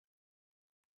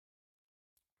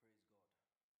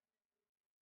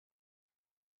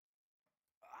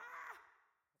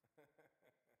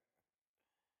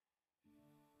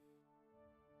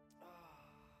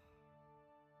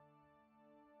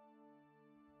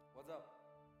What's up?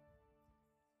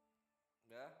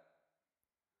 Yeah?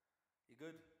 You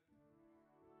good?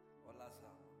 Hola,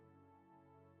 Sam. You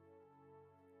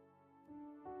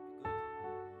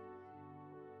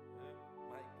good? Yeah?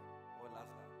 Mike? Hola,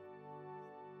 Sam.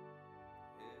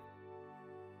 Yeah?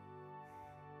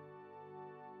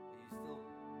 Are you still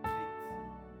tricked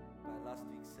by last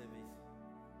week's service?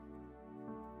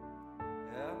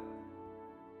 Yeah?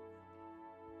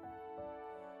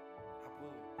 Apo,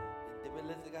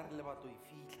 ndebeletse ka re le batho e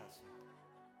fihla se.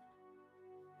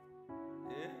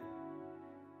 Yeah?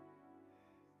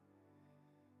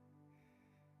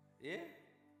 Yeah?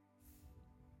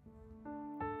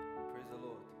 Praise the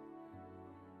Lord.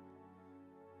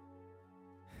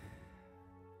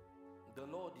 The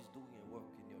Lord is doing a work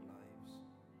in your lives.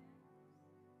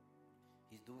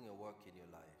 He's doing a work in your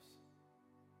lives.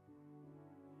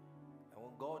 And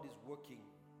when God is working,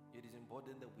 it is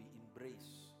important that we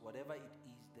embrace whatever it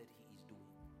is that He is doing.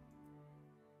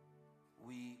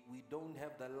 We don't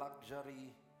have the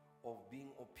luxury of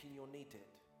being opinionated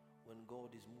when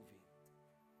God is moving.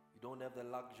 We don't have the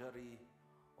luxury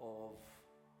of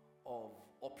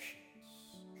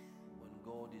options when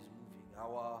God is moving.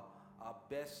 Our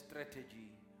best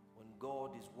strategy when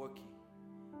God is working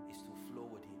is to flow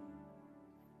with Him.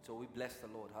 So we bless the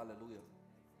Lord. Hallelujah.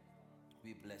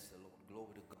 We bless the Lord.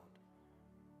 Glory to God.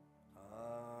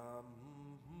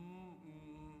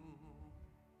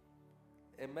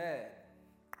 Amen.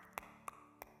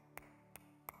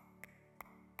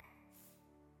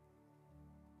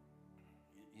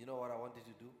 You know what I wanted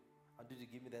to do? I wanted to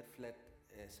give me that flat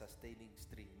sustaining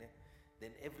string.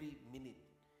 Then every minute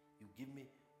you give me,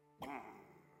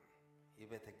 you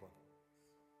better take one.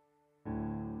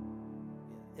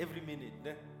 Yeah, every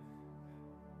minute,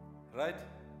 right?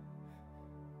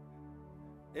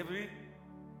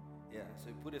 Yeah. So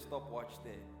you put a stopwatch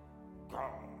there,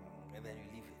 and then you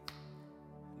leave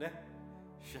it.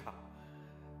 Sure.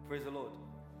 Praise the Lord.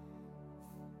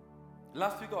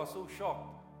 Last week I was so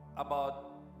shocked about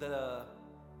the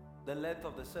length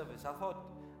of the service. I thought,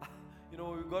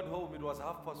 when we got home, it was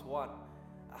 1:30.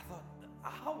 I thought,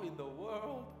 how in the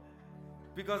world?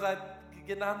 Because I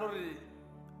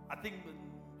think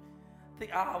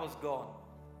I was gone.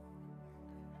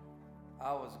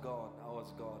 I was gone.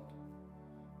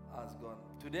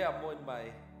 Today I'm more in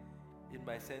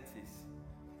my senses.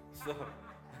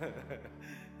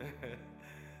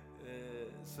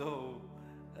 So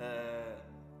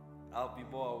I'll be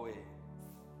more aware.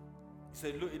 So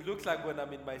it looks like when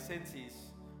I'm in my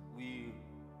senses, we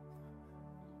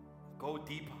go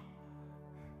deeper.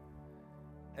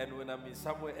 And when I'm in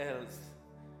somewhere else,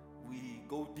 we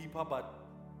go deeper but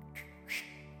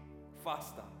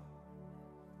faster.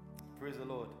 Praise the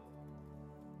Lord.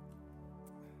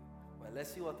 Well,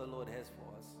 let's see what the Lord has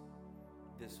for us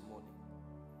this morning.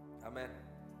 Amen.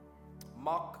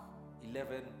 Mark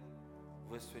 11,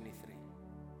 verse 23.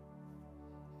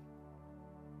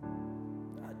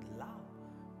 Loud.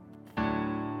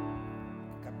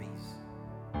 Capis.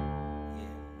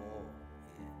 Yeah, more.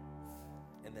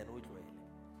 Yeah. And then which way?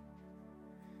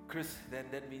 Chris, then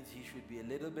that means he should be a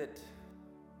little bit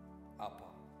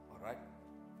upper. Alright?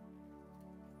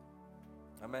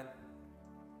 Amen.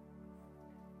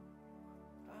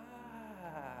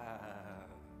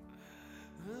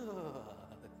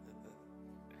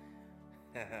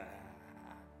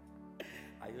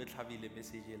 Are you having a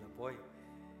message, boy?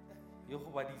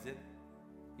 What is it?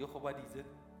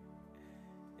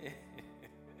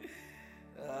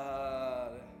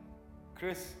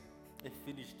 Chris, I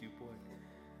finished you, boy.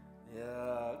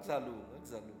 Yeah, exalu.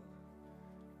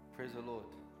 Praise the Lord.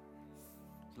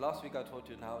 So last week I taught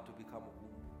you how to become a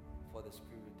womb for the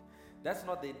Spirit. That's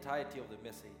not the entirety of the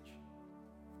message.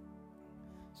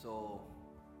 So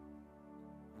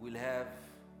we'll have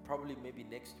probably maybe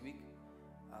next week.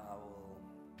 I will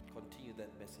continue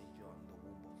that message on the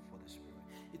womb for the Spirit.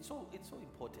 It's so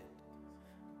important.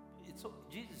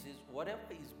 Jesus says,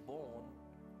 whatever is born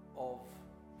of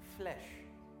flesh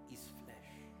is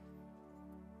flesh,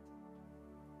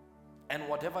 and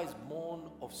whatever is born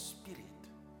of spirit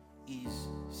is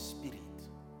spirit.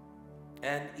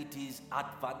 And it is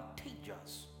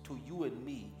advantageous to you and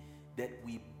me that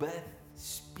we birth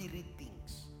spirit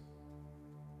things.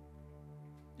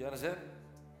 Do you understand?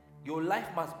 Your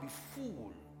life must be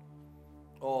full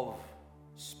of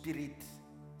spirit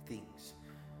things.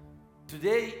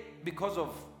 Today, because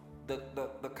of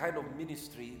the kind of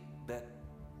ministry that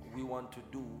we want to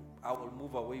do, I will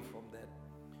move away from that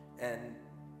and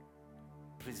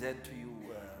present to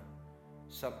you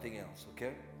something else,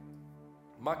 okay?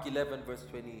 Mark 11, verse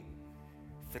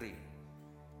 23.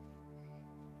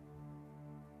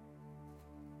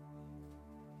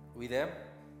 We them?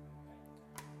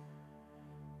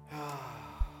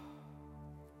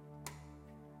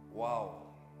 Wow.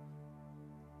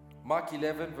 Mark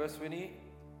 11 verse 20.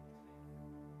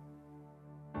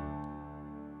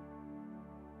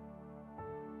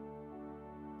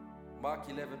 Mark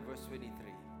 11 verse 23.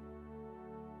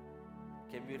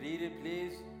 Can we read it,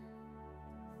 please?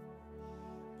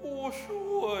 Oh,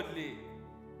 surely.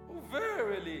 Oh,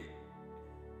 verily.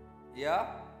 Yeah?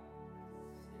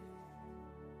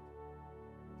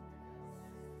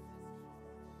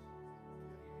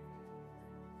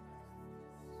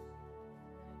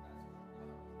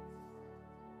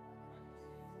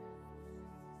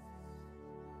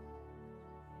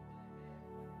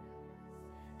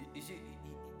 You see,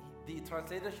 the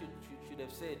translator should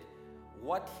have said,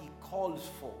 what he calls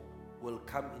for will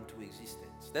come into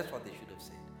existence. That's what they should have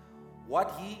said.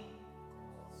 What he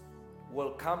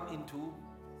will come into.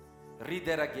 Read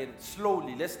that again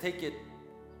slowly. Let's take it.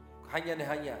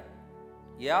 Hanya.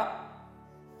 Yeah?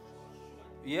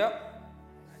 Yeah?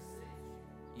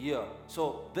 Yeah.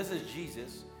 So this is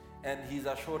Jesus, and he's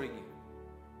assuring you.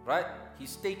 Right?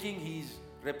 He's taking his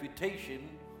reputation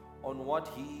on what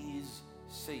he is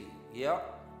saying. Yeah?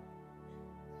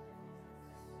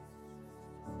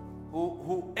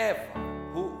 Whoever.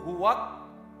 Who what?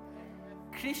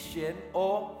 Christian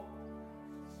or...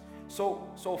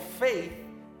 So faith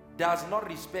does not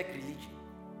respect religion.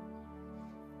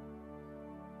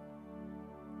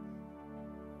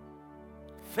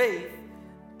 Faith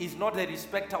is not a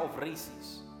respecter of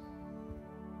races.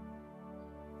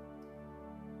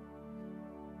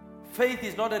 Faith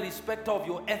is not a respecter of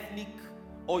your ethnic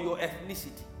or your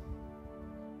ethnicity.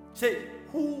 Say,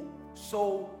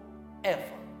 whosoever.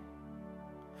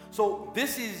 So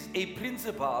this is a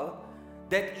principle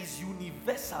that is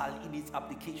universal in its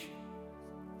application.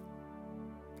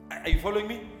 Are you following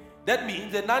me? That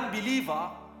means a non-believer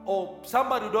or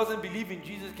somebody who doesn't believe in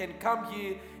Jesus can come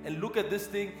here and look at this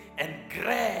thing and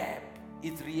grab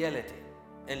its reality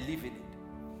and live in it.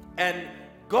 And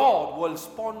God will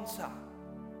sponsor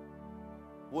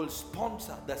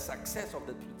the success of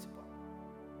the principle.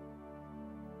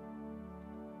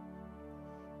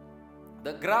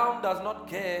 The ground does not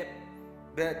care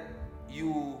that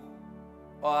you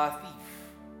are a thief.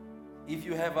 If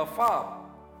you have a farm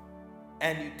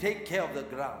and you take care of the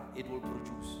ground, it will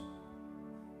produce.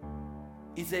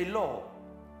 It's a law.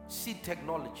 Seed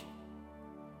technology.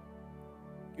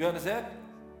 You understand?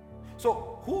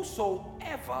 So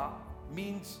whosoever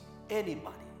means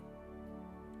anybody,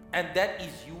 and that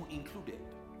is you included.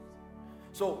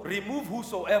 So remove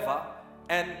whosoever,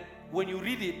 and when you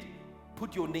read it,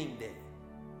 put your name there.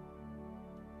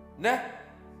 Nah?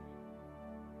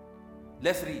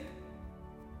 Let's read.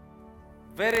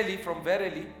 Verily, from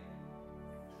verily.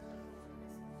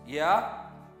 Yeah?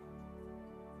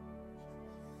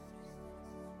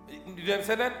 Do you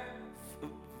understand that?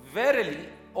 Verily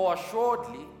or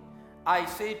assuredly, I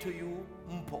say to you,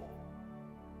 Mpo.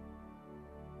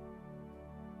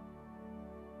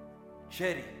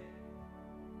 Sherry.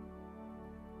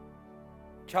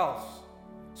 Charles.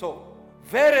 So,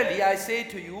 verily I say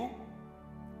to you,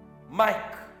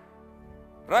 Mike.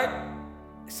 Right?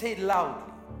 Say it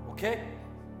loudly. Okay?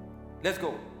 Let's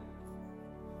go.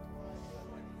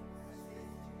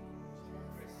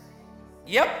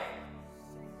 Yep.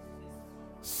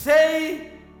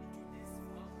 Say.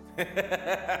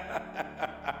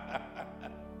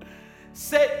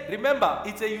 Say, remember,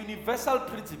 it's a universal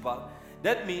principle.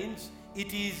 That means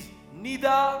it is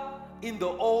neither in the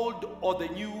old or the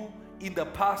new, in the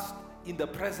past, in the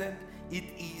present. It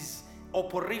is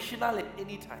operational at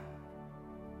any time.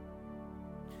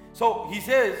 So he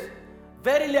says,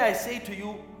 verily I say to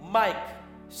you, Mike,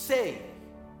 say.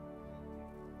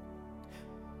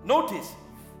 Notice,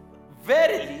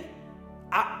 verily,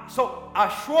 so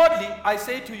assuredly I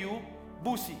say to you,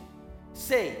 Busi,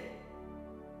 say.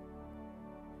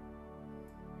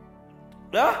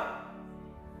 Yeah?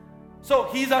 So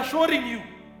he's assuring you.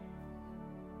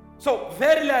 So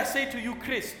verily I say to you,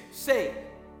 Chris, say.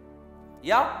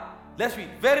 Yeah? Let's read.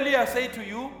 Verily I say to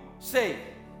you, say.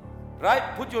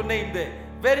 Right? Put your name there.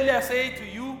 Verily I say to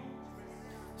you,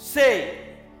 say.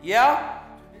 Yeah?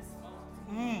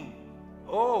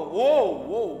 Oh,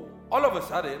 whoa. All of a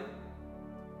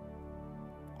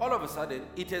sudden,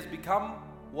 it has become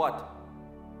what?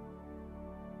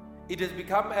 It has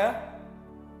become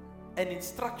an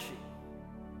instruction.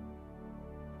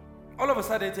 All of a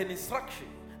sudden, it's an instruction.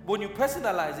 When you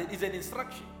personalize it, it's an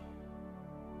instruction.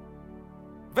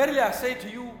 Verily I say to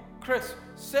you, Chris,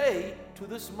 say to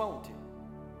this mountain.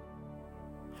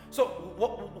 So,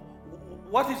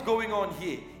 what is going on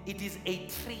here? It is a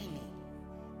training.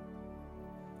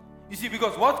 You see,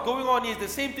 because what's going on is the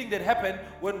same thing that happened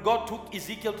when God took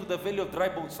Ezekiel to the valley of dry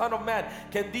bones. Son of man,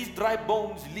 can these dry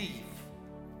bones live?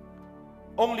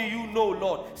 Only you know,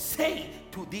 Lord. Say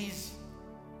to these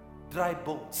dry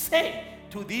bones. Say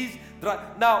to these dry...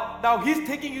 Now he's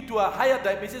taking you to a higher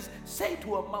dimension. Say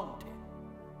to a mountain.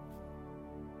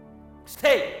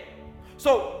 Stay.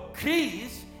 So,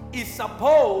 Chris is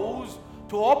supposed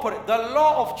to operate. The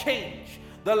law of change,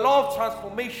 the law of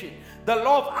transformation, the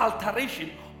law of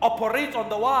alteration operates on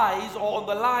the wise or on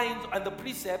the lines and the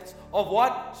precepts of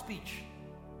what? Speech.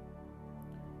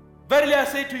 Verily I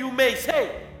say to you, may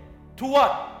say to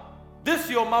what? This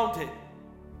your mountain.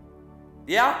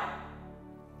 Yeah?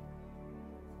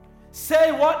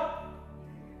 Say what?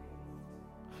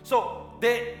 So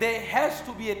there has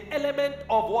to be an element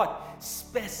of what?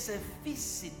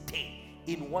 Specificity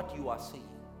in what you are saying.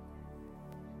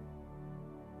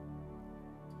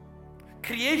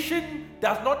 Creation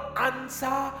does not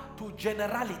answer to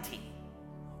generality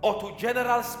or to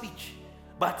general speech,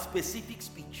 but specific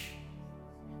speech.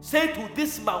 Say to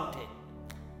this mountain.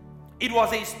 It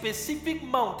was a specific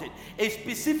mountain, a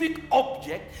specific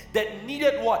object that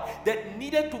needed what? That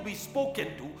needed to be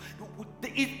spoken to.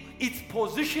 Its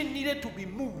position needed to be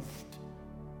moved.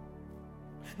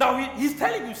 Now he's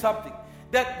telling you something.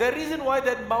 That the reason why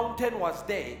that mountain was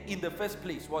there in the first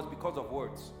place was because of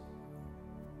words.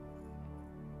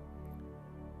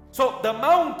 So the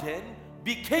mountain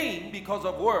became because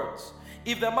of words.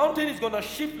 If the mountain is going to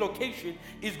shift location,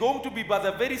 it's going to be by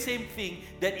the very same thing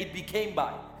that it became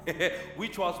by,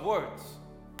 which was words.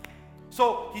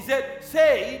 So he said,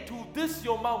 say to this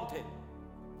your mountain.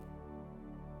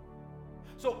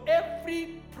 So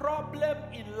every problem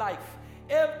in life,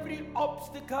 every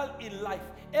obstacle in life,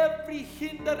 every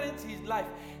hindrance in life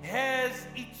has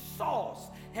its source,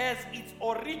 has its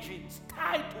origins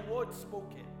tied towards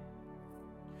spoken.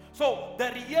 So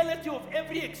the reality of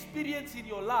every experience in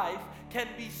your life can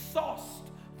be sourced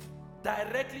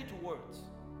directly to words.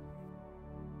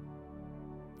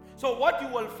 So what you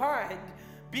will find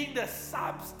being the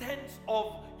substance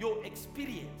of your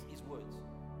experience is words.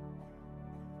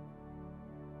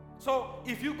 So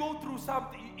if you go through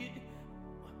something,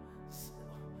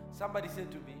 somebody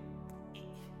said to me,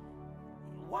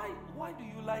 why do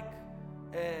you like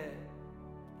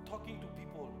talking to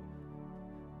people,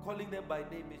 calling them by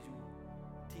name as you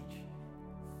teach?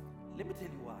 Let me tell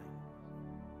you why.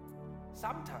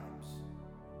 Sometimes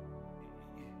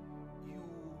you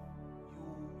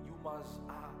must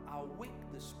awake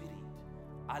the spirit.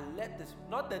 Let this,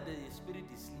 not that the spirit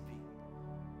is sleeping.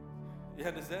 You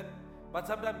understand? But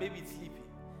sometimes maybe it's sleeping.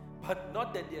 But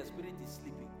not that their spirit is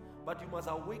sleeping. But you must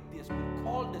awake their spirit.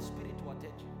 Call the spirit to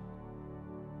attention.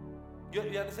 You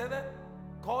understand that?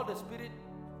 Call the spirit.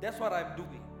 That's what I'm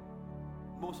doing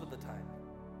most of the time.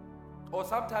 Or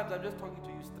sometimes I'm just talking to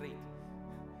you straight.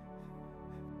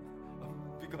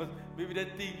 Because maybe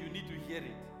that thing you need to hear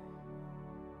it.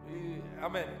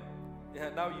 Amen. Yeah,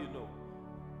 now you know.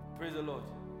 Praise the Lord.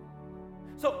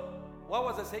 So, what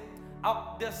was I saying?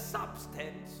 The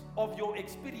substance of your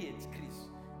experience, Chris,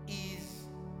 is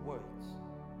words.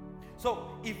 So,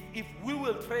 if we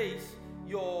will trace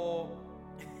your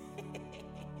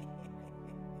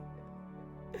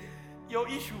your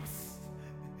issues,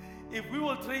 if we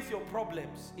will trace your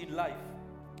problems in life,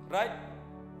 right?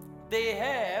 They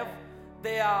have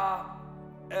their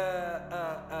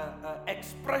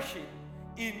expression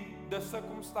in the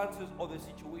circumstances or the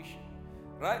situation,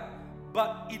 right?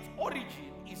 But its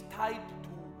origin is tied to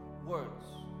words.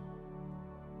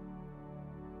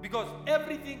 Because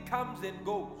everything comes and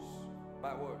goes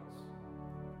by words.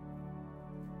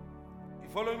 You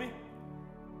follow me?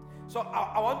 So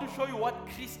I want to show you what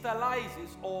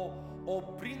crystallizes or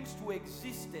brings to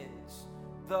existence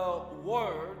the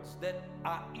words that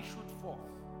are issued forth.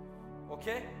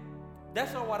 Okay?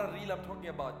 That's not what I'm talking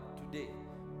about today.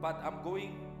 But I'm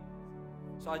going,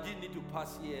 so I just need to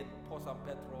pass here and pour some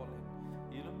petrol and,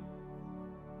 you know,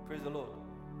 praise the Lord.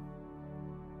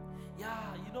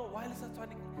 Yeah, you know, while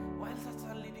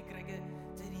Lady Greg,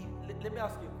 let me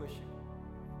ask you a question.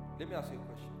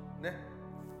 Ne?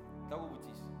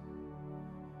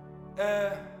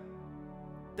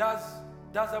 Does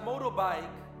a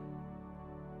motorbike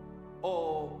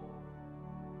or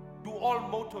do all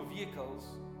motor vehicles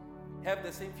have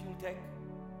the same fuel tank?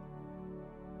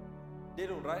 They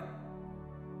don't, right?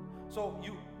 So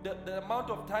the amount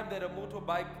of time that a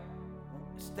motorbike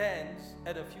stands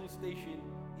at a fuel station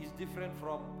is different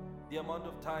from the amount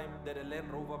of time that a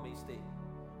Land Rover may stay.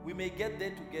 We may get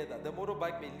there together. The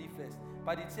motorbike may leave first,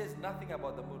 but it says nothing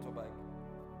about the motorbike.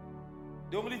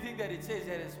 The only thing that it says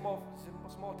is a small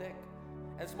tank,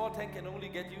 and small tank can only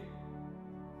get you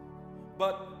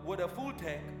But with a full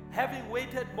tank, having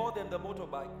waited more than the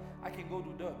motorbike, I can go to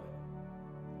Durban.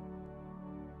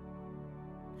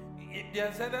 Do you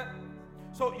understand that?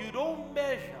 So you don't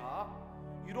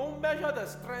measure the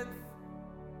strength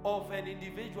of an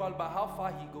individual by how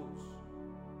far he goes.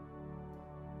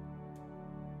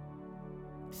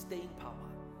 Staying power.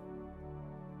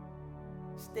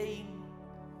 Staying.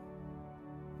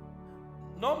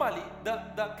 Normally,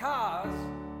 the cars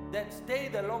that stay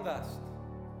the longest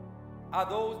are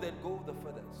those that go the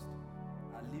furthest.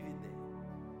 I'll leave it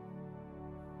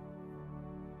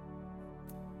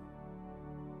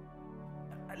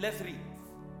there. Let's read.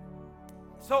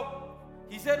 So,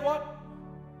 he said what?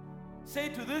 Say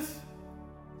to this.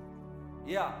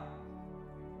 Yeah.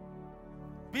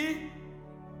 Be.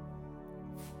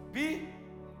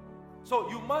 So,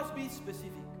 you must be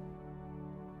specific.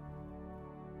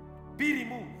 Be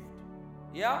removed.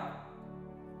 Yeah?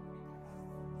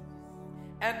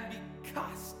 And be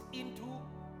cast into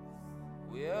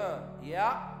where?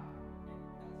 Yeah.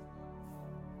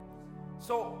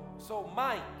 So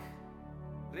Mike,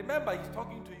 remember he's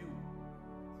talking to you.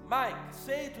 Mike,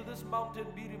 say to this mountain,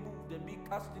 be removed and be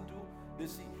cast into the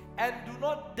sea. And do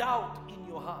not doubt in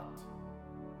your heart.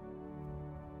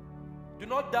 Do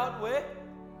not doubt where?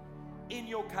 In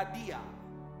your Kadia.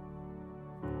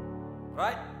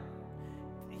 Right?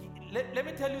 Let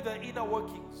me tell you the inner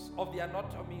workings of the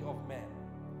anatomy of man.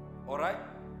 All right?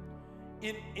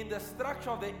 In the structure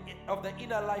of the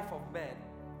inner life of man,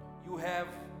 you have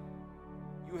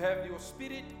your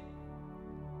spirit.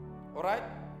 All right?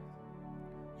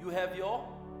 You have your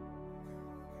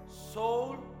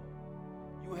soul.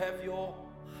 You have your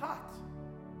heart.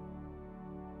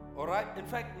 All right? In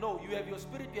fact, no, you have your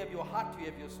spirit, you have your heart, you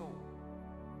have your soul.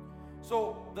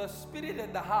 So the spirit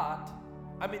and the heart,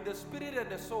 the spirit and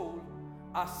the soul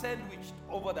are sandwiched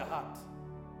over the heart.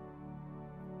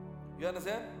 You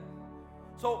understand?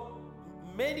 So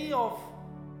many of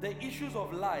the issues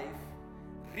of life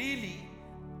really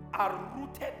are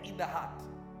rooted in the heart,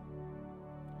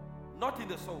 not in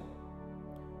the soul.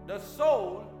 The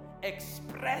soul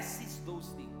expresses those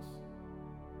things.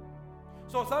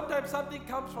 So sometimes something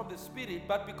comes from the spirit,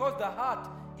 but because the heart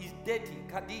is dirty,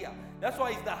 kadia, that's why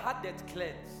it's the heart that's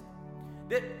cleansed.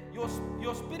 That your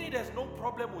spirit has no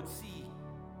problem with seeing.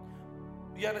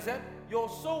 You understand? Your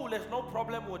soul has no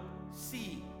problem with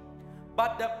seeing.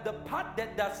 But the part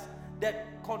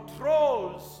that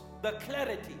controls the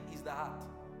clarity is the heart.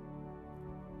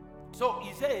 So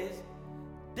he says,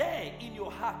 there in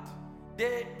your heart,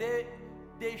 there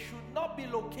should not be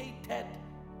located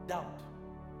doubt.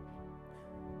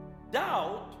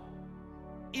 Doubt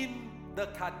in the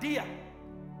Kadia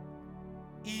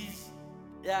is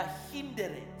a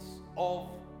hindrance of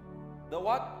the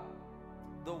what?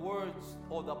 The words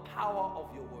or the power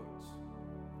of your words.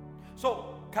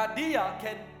 So Kadia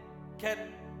can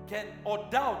or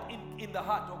doubt in the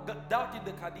heart or doubt in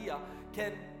the Kadia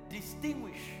can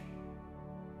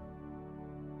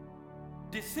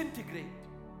disintegrate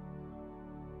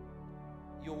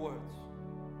your words.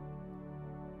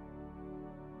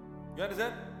 You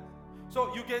understand?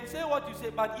 So you can say what you say,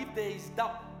 but if there is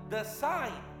doubt, the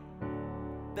sign,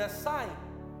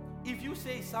 if you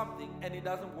say something and it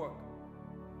doesn't work,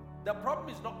 the problem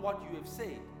is not what you have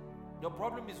said. The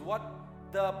problem is what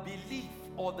the belief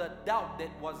or the doubt that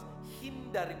was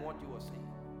hindering what you were saying.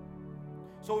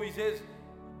 So he says,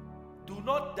 do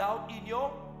not doubt in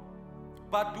your,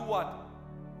 but do what?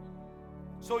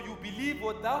 So you believe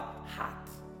with the heart.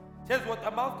 It says what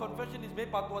the mouth confession is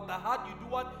made, but with the heart you do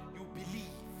what? You believe.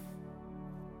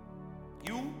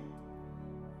 You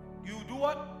do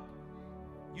what?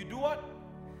 You do what?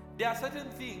 There are certain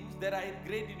things that are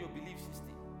ingrained in your belief system.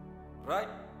 Right?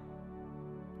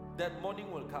 That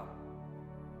morning will come.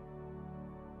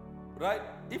 Right?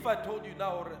 If I told you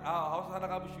now,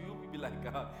 you will be like,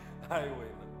 I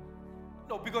win.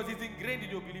 No, because it's ingrained in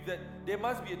your belief that there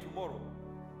must be a tomorrow.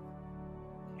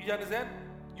 You understand?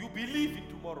 You believe in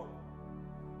tomorrow.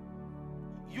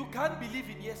 You can't believe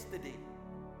in yesterday.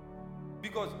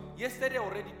 Because yesterday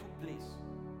already took place.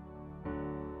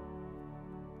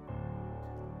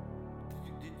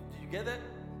 Did you get that?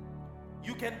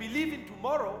 You can believe in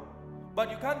tomorrow, but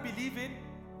you can't believe in.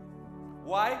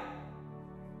 Why?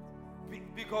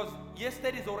 Because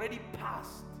yesterday is already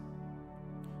past.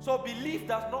 So belief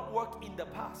does not work in the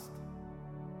past.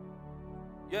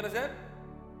 You understand?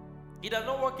 It does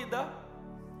not work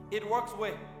it works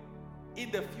where? In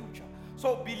the future.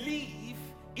 So belief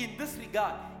in this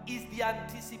regard is the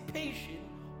anticipation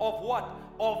of what?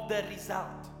 Of the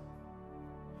result.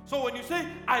 So when you say,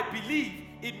 I believe,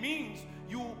 it means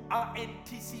you are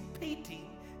anticipating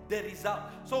the result.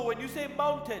 So when you say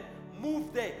mountain,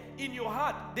 move there. In your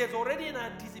heart, there's already an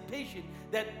anticipation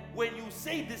that when you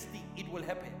say this thing, it will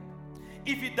happen.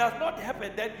 If it does not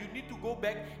happen, then you need to go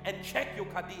back and check your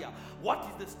kadia. What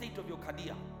is the state of your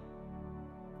kadia?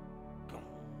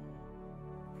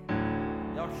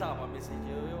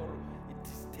 It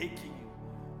is taking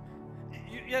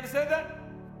you. You understand that?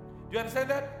 You understand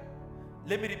that?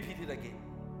 Let me repeat it again.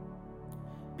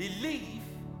 Belief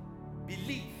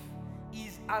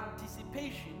is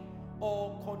anticipation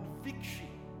or conviction,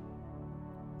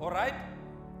 all right,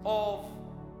 of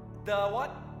the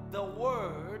what? The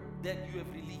word that you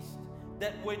have released.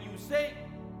 That when you say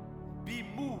be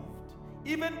moved,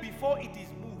 even before it is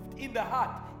moved in the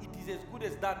heart, it is as good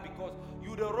as done, because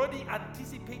you'd already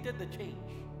anticipated the change.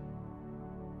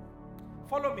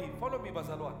 Follow me,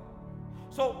 Bazalwan.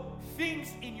 So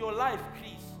things in your life,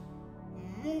 Chris,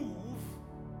 move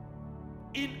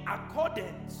in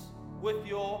accordance with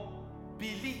your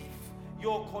belief,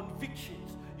 your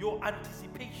convictions, your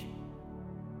anticipation.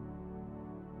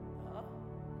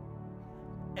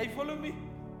 Are you following me?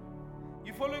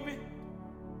 You following me?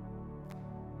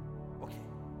 Okay.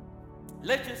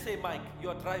 Let's just say, Mike, you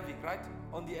are driving, right?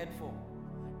 On the N4.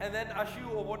 And then Ashu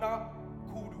Obona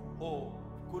Kudu or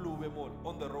Kulu Wemol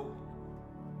on the road.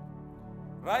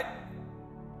 Right?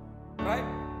 Right?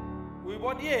 We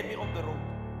want me on the road.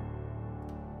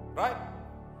 Right?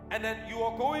 And then you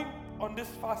are going on this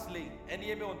fast lane and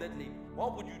me on that lane.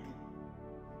 What would you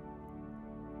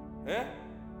do? Eh?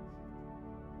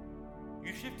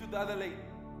 You shift to the other lane.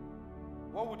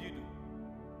 What would you do?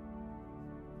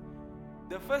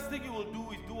 The first thing you will do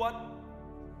is do what?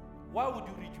 Why would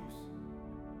you reduce?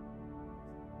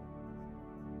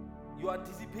 You're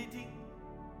anticipating.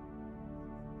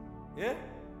 Yeah?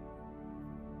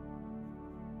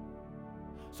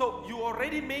 So you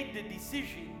already made the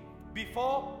decision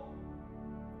before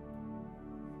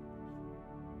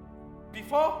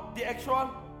the actual,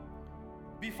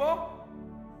 before.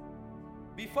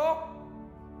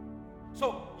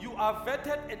 So you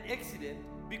averted an accident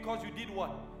because you did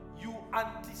what? You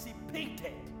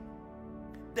anticipated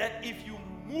that if you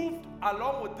moved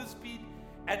along with this speed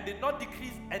and did not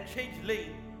decrease and change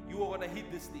lane, you were going to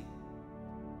hit this thing.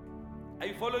 Are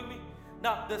you following me?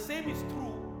 Now, the same is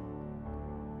true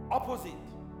opposite.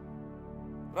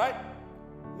 Right?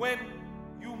 When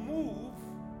you move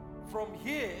from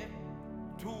here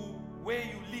to where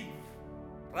you live,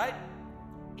 right?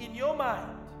 In your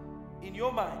mind,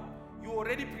 you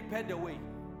already prepared the way.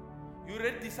 You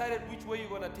already decided which way you're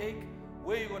going to take,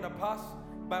 where you're going to pass,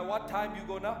 by what time you're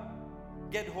going to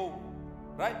get home.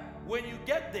 Right? When you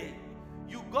get there,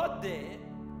 you got there,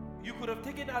 you could have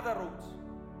taken other roads.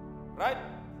 Right?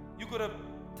 You could have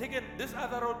taken this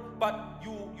other road, but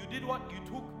you did what? You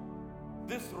took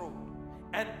this road.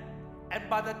 And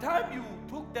by the time you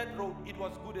took that road, it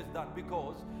was good as done,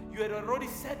 because you had already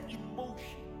set in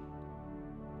motion.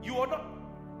 You were not,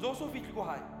 those of it go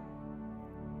high.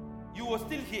 You were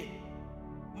still here.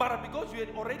 But because you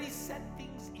had already set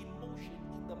things in motion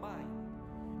in the mind,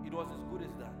 it was as good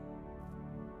as done.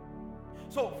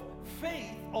 So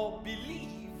faith or belief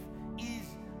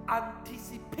is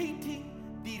anticipating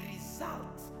the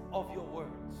results of your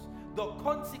words, the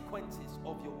consequences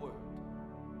of your word.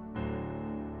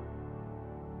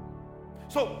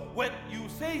 So when you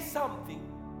say something,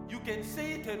 you can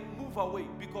say it and move away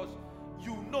because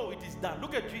you know it is done.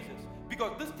 Look at Jesus,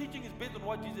 because this teaching is based on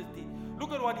what Jesus did.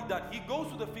 Look at what he did. He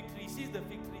goes to the fig tree, he sees the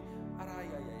fig tree.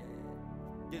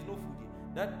 There's no food here.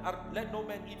 Let no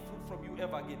man eat fruit from you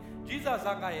ever again. Jesus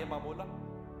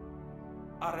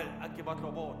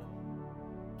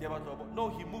no,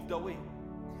 he moved away.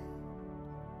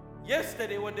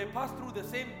 Yesterday when they passed through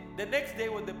the next day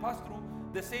when they passed through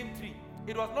the same tree,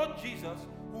 it was not Jesus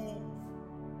who,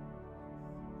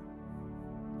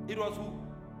 it was who?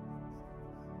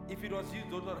 If it was you,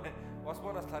 don't know, was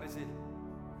born as Clarice.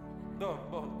 No,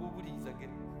 Google is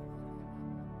again.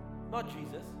 Not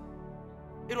Jesus.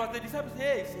 It was the disciples.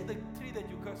 Hey, see the tree that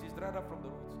you curse is dried up from the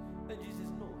roots. Then Jesus,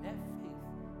 no, have faith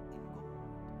in God.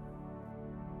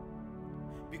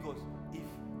 Because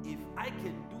if I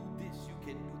can do this, you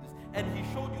can do this. And he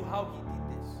showed you how he did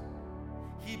this.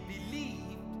 He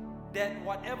believed that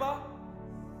whatever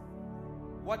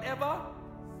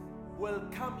will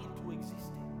come into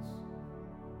existence.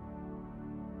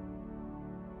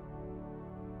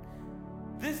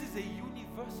 This is a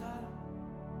universal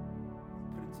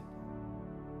principle.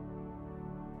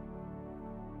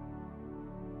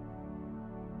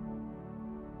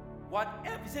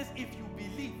 Whatever, it says, if you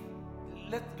believe,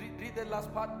 let's read the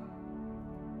last part.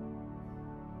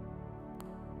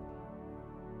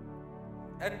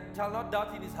 And shall not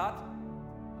doubt in his heart.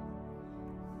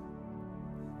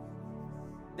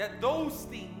 that those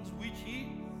things which he,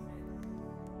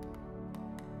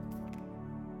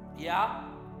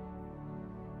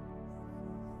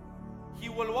 he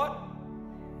will what?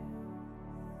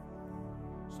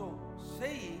 So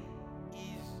saying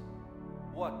is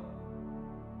what?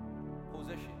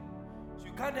 Possession. So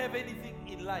you can't have anything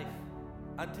in life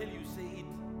until you say it.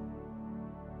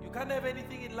 You can't have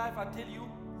anything in life until you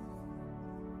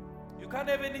can't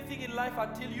have anything in life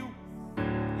until you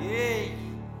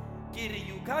Kiri,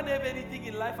 you can't have anything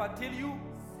in life until you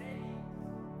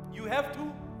have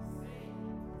to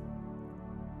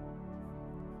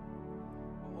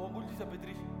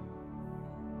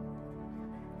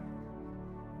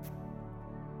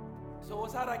so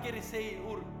what's that Kiri say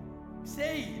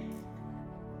it.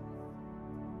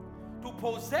 To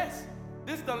possess,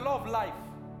 this is the law of life.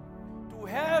 To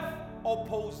have or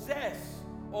possess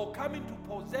or come into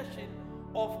possession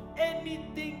of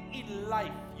anything in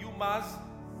life, you must.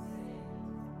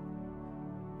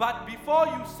 But before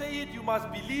you say it, you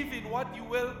must believe in what you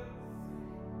will.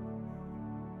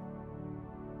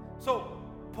 So,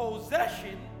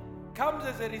 possession comes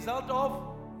as a result of.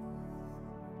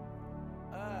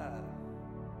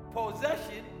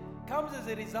 Possession comes as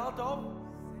a result of.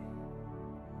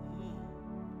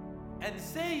 And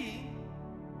saying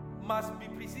must be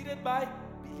preceded by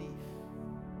belief.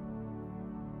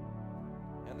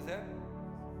 You understand?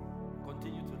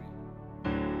 Continue to read.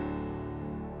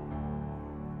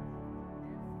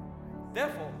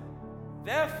 Therefore,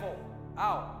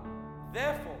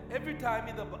 every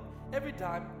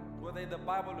time, whether in the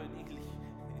Bible or in English,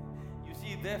 you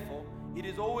see therefore, it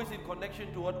is always in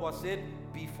connection to what was said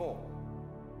before.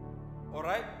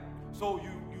 Alright? So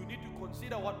you need to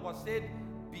consider what was said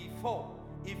before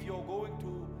if you're going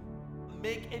to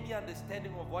make any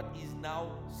understanding of what is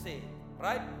now said.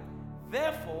 Right?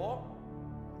 Therefore,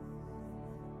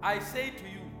 I say to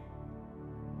you,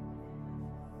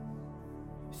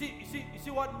 you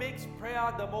see what makes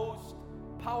prayer the most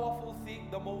powerful thing,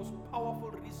 the most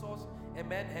powerful resource a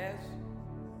man has?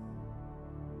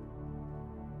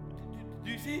 Do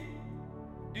you see?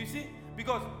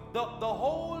 Because the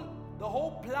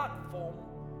whole platform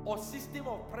or system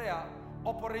of prayer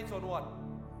operates on what?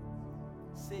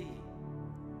 Saying.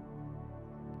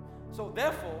 So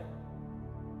therefore,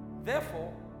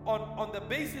 on the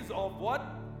basis of what?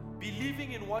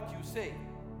 Believing in what you say.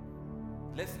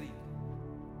 Let's read.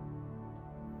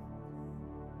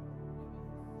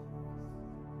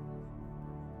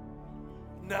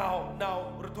 Now,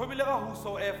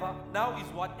 whosoever, now is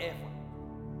whatever.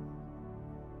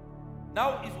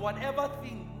 Now is whatever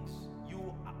things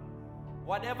you,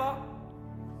 whatever,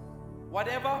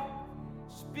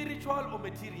 spiritual or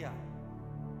material.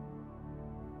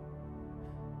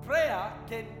 Prayer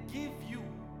can give you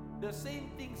the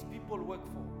same things people work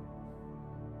for.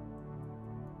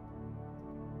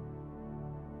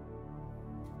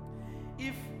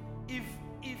 If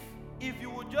you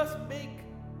would just make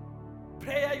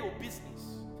prayer your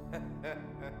business,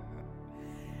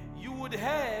 you would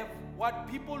have what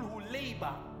people who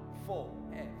labor for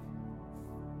have.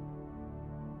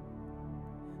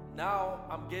 Now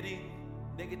I'm getting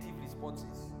negative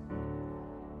responses.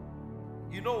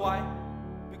 You know why?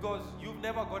 Because you've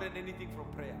never gotten anything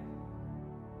from prayer.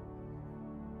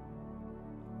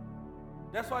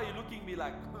 That's why you're looking at me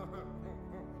like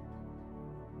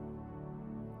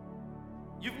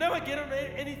you've never gotten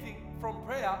anything from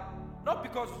prayer, not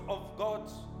because of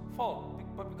God's fault,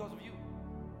 but because of you.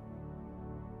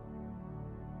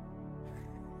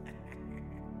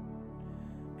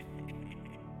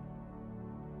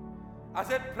 I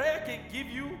said prayer can give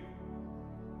you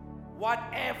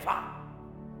whatever.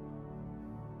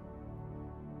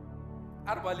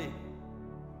 Arbali.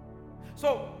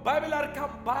 So Bible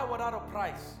come buy without a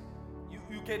price.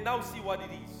 You can now see what it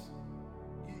is.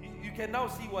 You can now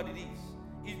see what it is.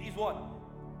 Is what?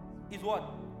 Is what?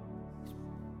 It's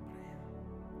prayer.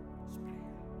 It's prayer.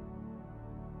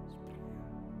 It's prayer.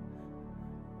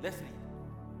 Let's read.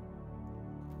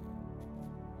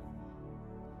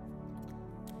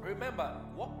 Remember,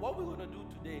 what we're going to do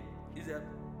today is that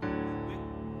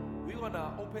we're going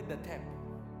to open the tap.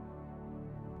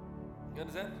 You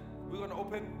understand? We're going to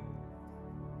open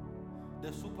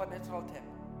the supernatural tap.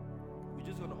 We're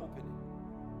just going to open it.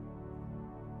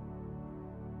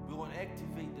 We want to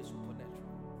activate the supernatural.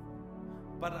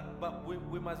 But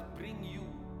we must bring you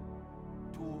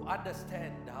to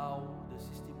understand how the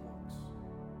system works.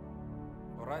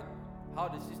 Alright? How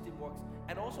the system works.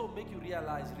 And also make you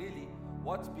realize really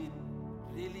what's been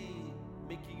really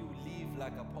making you live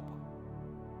like a pauper.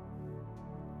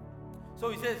 So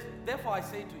he says, therefore I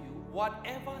say to you,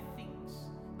 whatever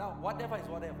things. Now, whatever is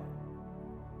whatever.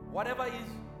 whatever is,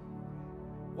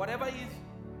 whatever is,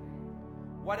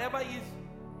 whatever is,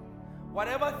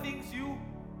 whatever things you,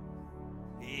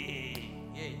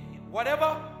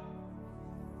 whatever,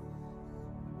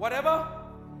 whatever,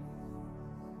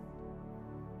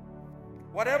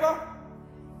 whatever,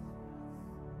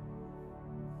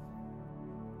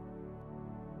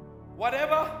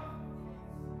 whatever,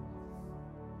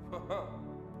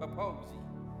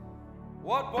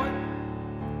 what boy?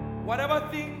 Whatever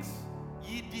things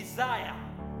ye desire,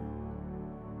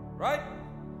 right?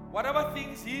 Whatever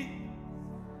things ye.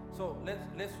 So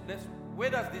let's. Where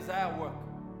does desire work?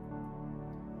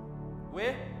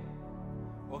 Where?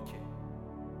 Okay.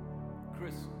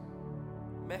 Chris,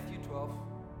 Matthew 12,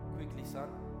 quickly, son.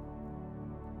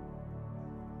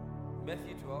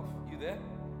 Matthew 12, you there?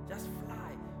 Just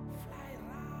fly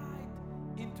right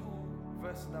into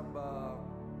verse number.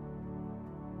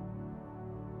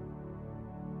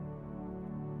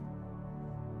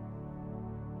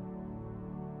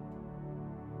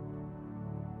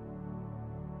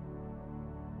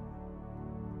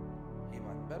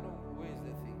 Where is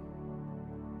the thing?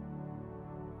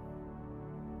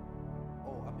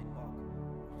 Oh, I'm in Mark.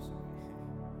 Sorry.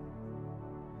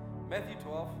 Matthew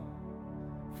 12.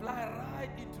 Fly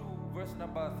right into verse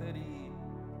number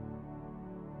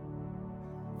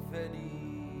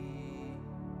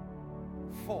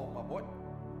 34, my boy.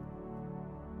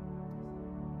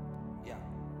 Yeah.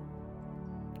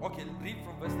 Okay, read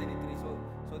from verse 33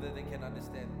 so that they can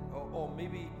understand. Or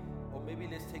maybe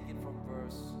let's take it from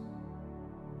verse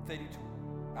 32.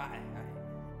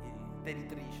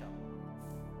 33 sharp.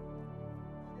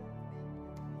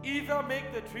 Either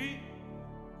make the tree.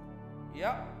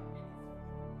 Yeah.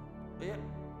 You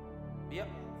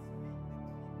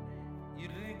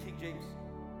reading King James?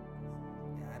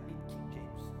 Yeah, I need King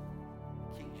James.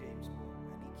 King James, boy. I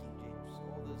need King James.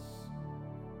 All this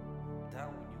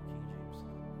down with you, King James.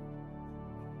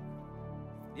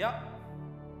 Yeah.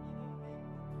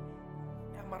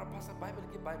 Yeah, Marapasa Bible,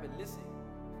 get Bible.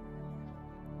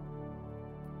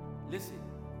 Listen,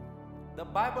 the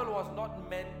Bible was not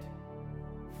meant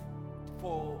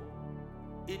for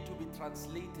it to be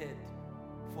translated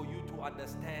for you to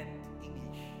understand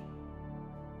English.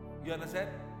 You understand?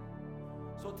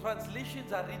 So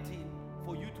translations are written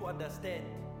for you to understand,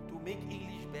 to make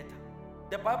English better.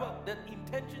 The Bible, the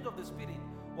intention of the Spirit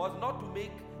was not to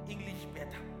make English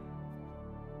better.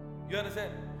 You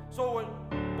understand? So when,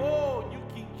 New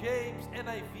King James,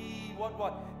 NIV,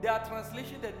 what, there are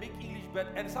translations that make English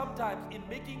better, and sometimes in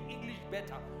making English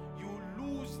better, you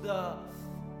lose the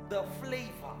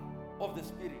flavor of the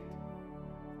Spirit.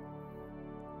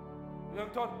 You know,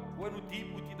 when you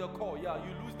deep within the core, you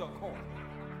lose the core.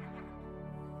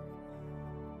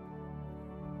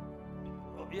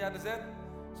 You understand?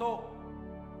 So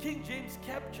King James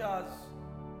captures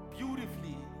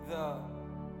beautifully the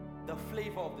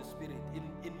flavor of the Spirit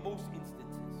in most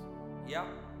instances. Yeah?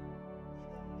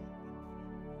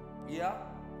 Yeah?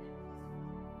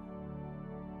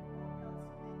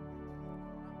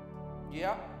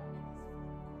 Yeah?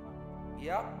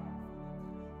 Yeah?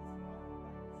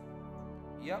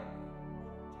 Yeah?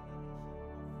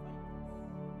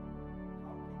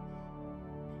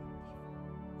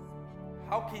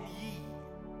 How can ye?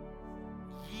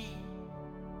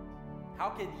 How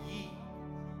can ye?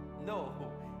 No.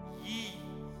 Ye.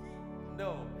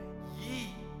 No.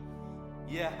 Ye.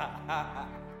 Yeah.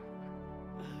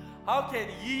 How can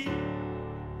ye?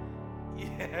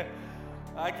 Yeah.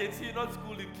 I can see you're not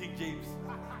schooled in King James.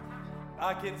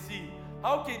 I can see.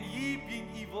 How can ye being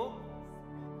evil?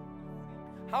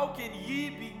 How can ye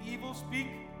being evil speak?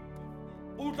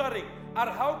 Uttering. Or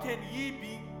how can ye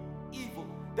be evil?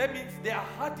 That means their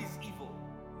heart is evil.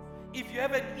 If you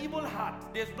have an evil heart,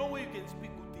 there's no way you can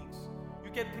speak good things.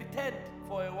 You can pretend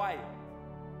for a while.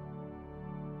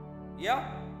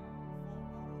 Yeah?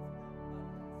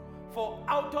 For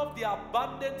out of the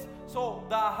abundance, so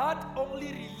the heart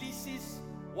only releases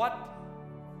what?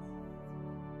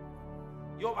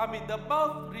 The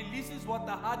mouth releases what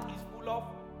the heart is full of.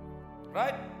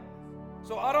 Right?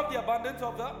 So out of the abundance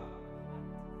of the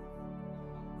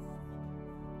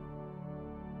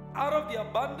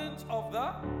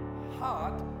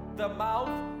heart, the mouth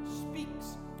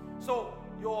speaks. So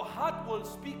your heart will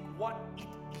speak what it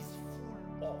is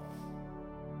full of.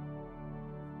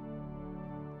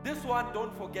 This one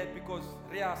don't forget, because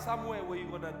there are somewhere where you're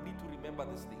going to need to remember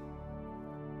this thing.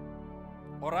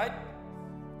 Alright?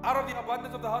 Out of the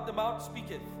abundance of the heart, the mouth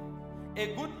speaketh.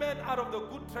 A good man out of the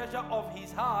good treasure of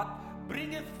his heart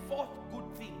bringeth forth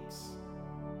good things.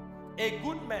 A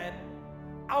good man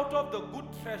out of the good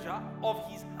treasure of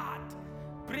his heart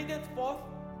bringeth forth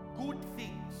good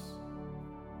things.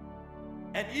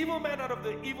 An evil man out of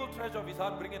the evil treasure of his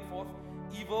heart bringeth forth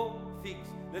evil things.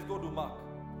 Let's go to Mark.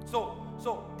 So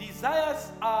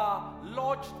desires are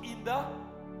lodged in the,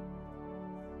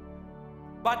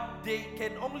 but they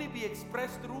can only be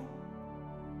expressed through.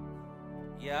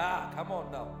 Yeah, come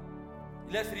on now.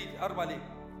 Let's read Arbale.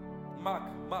 Mark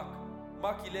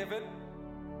 11.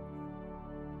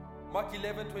 Mark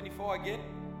 11:24 again.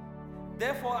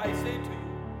 Therefore I say to you,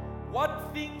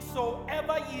 what things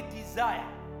soever ye desire,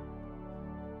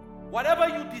 whatever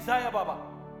you desire, Baba,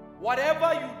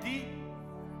 whatever you did,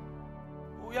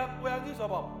 we are about. We are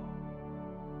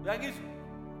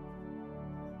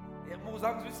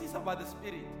about the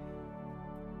Spirit.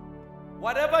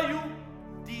 Whatever you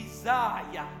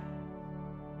desire,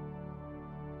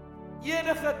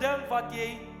 enige ding wat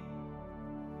jy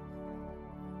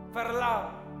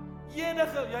verlang,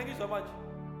 enige, jy is so much.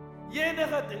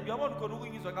 Enige ding, jy moet kon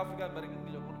in Suid-Afrika maar ek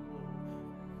Engels kon.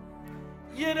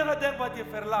 Enige ding wat jy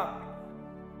verlang.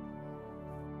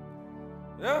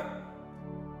 Ja?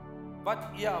 Wat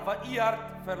jy hart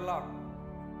verlang.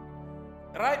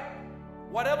 Right?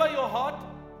 Whatever your heart,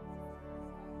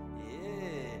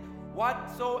 yeah.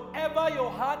 Whatsoever your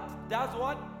heart does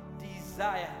what?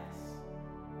 Desires.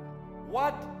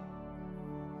 Whatever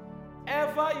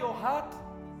your heart,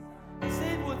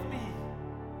 say it with me.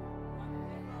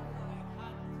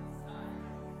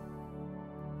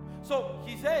 So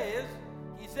he says,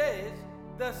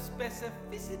 the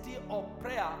specificity of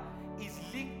prayer is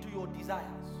linked to your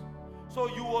desires. So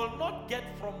you will not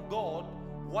get from God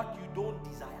what you don't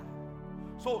desire.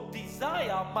 So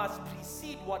desire must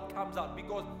precede what comes out,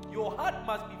 because your heart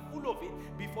must be full of it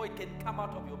before it can come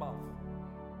out of your mouth.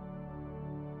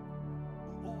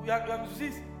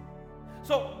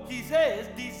 So he says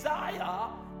desire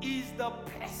is the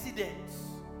precedence,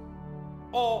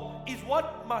 or is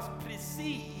what must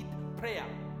precede prayer.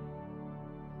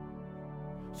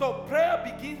 So prayer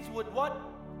begins with what?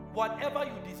 Whatever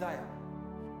you desire.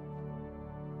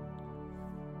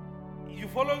 You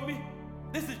following me?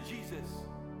 This is Jesus.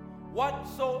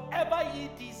 Whatsoever ye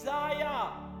desire.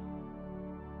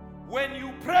 When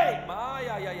you pray,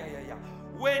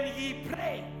 when ye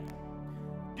pray,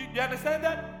 do you understand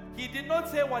that? He did not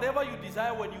say whatever you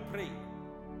desire when you pray.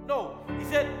 No, he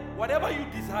said whatever you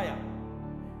desire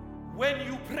when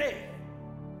you pray.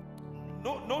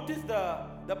 Notice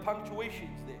the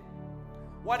punctuations there.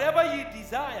 Whatever ye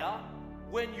desire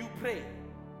when you pray.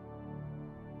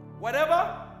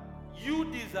 Whatever you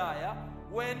desire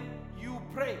when you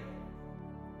pray.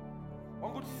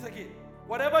 One good thing again.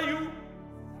 Whatever you,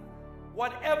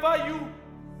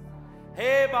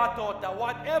 hey Batota,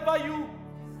 whatever you,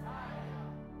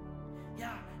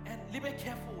 yeah, and be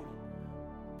careful,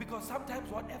 because sometimes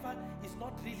whatever is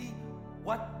not really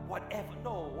whatever.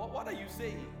 No, what are you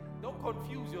saying? Don't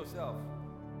confuse yourself.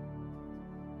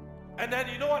 And then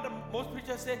you know what most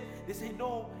preachers say? They say,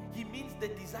 no, he means the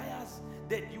desires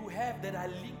that you have that are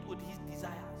linked with his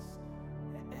desires.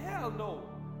 Hell no.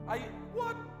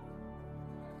 What?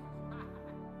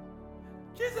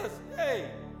 Jesus,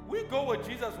 hey, we go with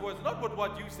Jesus' words, not with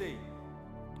what you say.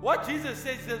 What Jesus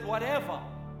says whatever.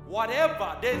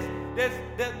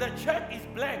 The check is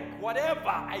blank. Whatever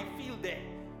I feel there.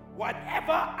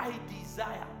 Whatever I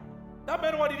desire. Doesn't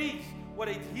matter what it is.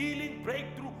 Whether it's healing,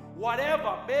 breakthrough,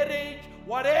 whatever, marriage,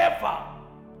 whatever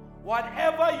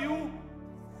you.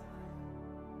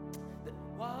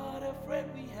 What a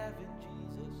friend we have in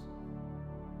Jesus.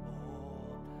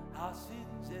 Oh, our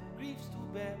sins and griefs to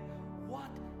bear.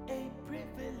 What a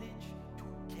privilege to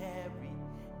carry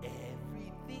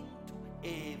everything to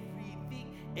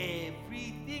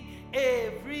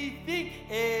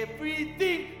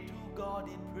God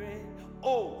in prayer.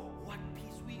 Oh, what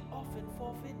peace we often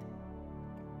forfeit.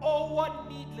 Oh, what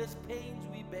needless pains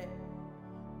we bear.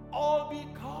 All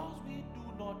because we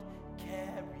do not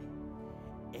carry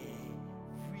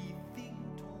everything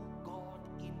to God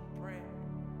in prayer.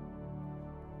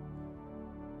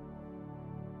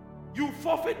 You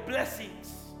forfeit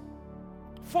blessings,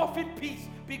 forfeit peace,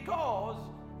 because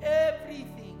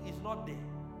everything is not there.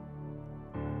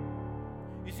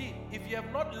 You see, if you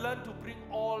have not learned to bring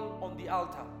all on the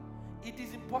altar, it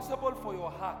is impossible for your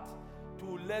heart to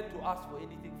learn to ask for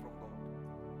anything from God.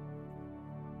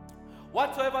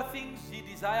 Whatsoever things ye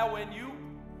desire when you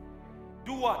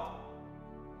do what?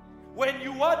 When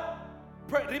you what?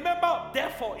 Pray. Remember,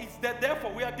 therefore, it's the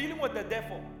therefore. We are dealing with the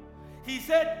therefore. He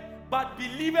said, but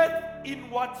believeth in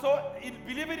what?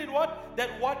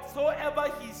 That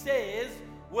whatsoever he says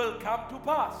will come to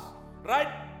pass. Right?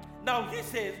 Now he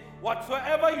says,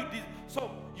 whatsoever you desire.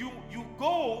 So you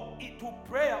go into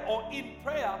prayer or you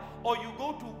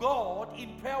go to God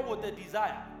in prayer with a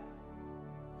desire.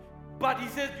 But he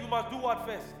says you must do what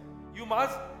first? You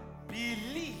must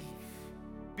believe.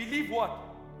 Believe what?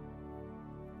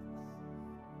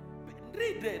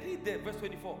 Read there, verse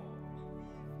 24.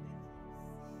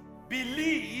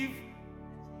 Believe.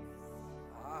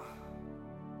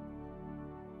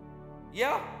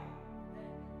 Yeah?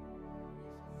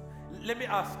 Let me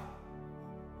ask.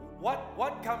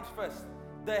 What comes first?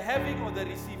 The having or the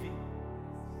receiving?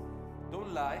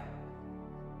 Don't lie.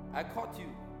 I caught you.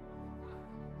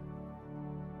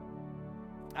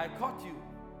 I caught you.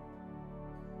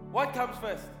 What comes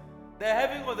first? The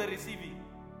having or the receiving?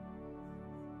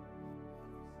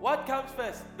 What comes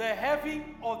first? The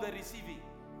having or the receiving?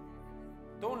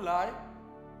 Don't lie.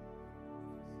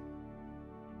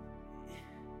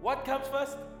 What comes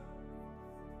first?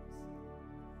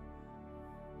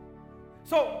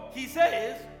 So he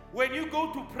says, when you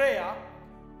go to prayer,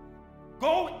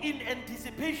 go in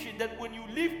anticipation that when you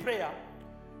leave prayer,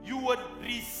 you will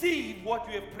receive what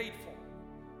you have prayed for.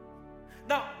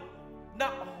 Now,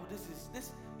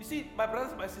 this. You see, my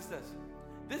brothers, my sisters,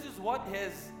 this is what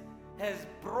has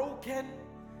broken,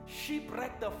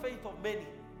 shipwrecked the faith of many,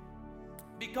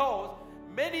 because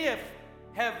many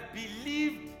have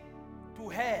believed to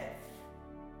have.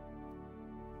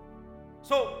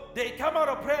 So they come out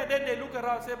of prayer and then they look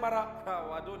around and say, Mara,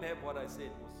 I don't have what I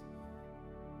said.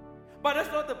 But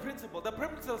that's not the principle. The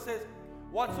principle says,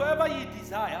 whatsoever ye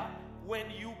desire when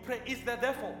you pray is the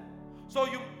therefore. So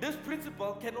this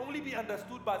principle can only be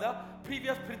understood by the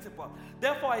previous principle.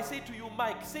 Therefore I say to you,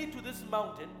 Mike, say to this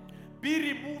mountain,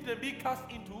 be removed and be cast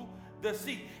into the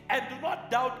sea. And do not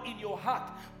doubt in your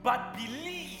heart, but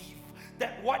believe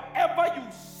that whatever you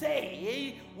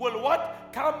say will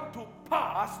what? Come to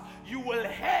pass. You will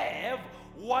have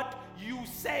what you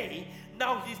say.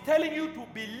 Now he's telling you to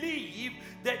believe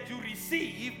that you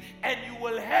receive, and you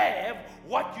will have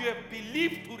what you have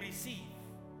believed to receive.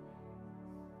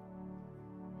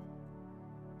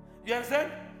 You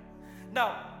understand?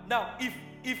 Now if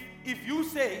you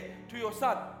say to your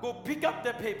son, go pick up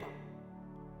the paper,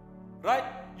 right?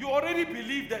 You already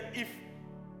believe that if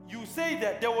you say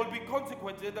that there will be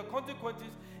consequences, the consequences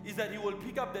is that he will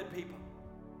pick up that paper,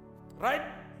 right?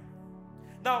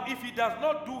 Now if he does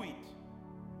not do it,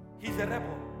 he's a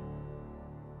rebel.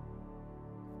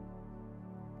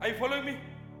 Are you following me?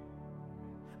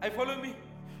 Are you following me?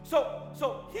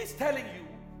 So he's telling you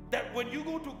that when you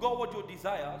go to God with your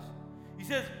desires, he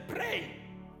says pray,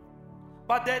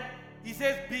 but then he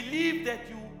says believe that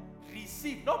you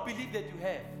receive, not believe that you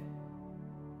have.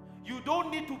 You don't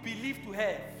need to believe to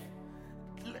have.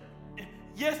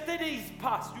 Yesterday is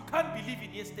past. You can't believe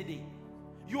in yesterday.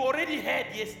 You already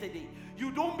had yesterday.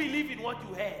 You don't believe in what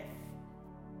you have,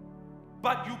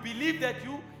 but you believe that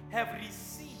you have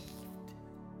received.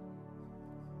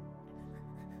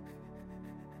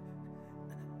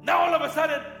 Now all of a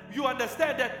sudden you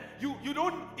understand that you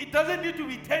don't, it doesn't need to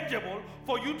be tangible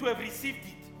for you to have received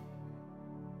it.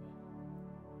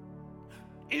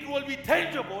 It will be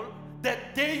tangible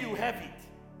that day you have it.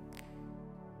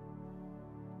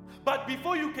 But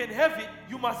before you can have it,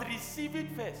 you must receive it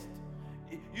first.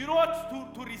 You know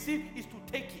what to receive is to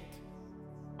take it.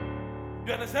 Do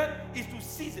you understand? Is to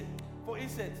seize it. For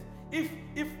instance, if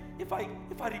I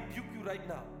rebuke you right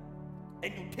now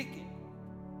and you take it,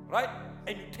 right?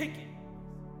 And you take it,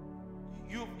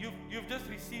 you've just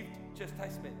received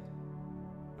chastisement,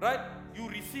 right? You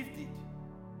received it.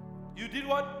 You did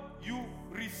what? You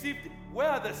received it. Where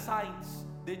are the signs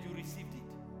that you received it?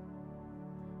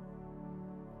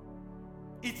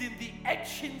 It's in the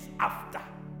actions after.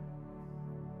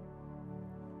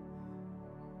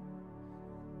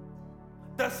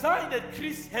 The sign that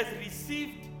Chris has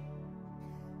received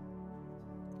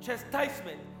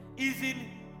chastisement is in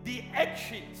the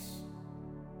actions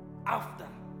after.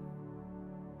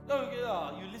 No,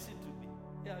 you listen to me.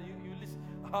 Yeah, you listen.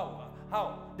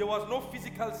 How? There was no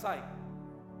physical sign,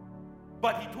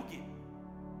 but he took it.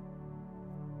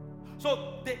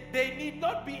 So there need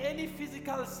not be any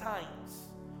physical signs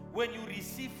when you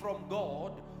receive from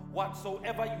God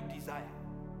whatsoever you desire.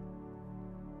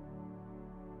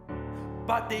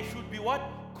 But they should be what?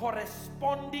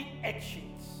 Corresponding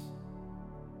actions.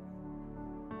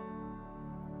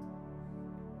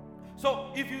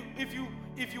 So if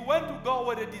you went to God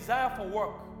with a desire for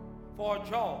work, for a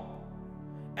job,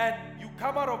 and you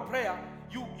come out of prayer,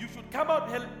 you should come out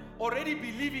already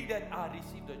believing that I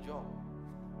received a job.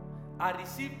 I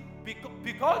received,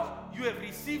 because you have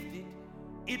received it,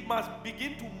 it must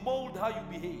begin to mold how you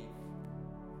behave.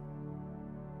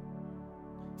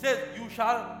 It says you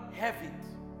shall have it.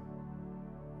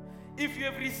 If you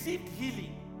have received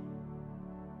healing,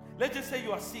 let's just say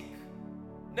you are sick,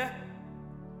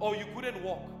 or you couldn't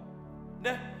walk,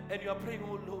 And you are praying,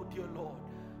 oh Lord, dear Lord,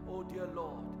 oh dear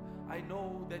Lord, I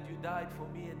know that you died for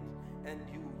me, and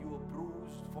you were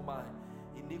bruised for my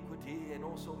iniquity, and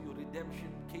also your redemption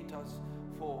caters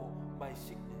for my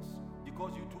sickness.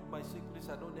 Because you took my sickness,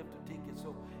 I don't have to take it.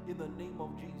 So in the name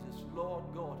of Jesus, Lord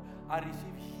God, I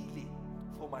receive healing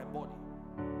for my body.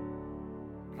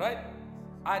 Right?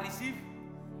 I receive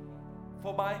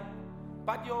for my,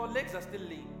 but your legs are still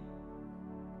lame.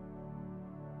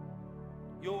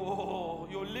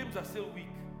 Your limbs are still weak.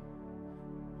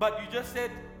 But you just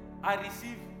said, I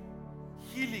receive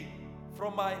healing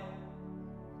from my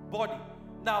body.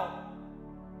 Now,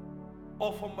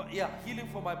 or from my, healing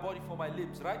for my body, for my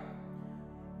limbs, right?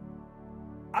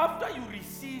 After you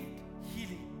received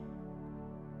healing,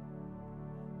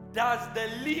 does the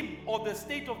limb or the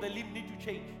state of the limb need to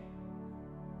change?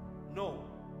 No,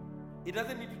 it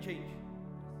doesn't need to change.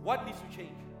 What needs to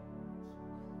change?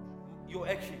 Your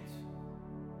actions.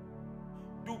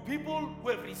 Do people who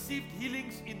have received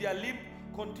healings in their limb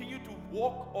continue to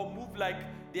walk or move like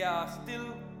they are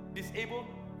still disabled?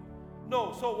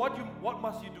 No. So what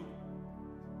must you do?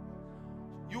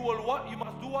 You will what? You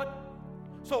must do what?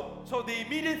 So the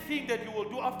immediate thing that you will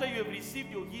do after you have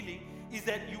received your healing is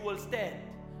that you will stand.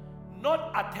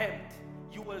 Not attempt,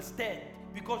 you will stand,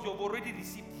 because you have already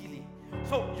received healing.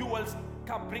 So you will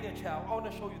come, bring a chair. I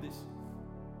want to show you this.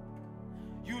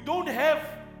 You don't have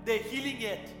the healing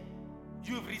yet.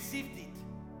 You have received it.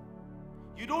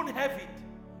 You don't have it.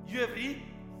 You have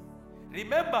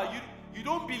remember, you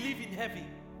don't believe in having.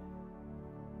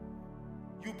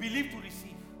 You believe to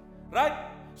receive.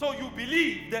 Right? So you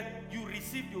believe that you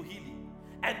received your healing.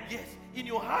 And yes, in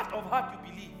your heart of heart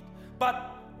you believed.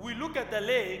 But we look at the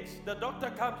legs, the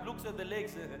doctor comes, looks at the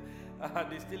legs,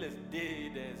 they're still as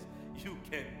dead as you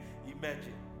can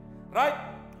imagine. Right?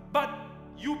 But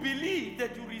you believe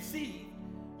that you received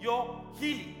your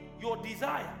healing, your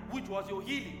desire, which was your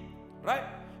healing. Right?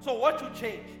 So what should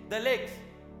change? The legs.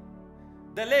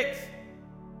 The legs.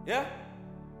 Yeah?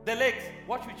 The legs.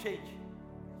 What should change?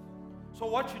 So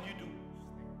what should you do?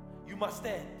 You must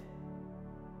stand.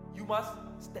 You must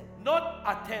stand. Not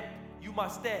attempt. You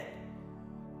must stand.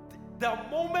 The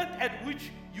moment at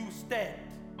which you stand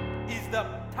is the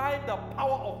time the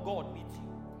power of God meets you.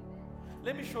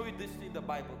 Let me show you this in the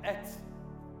Bible. Acts.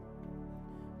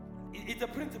 It's a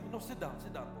principle. No, sit down,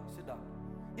 boy. Sit down.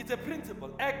 It's a principle.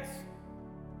 Acts.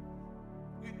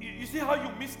 You see how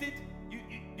you missed it?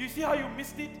 You see how you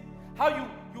missed it? How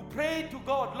you prayed to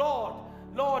God, Lord,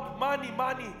 money,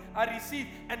 I receive.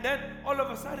 And then all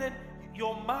of a sudden,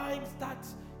 your mind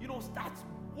starts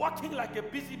working like a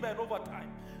busy man over time.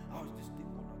 How is this thing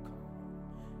gonna come?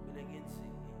 But again,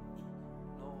 saying,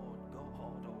 Lord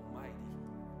God Almighty,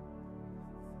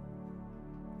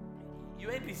 you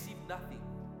ain't received nothing.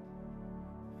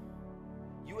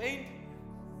 You ain't.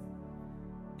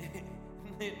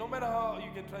 No matter how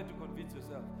you can try to convince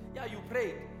yourself. Yeah, you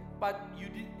prayed, but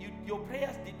your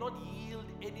prayers did not yield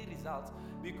any results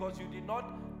because you did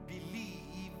not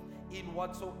believe in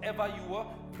whatsoever you were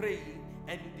praying,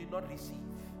 and you did not receive.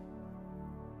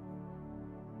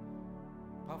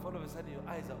 But all of a sudden your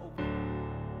eyes are open.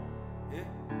 Yeah?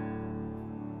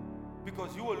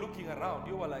 Because you were looking around,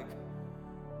 you were like,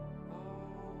 oh,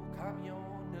 come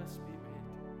yonder Spirit.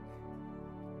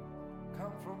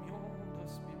 Come from yonder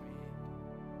Spirit.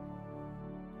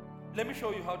 Let me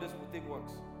show you how this thing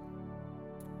works.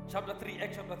 Chapter 3,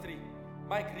 Acts chapter 3.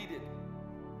 Mike, read it.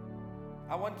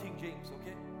 I want King James,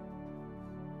 okay?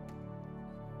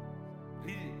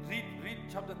 Read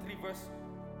chapter 3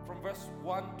 from verse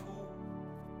 1 to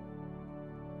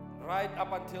right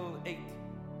up until 8.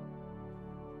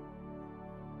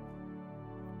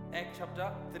 Acts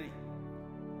chapter 3.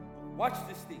 Watch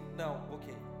this thing. Now,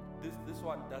 okay. This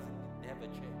one doesn't have a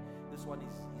chair. This one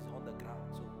is on the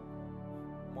ground, so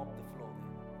mop the floor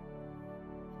there.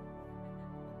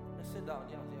 Just sit down,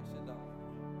 yeah, sit down.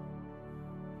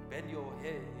 Bend your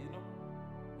head,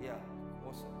 Yeah,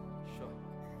 awesome, sure.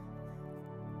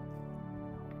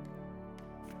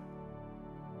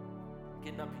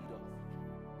 Get na Peter.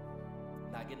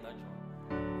 Nah, get na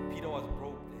John. Peter was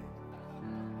broke there.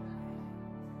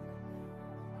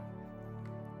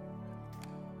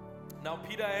 Now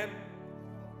Peter and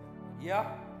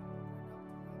yeah.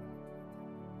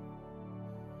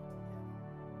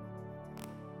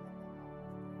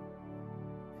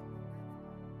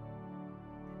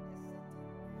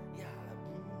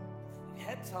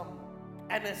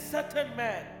 And a certain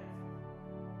man,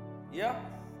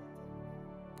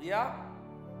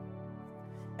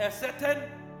 a certain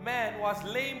man was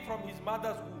lame from his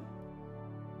mother's womb,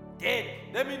 dead.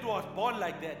 That means he was born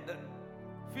like that.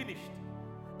 Finished.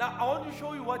 Now I want to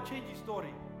show you what changed his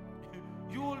story.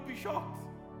 You will be shocked.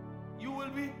 You will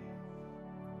be,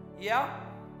 yeah?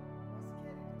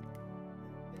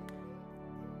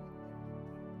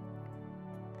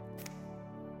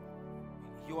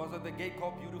 He was at the gate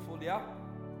called Beautiful, yeah?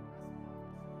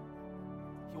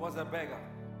 He was a beggar,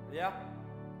 yeah?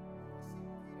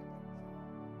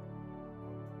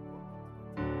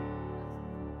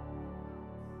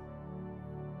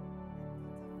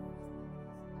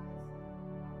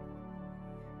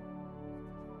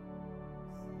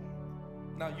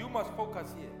 Now you must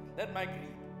focus here. Let Mike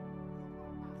read.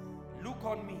 Look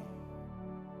on me.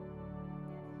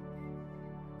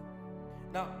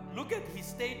 Now look at his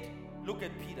state. Look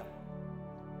at Peter.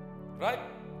 Right?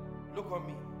 Look on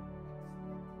me.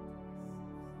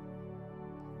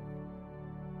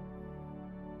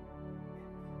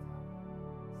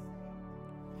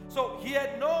 So he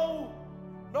had no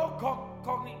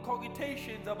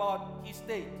cogitations about his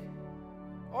state.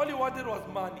 All he wanted was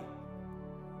money.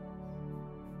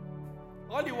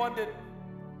 All he wanted,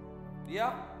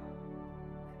 yeah?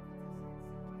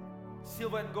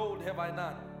 Silver and gold have I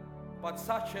none, but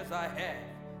such as I have,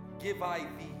 give I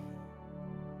thee.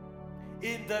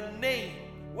 In the name,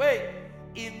 wait,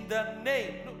 in the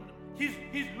name,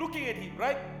 he's looking at him,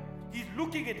 right? He's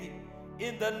looking at him.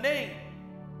 In the name,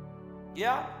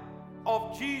 yeah,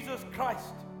 of Jesus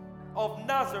Christ of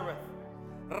Nazareth,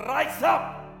 rise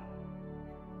up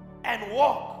and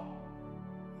walk.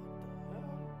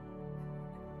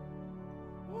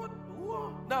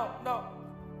 Now,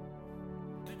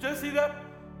 did you see that?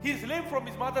 He's lame from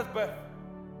his mother's birth.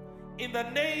 In the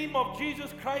name of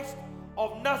Jesus Christ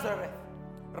of Nazareth,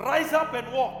 rise up and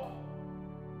walk.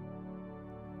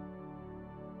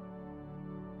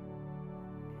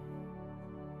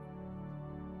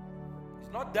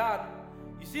 It's not done.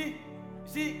 You see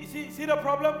the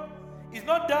problem? It's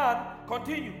not done.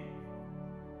 Continue.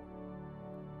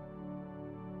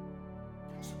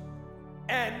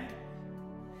 And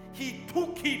he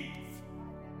took him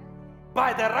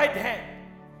by the right hand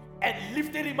and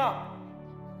lifted him up.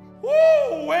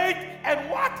 Woo, wait, and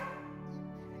what?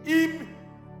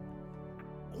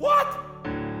 What?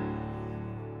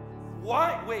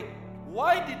 Why? Wait.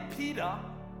 Why did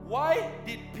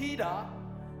Peter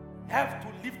have to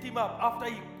lift him up after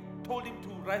he told him to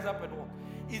rise up and walk?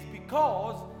 It's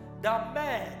because the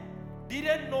man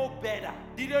didn't know better,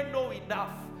 didn't know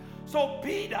enough. So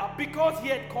Peter, because he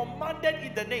had commanded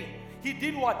in the name, he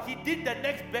did what? He did the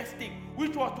next best thing,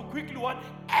 which was to quickly what?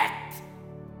 Act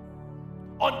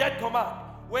on that command.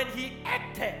 When he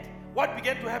acted, what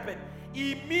began to happen?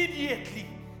 Immediately,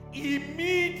 he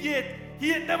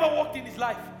had never walked in his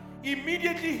life.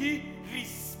 Immediately he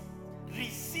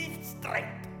received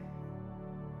strength.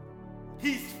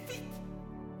 His feet,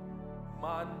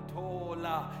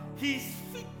 Mantola, his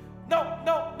feet.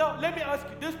 Now, let me ask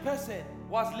you, this person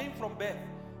was lame from birth.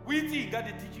 We got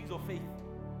the teachings of faith.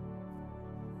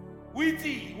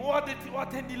 What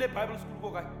attended Bible school go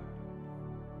guy?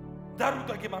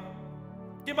 Daruta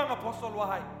Kimang apostle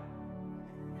wahai.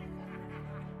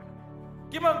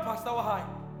 Kimang pastor wahai.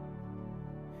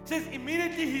 Says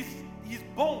immediately his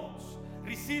bones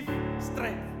received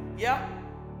strength. Yeah?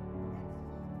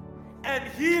 And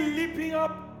he leaping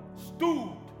up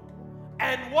stood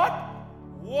and what?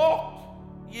 Walked.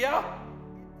 Yeah?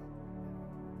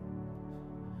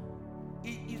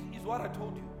 Is what I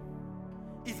told you.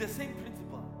 It's the same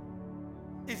principle.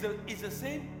 It's the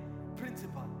same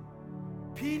principle.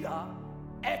 Peter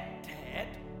acted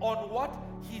on what?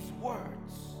 His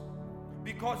words.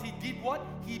 Because he did what?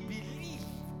 He believed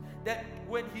that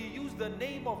when he used the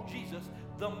name of Jesus,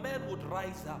 the man would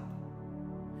rise up.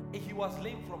 And he was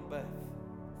lame from birth.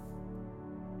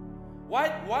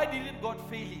 Why didn't God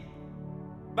fail him?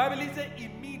 Bible says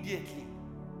immediately.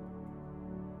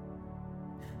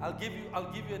 I'll give you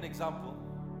an example,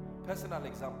 personal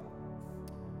example.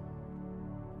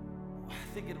 I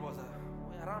think it was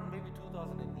around maybe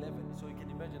 2011, so you can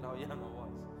imagine how young I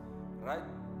was, right?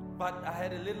 But I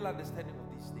had a little understanding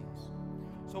of these things.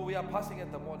 So we are passing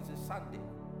at the mall. It's a Sunday.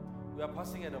 We are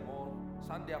passing at the mall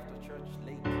Sunday after church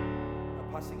late. We are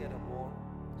passing at the mall.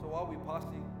 So while we're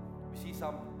passing, we see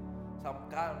some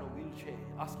guy on a wheelchair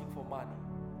asking for money.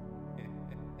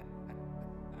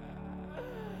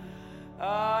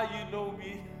 You know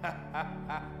me. I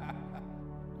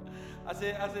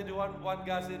said to one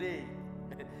guy, said, hey,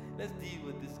 let's deal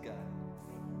with this guy.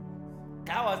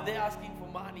 Guy was there asking for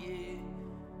money.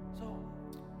 So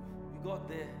we got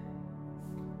there.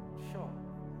 Sure.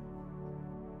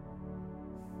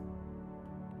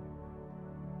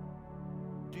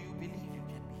 Do you believe you can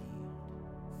be healed?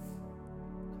 Guy's like,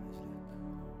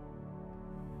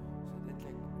 so that's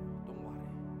like, don't worry.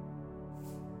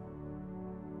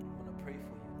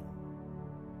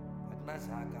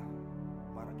 Zaga,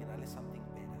 Marakinale something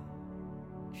better.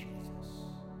 Jesus.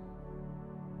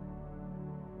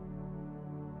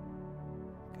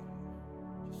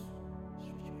 Just stretch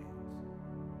your hands.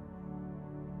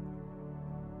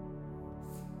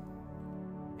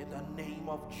 In the name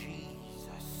of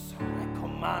Jesus, I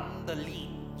command the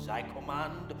limbs, I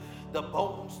command the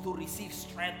bones to receive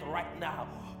strength right now.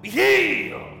 Be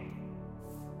healed.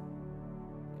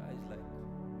 Guys, like,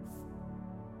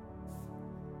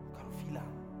 can feel it.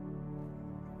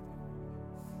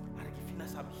 I can feel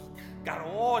some heat. Got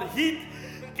all the heat.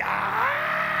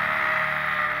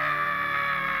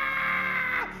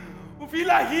 You feel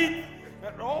like heat.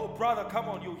 Oh, brother, come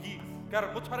on, you heat. Got a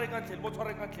motoring.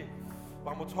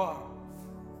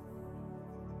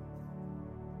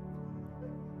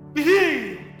 Be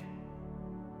healed.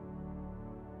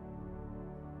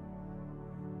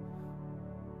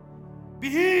 Be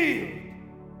healed.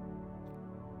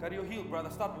 God, you're healed, brother.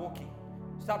 Start walking.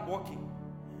 Start walking.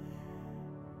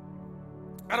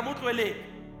 And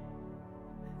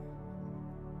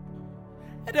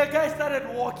the guy started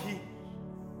walking.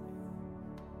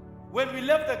 When we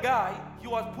left the guy, he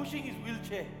was pushing his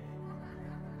wheelchair.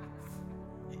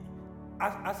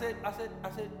 I said,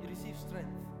 you receive strength.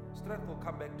 Strength will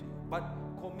come back to you. But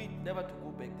commit never to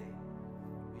go back there.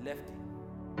 We left him.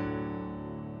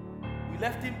 We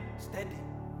left him standing.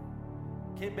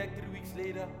 Came back 3 weeks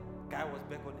later, guy was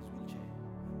back on his wheelchair.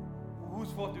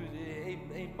 Whose fault is it?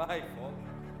 Ain't my fault.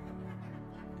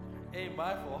 Ain't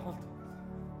my fault.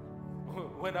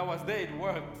 When I was there, it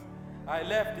worked. I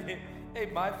left it.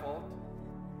 Ain't my fault.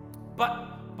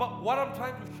 But what I'm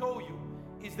trying to show you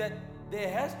is that there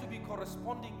has to be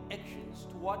corresponding actions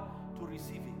to what? To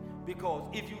receiving. Because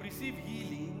if you receive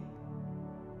healing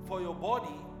for your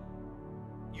body,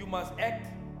 you must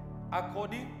act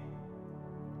according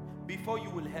before you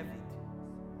will have it.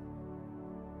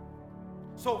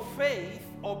 So faith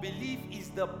or belief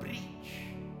is the bridge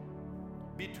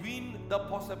between the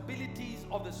possibilities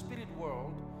of the spirit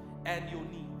world and your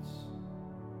needs.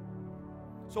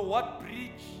 So what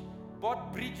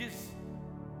bridges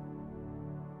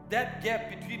that gap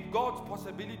between God's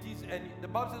possibilities and the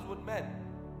Bible says with man,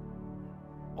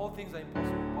 all things are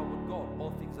impossible, but with God,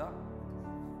 all things are.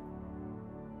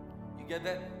 You get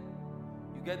that?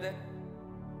 You get that?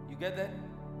 You get that?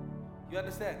 You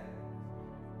understand?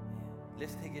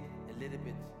 Let's take it a little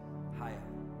bit higher.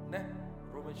 Nah?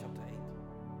 Romans chapter 8.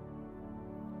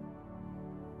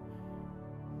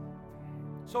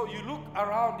 So you look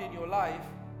around in your life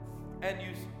and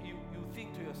you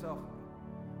think to yourself,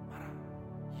 Mara,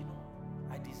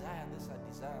 I desire this, I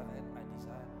desire that, I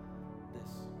desire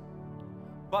this.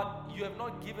 But you have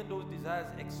not given those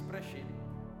desires expression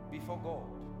before God.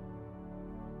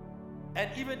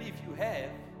 And even if you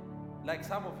have, like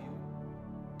some of you,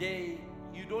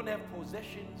 you don't have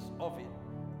possessions of it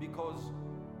because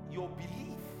your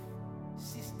belief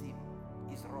system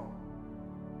is wrong.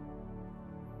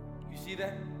 You see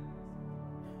that?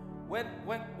 When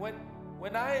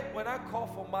I call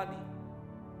for money,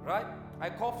 right? I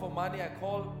call for money, I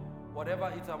call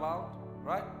whatever it's about,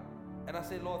 right? And I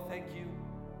say, Lord, thank you.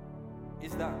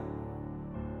 It's done.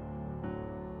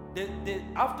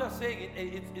 After saying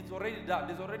it, it's already done.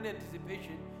 There's already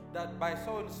anticipation that by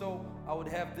so and so I would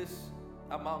have this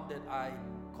amount that I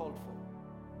called for.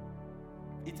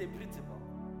 It's a principle.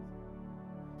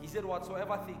 He said,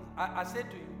 whatsoever things. I said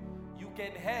to you, you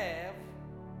can have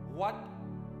what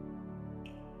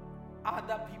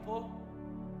other people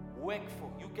work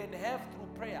for. You can have through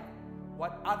prayer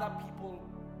what other people.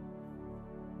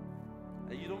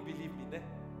 You don't believe me, ne?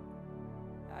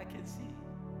 I can see.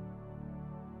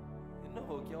 You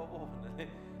know,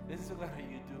 this is what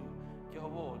you do.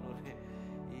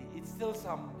 It's still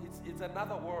it's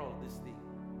another world, this thing.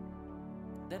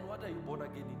 Then what are you born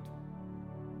again into?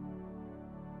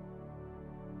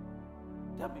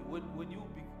 Tell me, when you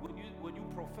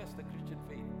profess the Christian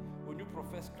faith, when you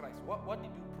profess Christ, what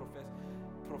did you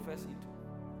profess into?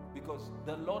 Because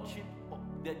the lordship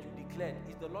that you declared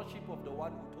is the lordship of the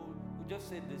one who just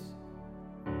said this.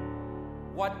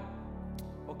 What?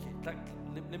 Okay,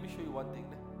 let me show you one thing.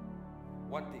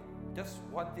 One thing, just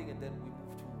one thing, and then we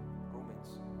move to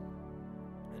Romans.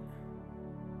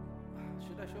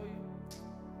 Should I show you?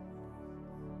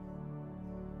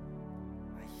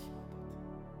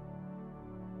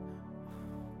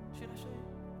 Should I show you?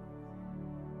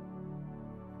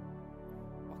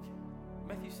 Okay.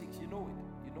 Matthew 6, you know it.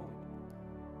 You know it.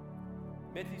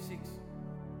 Matthew 6.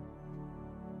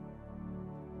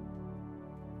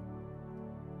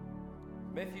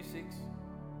 Matthew 6.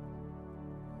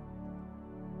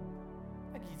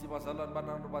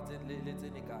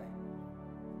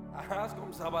 Ask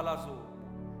him Sabalaso.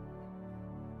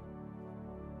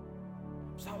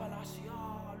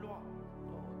 Sabalasialo.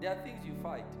 There are things you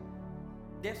fight.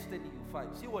 Destiny you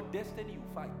fight. See what destiny you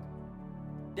fight.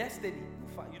 Destiny you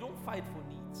fight. You don't fight for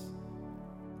needs.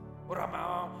 Or I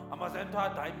must enter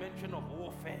a dimension of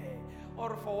warfare.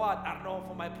 Or for what? I don't know,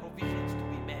 for my provisions to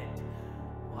be met.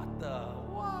 What the?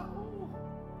 What?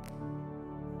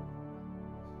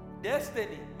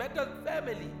 Destiny, mental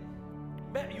family.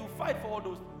 You fight for all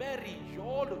those, marriage,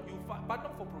 all of you fight, but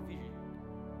not for provision.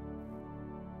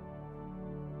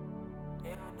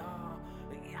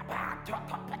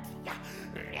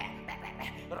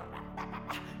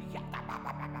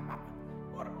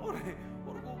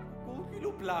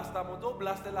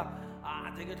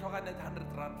 They get 100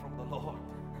 rand from the Lord.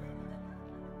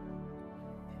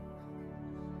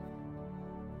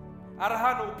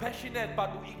 Arahano passionate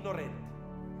but ignorant.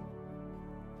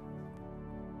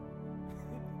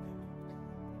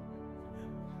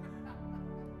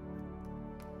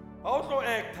 Auto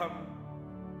actor.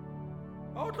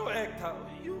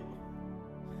 You.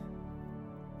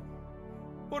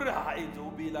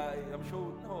 I'm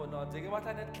sure. No. They get a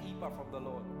keeper from the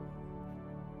Lord.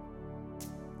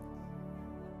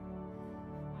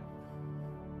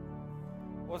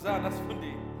 Hosanna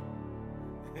Sundi.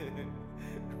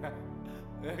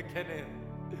 Kenneth.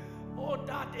 Oh,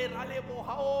 that Eralebo,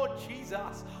 oh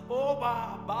Jesus, oh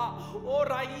Baba, oh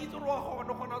Raiz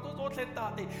Rohono,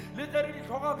 Sentate, literally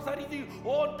Hogam Sariti,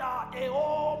 oh that,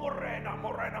 oh Morena.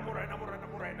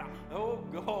 Oh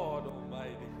God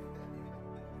Almighty.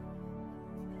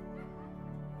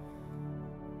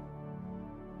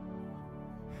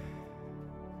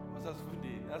 What's that food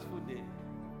day? That's food day.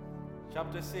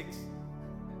 Chapter 6.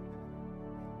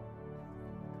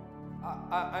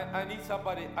 I need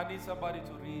somebody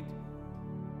to read.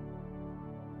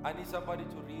 I need somebody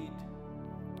to read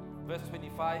verse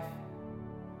 25,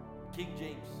 King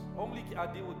James. Only I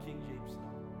deal with King James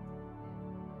now.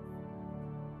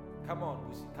 Come on,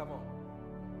 Lucy, come on.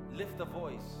 Lift the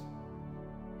voice.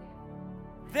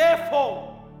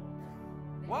 Therefore,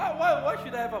 why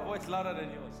should I have a voice louder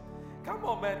than yours? Come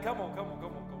on, man, come on.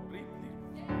 Read.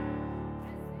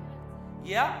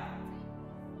 Yeah?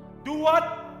 Do what?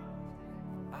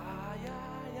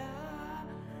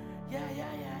 Yeah.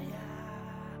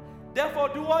 Therefore,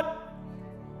 do what?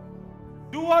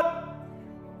 Do what?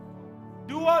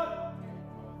 Do what?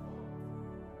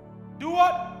 Do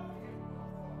what?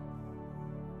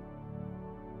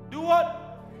 Do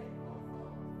what?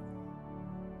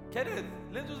 Kenneth,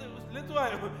 let's go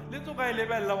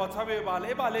level what's happening.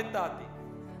 Eba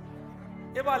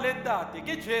lentate.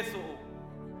 Get Jesus.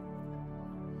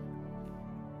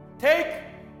 Take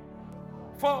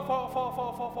for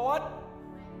what?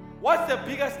 What's the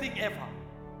biggest thing ever?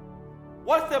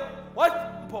 What's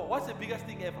the biggest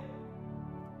thing ever?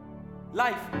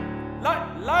 Life.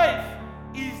 Life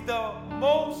is the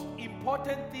most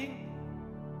important thing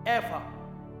ever.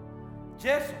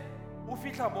 Jesus,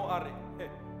 ufitla mo are.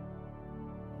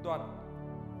 Don't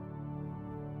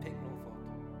take no thought.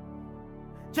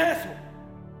 Jesus,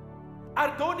 I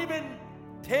don't even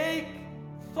take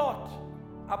thought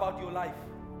about your life.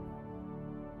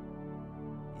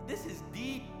 This is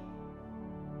deep.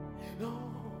 No.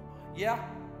 Yeah.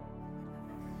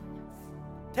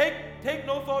 Take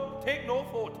no thought. Take no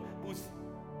thought.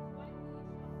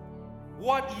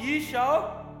 What ye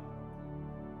shall.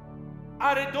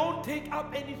 I don't take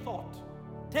up any thought.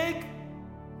 Take.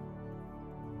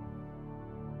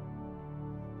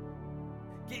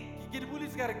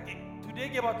 Today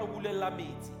give out a la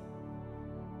mate.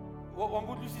 One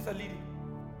good Lucy's a lady.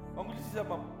 One good Lucy's a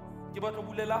mom. Give out a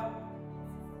bulela.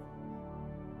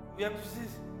 We have to see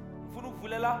Funu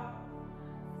Fulela.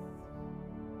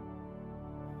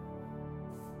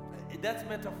 That's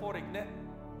metaphoric, ne?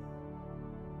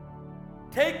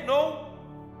 Take no.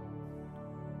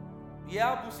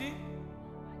 Yeah, Busi.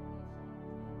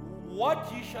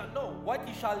 What ye shall know, what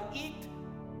ye shall eat,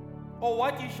 or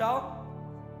what ye shall.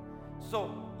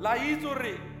 So, la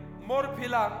izure, more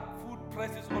pilang, food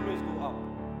prices always go up.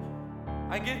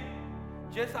 Again,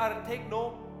 just take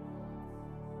no.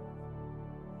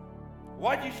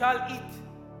 What ye shall eat,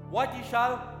 what ye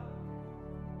shall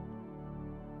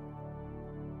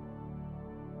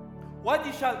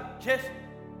just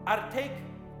take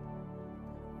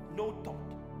no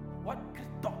thought. What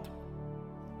thought?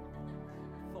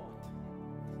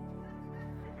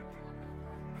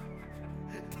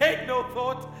 Take no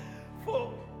thought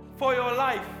for your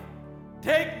life.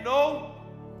 Take no.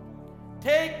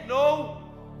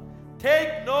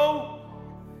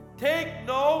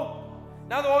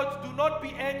 In other words, do not be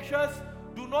anxious.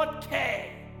 Do not care.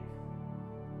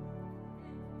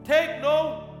 Take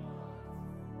no.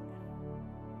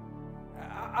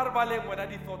 Arbaleng when I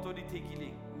did thought only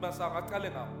taking.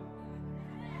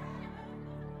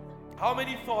 How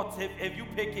many thoughts have you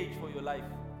packaged for your life?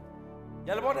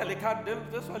 Yalabona lekan del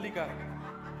just waliga.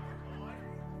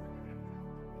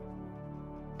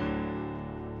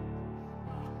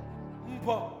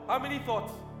 How many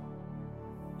thoughts?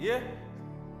 Yeah?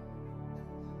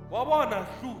 Wabona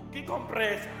shu ki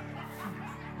compress.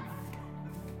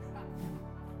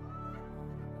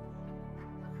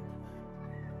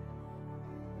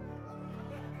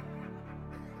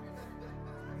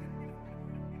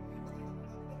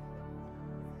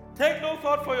 Take no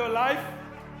thought for your life.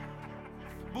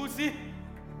 Busi.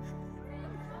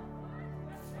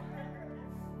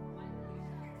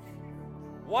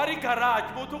 Wari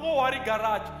garage, motugo wari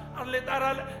garage. And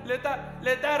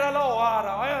letara la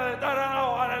wara.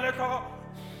 Letara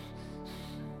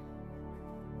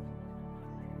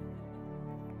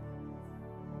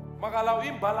Magalaw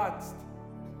imbalanced.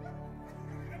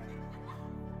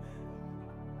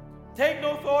 Take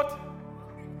no thought.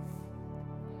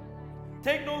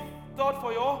 Take no thought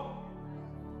for your,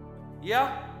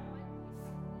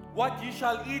 what ye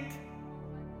shall eat,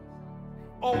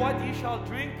 or what ye shall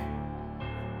drink.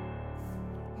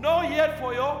 No yet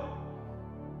for your,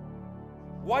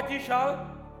 what ye shall.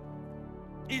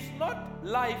 Is not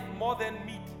life more than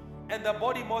meat, and the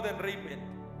body more than raiment?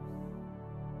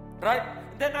 Right?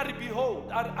 Then I behold,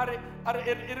 I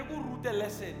root a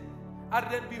lesson. I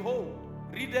then behold,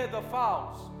 read the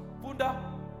fowls. Funda.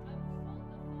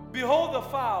 Behold the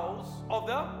fowls of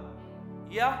the,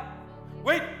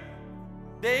 wait,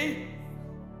 they,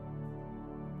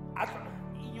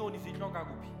 inyoni zihloka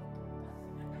kuphi?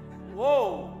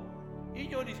 Whoa,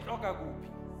 inyoni zihloka kuphi?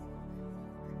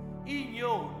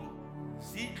 Inyoni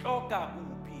zihloka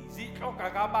kuphi? Zihloka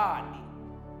kabani?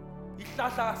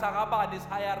 Ihlahla sakabani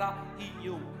sihayara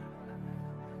inyoni?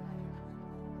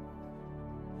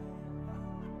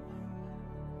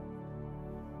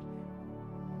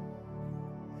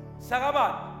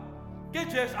 Sagaban, get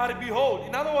just are behold.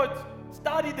 In other words,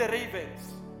 study the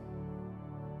ravens,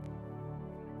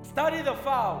 study the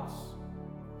fowls.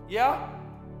 Yeah?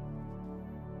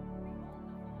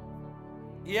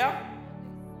 Yeah?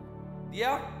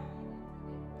 Yeah?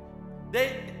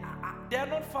 They are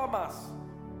not farmers.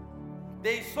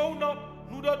 They sow not,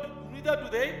 neither do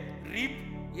they reap.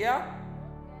 Yeah?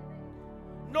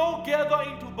 No gather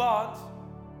into barns.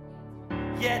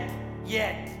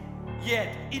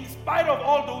 Yet, in spite of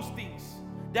all those things,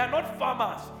 they are not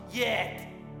farmers. Yet,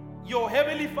 your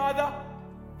heavenly Father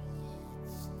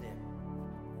feeds them.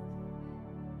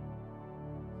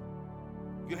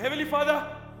 Your heavenly Father.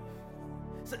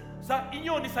 Sa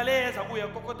inyoni saleza kuya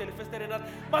kokotele festerenas.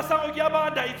 Masango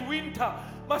kyabanda, it's winter.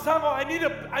 Masango, I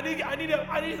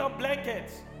need some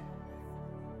blankets.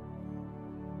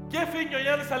 Kefi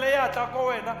inyoni saleya atako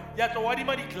wena yato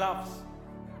wadima di gloves.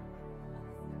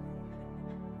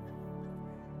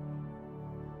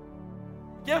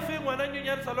 Kefi mwana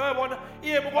inyoni saleya wana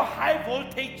iye mko high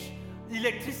voltage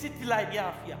electricity line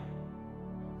yafia.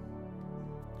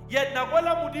 Yet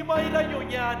nakwala mudima ila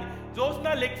nyonyani those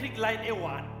na electric line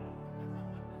A1.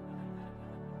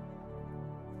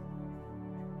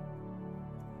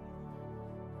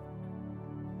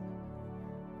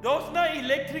 Those no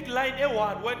electric line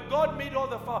A1. When God made all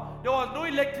the fire, there was no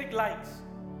electric lines.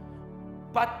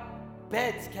 But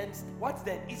birds can. What's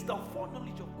that? It's the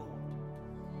foreknowledge of God.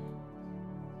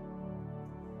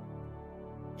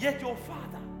 Yet your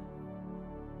Father,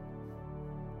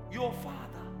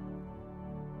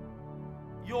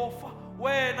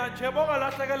 when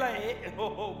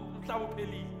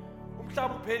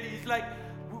it's like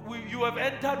you have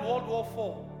entered World War IV.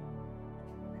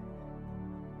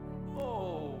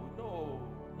 Oh, no.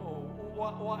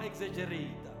 Why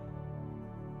exaggerate?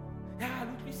 Yeah,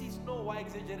 look, this is no, why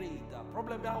exaggerate?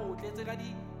 Problem out, let's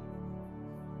ready.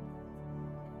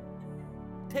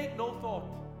 Take no thought.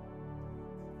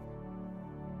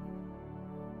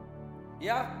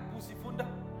 Yeah, Pusifunda.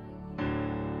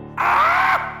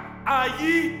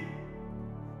 Ayi!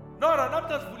 No, not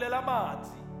just Vulela Mati.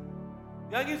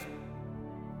 Yangis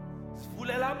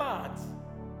Vulela Mati.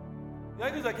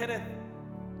 Yangis a Kenneth.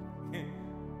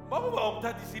 Mabuba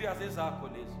umthathi serious ezakho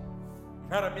lezo.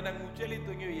 Mara mina ngutshela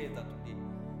into ngiyoyenza today.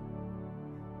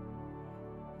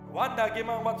 Wanda ke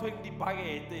mangabatho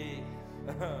ngidibhakete.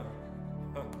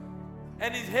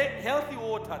 And it's healthy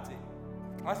water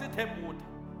too. I said temp water.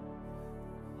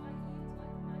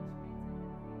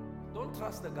 Don't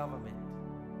trust the government.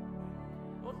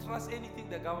 Don't trust anything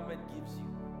the government gives you.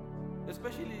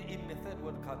 Especially in a third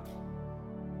world country.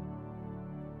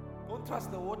 Don't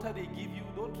trust the water they give you.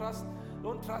 Don't trust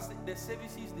the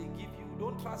services they give you.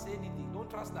 Don't trust anything. Don't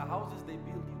trust the houses they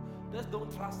build you. Just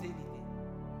don't trust anything.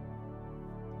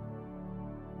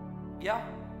 Yeah?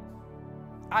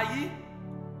 Are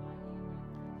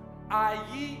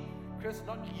ye, Chris,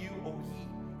 not you or ye.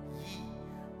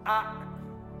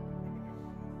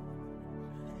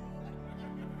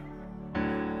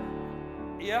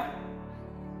 Ye. Yeah?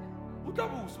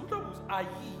 Utabus. Are ye.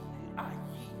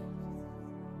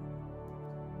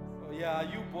 Oh yeah,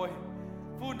 you boy.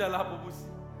 Funda la bubus.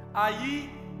 Are ye?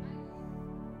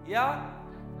 Yeah?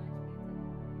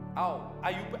 How?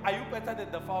 Are you better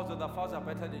than the fowls, or the fowls are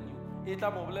better than you?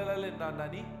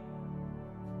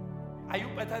 Are you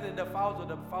better than the fowls, or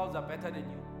the fowls are better than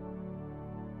you?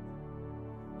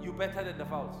 You better than the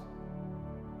fowls.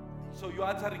 So you're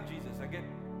answering Jesus again.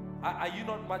 Are you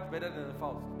not much better than the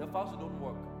fowls? The fowls don't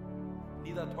work,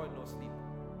 neither toil nor sleep.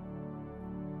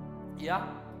 Yeah?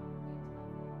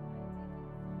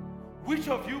 Which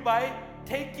of you by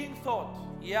taking thought,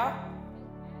 yeah?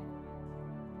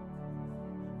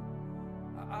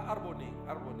 Arbone.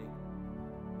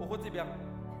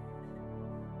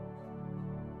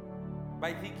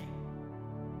 By thinking?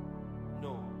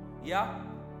 No. Yeah?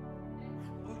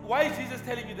 Why is Jesus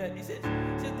telling you that? He says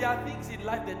there are things in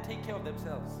life that take care of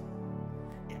themselves.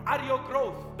 At your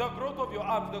growth, the growth of your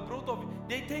arms, the growth of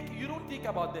you don't think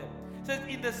about them. He says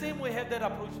in the same way have that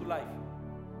approach to life.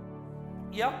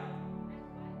 Yeah?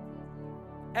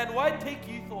 And why take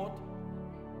ye thought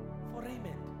for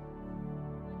raiment?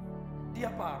 Dear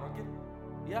power, okay?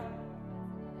 Yeah?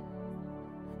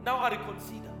 Now I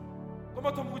consider. Come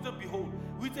on, we behold.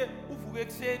 We say,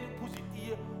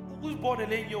 who's born a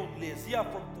lane here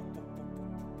from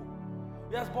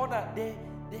we are born they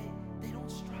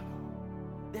don't struggle.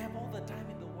 They have all the time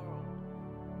in the world.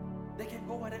 They can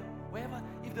go wherever.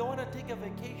 If they want to take a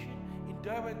vacation in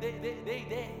Durban, they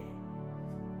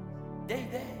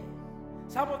there.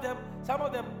 Some of them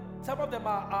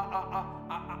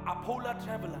are polar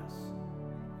travelers.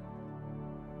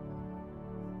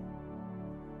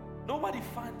 Nobody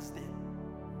funds them,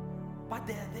 but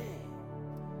they are there.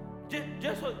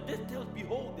 Just tells,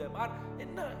 behold them.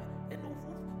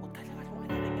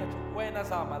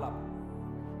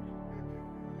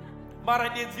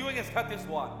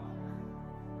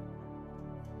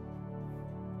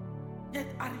 Yet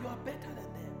are you better than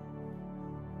them?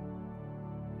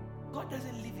 God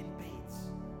doesn't live in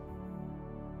beds.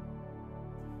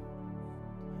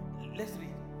 Let's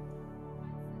read.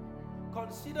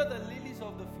 Consider the lilies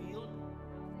of the field,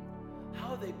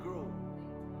 how they grow.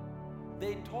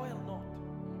 They toil not.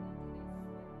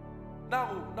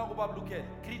 Now, Bob, look at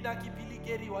Krinaki Pili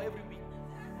Geri or every week.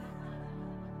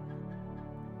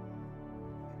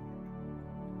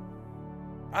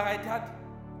 I thought,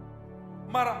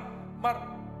 Mara,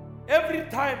 every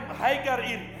time Hagar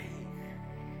in.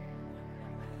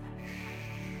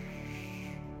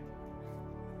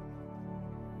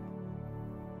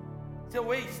 It's a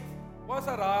waste. Once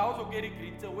a house of getting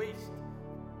green, it's a waste.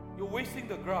 You're wasting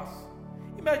the grass.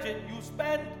 Imagine you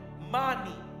spend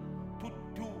money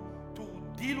to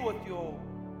deal with your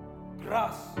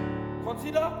grass.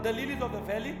 Consider the lilies of the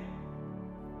valley.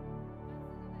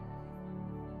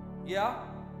 Yeah?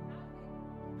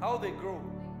 How they grow.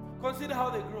 Consider how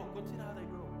they grow.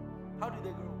 How do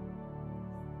they grow?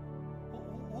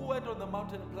 Who went on the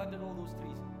mountain and planted all those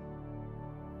trees?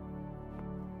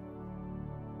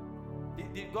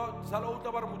 Did God salo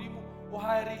utabar mudimu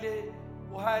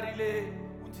uharile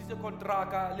unsise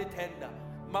kontraka le tender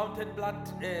mountain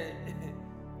plant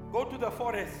go to the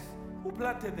forest. Who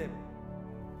planted them?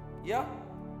 Yeah?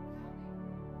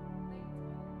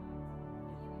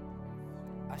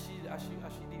 Ashidi,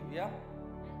 yeah?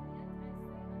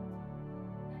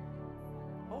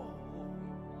 Oh.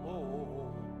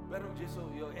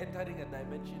 You're entering a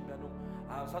dimension.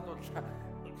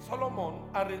 Solomon,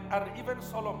 even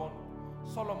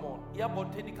Solomon, yeah,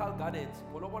 botanical gardens,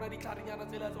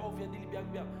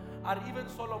 and even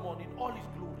Solomon in all his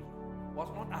glory was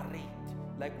not arrayed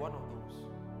like one of those.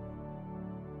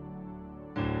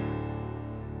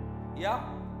 Yeah?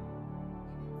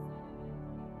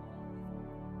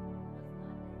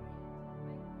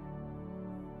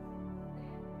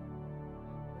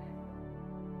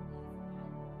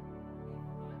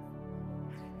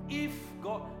 If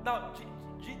God, now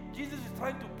Jesus is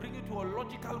trying to bring you to a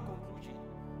logical conclusion,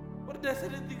 but there are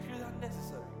certain things which are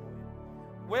necessary.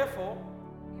 Wherefore,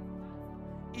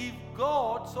 if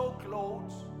God so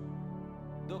clothes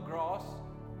the grass,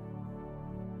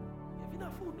 if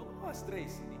enough food, no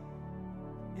stress.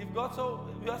 If God so,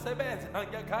 we are sebenza,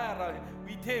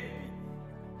 we tempi.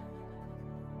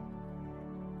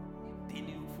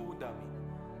 Dini funda,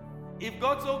 If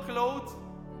God so clothed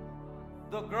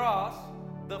the grass,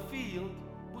 the field,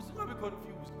 who's going to be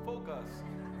confused? Focus.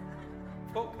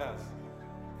 Focus.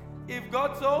 If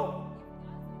God so,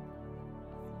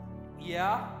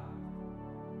 yeah,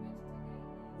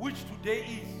 which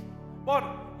today is. But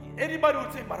anybody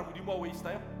would say, Maramudimo waste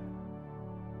time.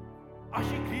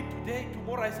 Actually, green today,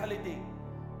 tomorrow is holiday.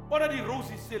 What are the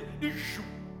roses still? Issue.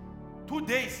 2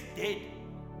 days dead.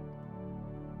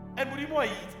 And Mudimo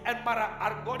eats. And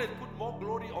our God has put more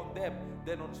glory on them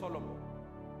than on Solomon.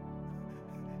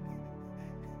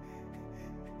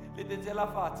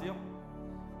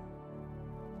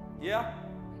 Yeah?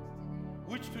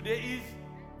 Which today is?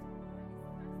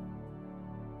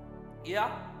 Yeah?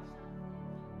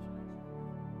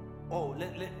 Oh,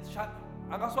 let shut.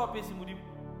 Angaswa pesi mudim.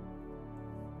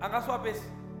 Angaswa pesi.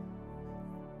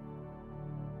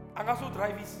 Angaso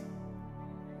drives.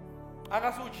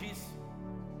 Angaso cheese.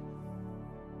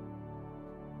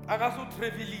 Angaso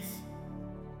travelis.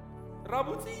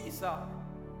 Rabutisa.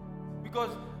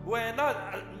 Because we're not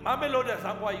Mamelodi as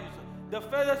Angwa user. The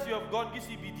furthest you have gone is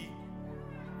CBD.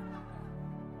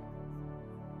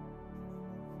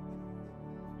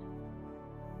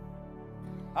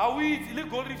 How we eat? Le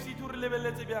gold reef to level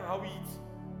let's be how we eat.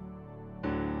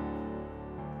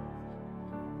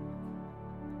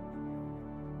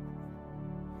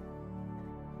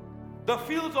 The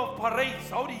fields of Paris,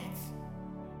 how do you eat?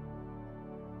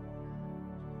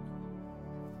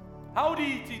 How do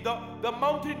you eat? The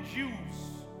mountain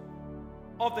dews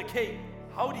of the Cape,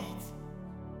 how do you eat?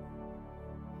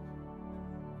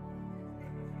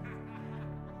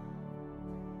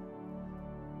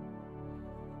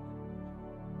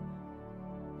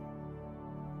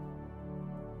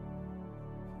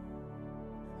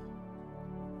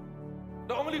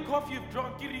 The only coffee you've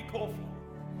drunk, Kiri coffee.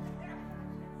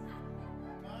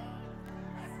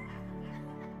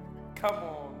 Come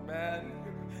on, man.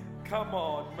 Come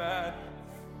on, man.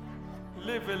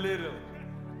 Live a little.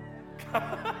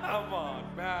 Come on,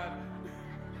 man.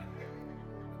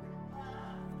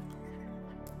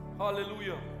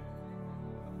 Hallelujah.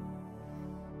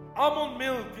 Almond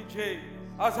milk, PJ.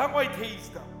 As how I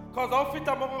taste them. Because I'll fit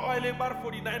them over oil bar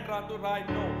 49 rand right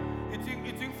now. It's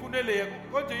in Funele.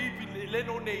 Go to eat le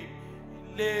no name.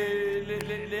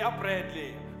 Le bread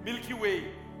le. Milky Way.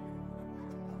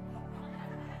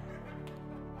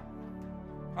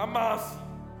 Amas.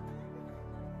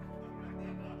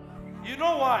 You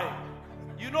know why?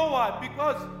 You know why?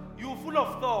 Because you're full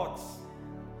of thoughts.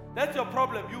 That's your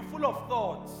problem. You're full of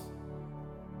thoughts.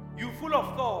 You're full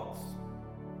of thoughts.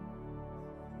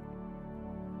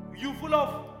 You're full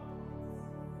of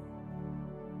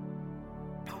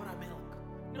powder milk.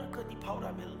 You don't got the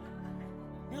powder milk.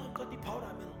 You don't got the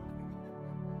powder milk.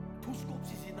 2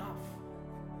 scoops is enough.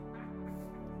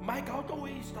 Mike out the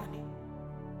way is standing.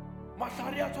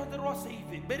 Masharia to the raw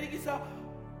saving. Berigisa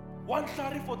 1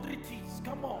 shari for 3 teas.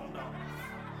 Come on now.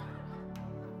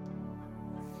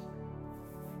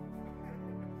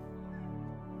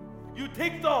 You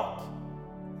take thought.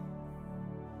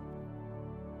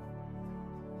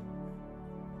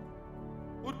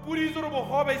 Utpuri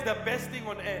is the best thing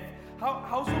on earth.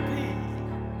 How so please?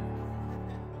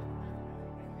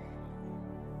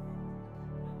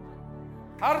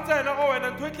 Harta na go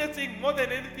and tweeting more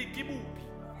than anything kibupi.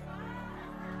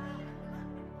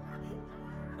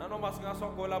 Nano mas nga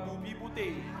sokola bupi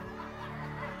pute.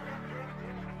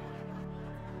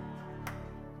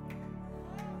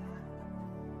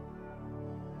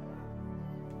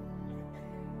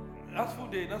 That's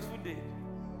food day, that's food day.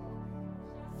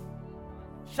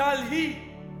 Shall he?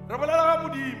 As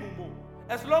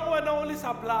long as we only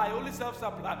supply, only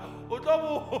self-supply.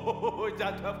 Otobo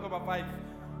 12.5.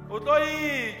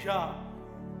 Otoija.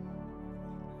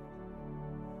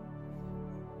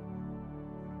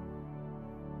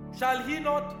 Shall he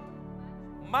not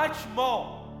much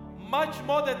more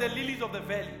than the lilies of the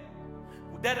valley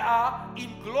that are in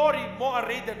glory more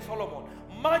arrayed than Solomon?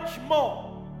 Much more.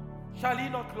 Shall he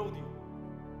not clothe you?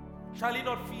 Shall he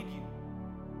not feed you?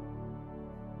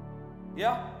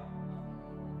 Yeah?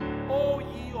 Oh,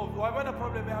 ye of why want a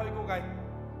problem? How you go, guy?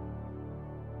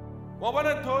 What want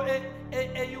to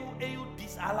you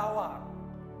disallow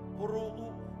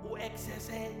or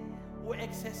excessive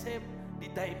the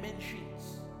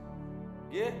dimensions?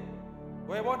 Yeah?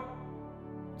 Why want?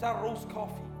 It's a roast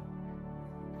coffee.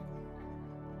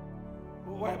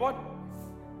 Why want?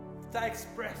 It's a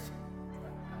espresso.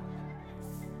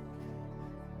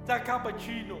 It's a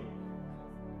cappuccino.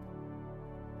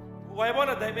 Why want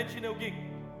a dimensional gig?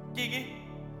 Giggy?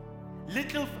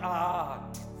 Little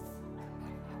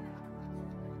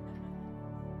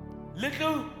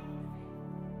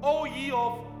oh ye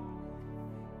of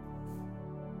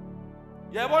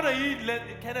Yabona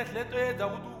Kenneth leto yenza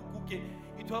ukuthi uguge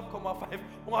i-12.5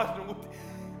 ungazi nokuthi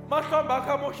mahlamba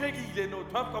akho amoshekile no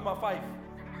 12.5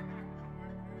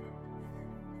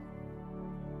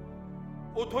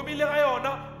 uthomile ka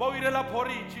yona ba o irela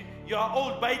porridge you are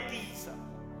old by tisa.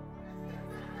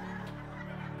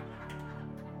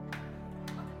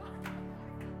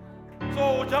 So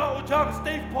uja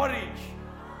steak porridge.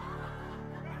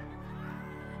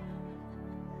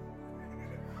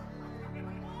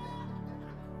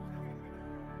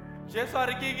 Jesus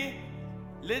Arikigi,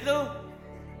 little,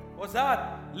 what's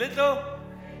that? Little,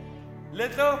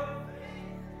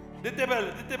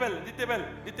 ditebel,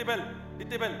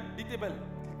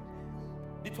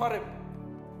 ditwarem,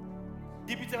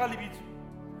 dipitera libit.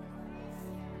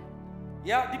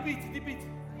 Yeah, dipit.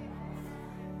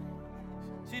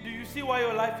 See, do you see why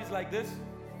your life is like this?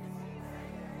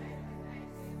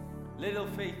 Little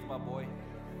faith, my boy,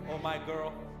 or my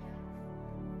girl.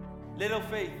 Little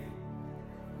faith.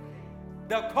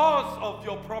 The cause of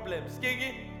your problems.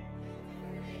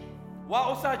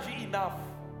 Wa osaji enough.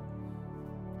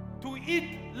 To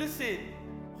eat, listen,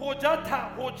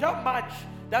 hoja much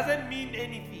doesn't mean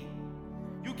anything.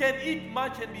 You can eat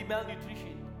much and be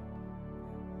malnutrition.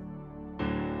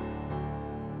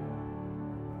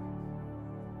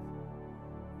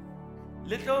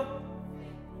 Little,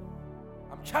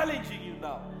 I'm challenging you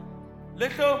now.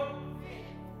 Little,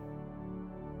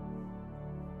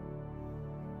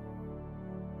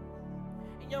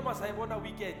 inyama sayibona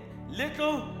weekend.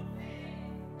 Little,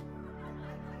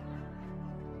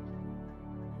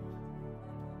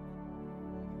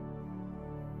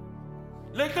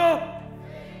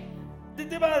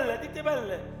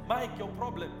 ditebel, Mike, your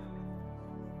problem.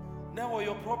 Now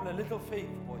your problem, little faith,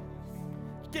 boy.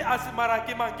 Ke asimara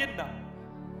ke mankenna.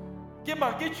 Ke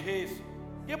manke Jesu.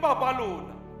 Ke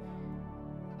babalona.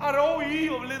 Are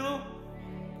you of little?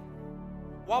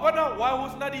 Wabana, why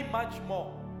was not he much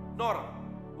more? Nora.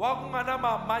 Why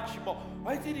kunganama much more?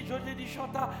 Why did he George di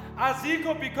Shanta?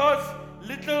 Aziko because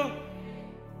little.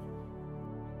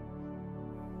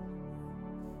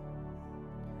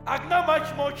 Agna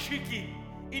much more tricky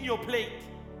in your plate.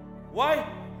 Why?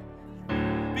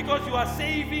 Because you are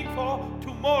saving for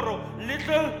tomorrow.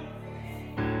 Little.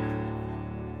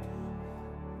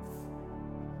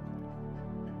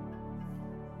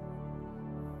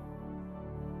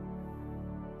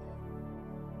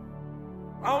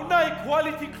 Our night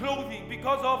quality clothing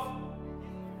because of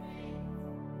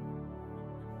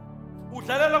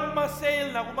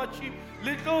sale na cheap.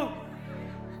 Little.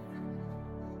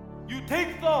 You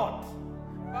take thought.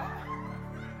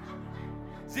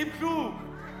 Ziplu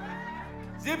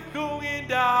in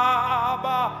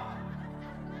Daba.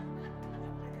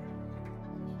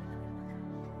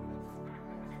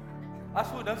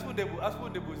 That's what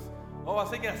the bus. Oh, I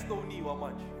think I still need one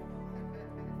much.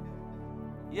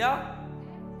 Yeah?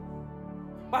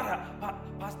 But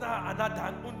Pastor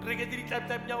Anatan, reggae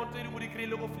type nya on to the create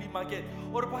logo flea market.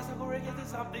 Or Pastor go reggae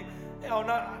something.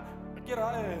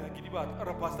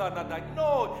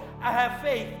 No, I have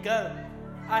faith, girl.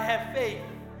 I have faith.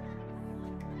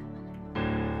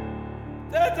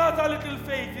 That's a little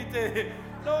faith.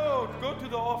 No, go to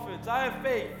the office. I have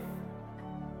faith.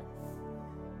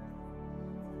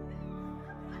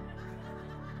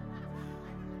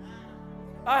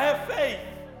 I have faith.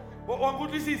 What one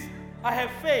good this is, I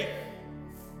have faith.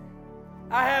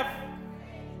 I have.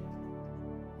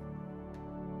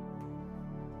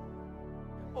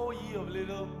 Oh, ye of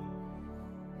little.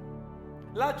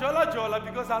 La jola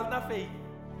because I'll not faith.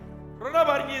 Rona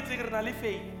barnye tsigrnali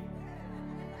faith.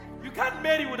 You can't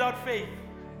marry without faith.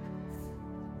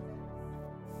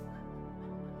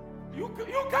 You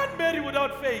can't marry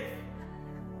without faith.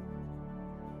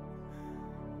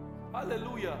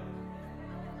 Hallelujah.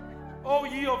 Oh,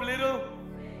 ye of little.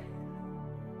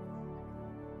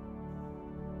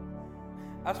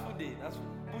 As for day, as for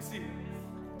pussy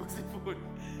food.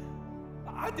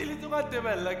 I tell you to get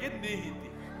level again need.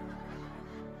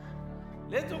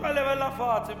 Let's go level of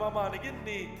heart, mama, again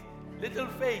need. Little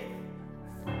faith.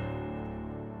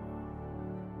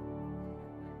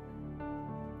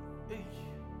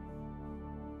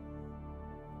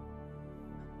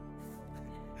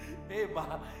 Hey,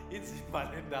 ma, it's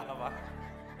Valenda.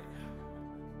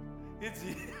 It's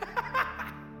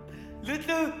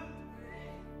little,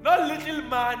 not little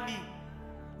money,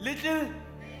 little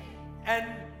and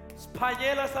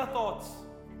Spanielas are thoughts.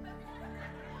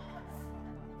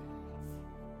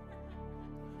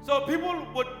 So people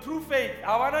would through faith,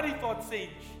 our thought sage.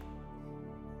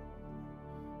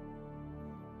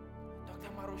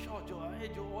 Dr. Marusho,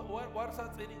 what's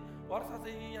that saying? What's that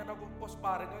saying? Yana go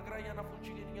pospare, Gagrayana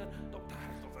Fuchigin, Dr.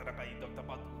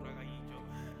 Batura.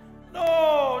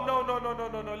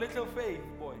 No. Little faith,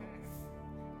 boy.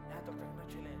 Yeah, Doctor,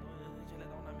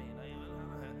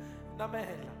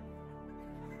 Namela.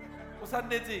 What's that?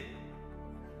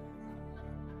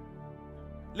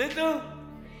 Little.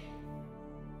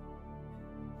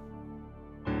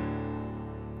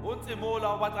 Once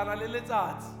mola, batana le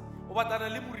letsatsi, o batana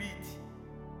le moriti.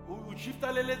 O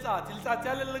shifta le letsatsi, letsatsi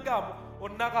a le legamo, o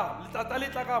nna ka, letsatsi le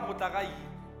tla ka mo tla ka yi.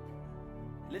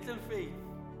 Little faith.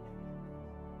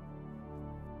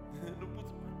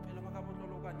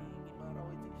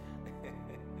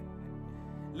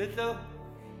 Little,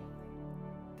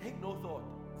 take no thought.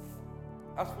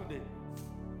 As for them.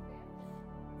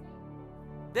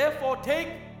 Therefore,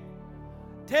 take.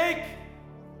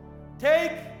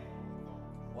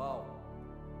 Wow.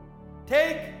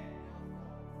 Take.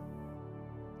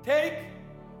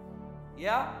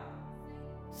 Yeah.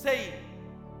 Say.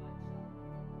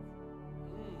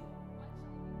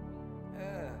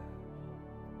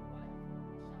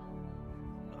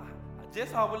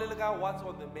 Just have a little guy what's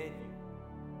on the menu.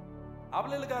 Have a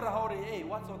little guy hey,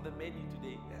 what's on the menu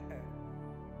today?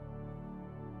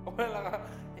 Hey, life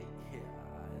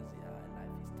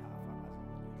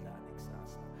is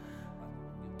tough.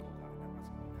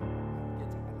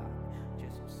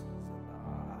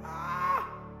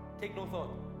 Take no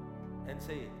thought and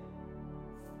say it.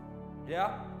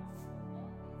 Yeah?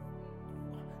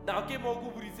 Now, ke mo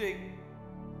go buriseng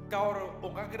ka hore o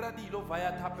ka kra dilo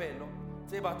via thapelo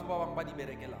tse batho ba bang ba di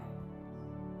berekelang.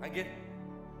 Again,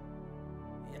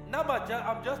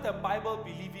 I'm just a Bible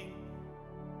believing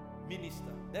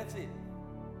minister. That's it.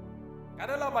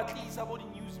 Kanela batlisa bo di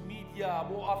news media,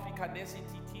 bo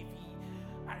Africanessity TV.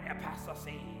 A pastor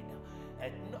said,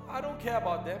 no, I don't care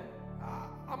about them.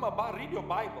 I'm about read your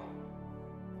Bible.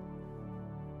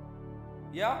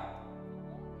 Yeah?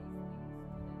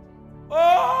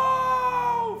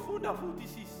 Oh, wonderful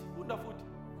this is. Wonderful.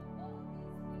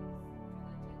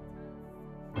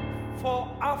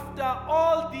 For after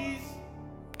all these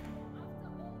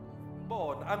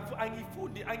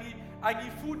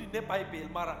food in the Bible,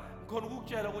 mara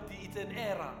it's an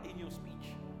error in your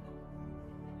speech.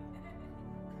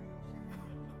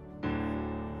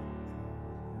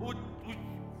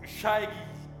 Shaggy.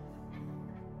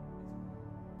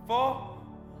 For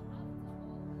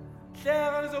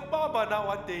Sharon of Baba now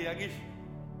one day, I guess.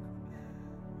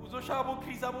 Uzo Shabo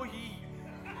Chris Abohi.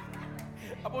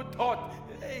 About thought.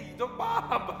 Hey, don't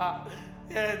Baba.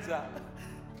 Yes,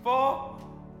 for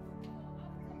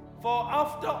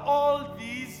after all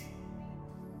these,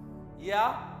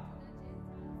 yeah,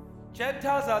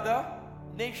 Gentiles are the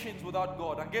nations without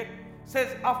God. Again,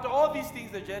 says after all these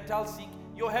things the Gentiles seek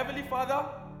your heavenly Father.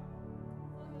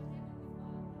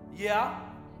 Yeah,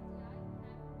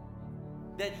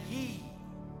 that He.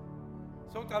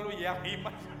 So tell you, yeah, He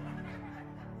must.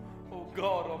 Oh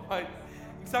God Almighty.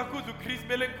 Sakuzu Chris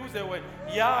Melenkuze way.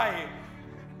 Yeah.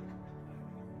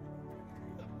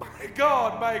 My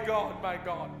God.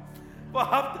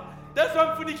 But that's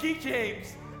one for the King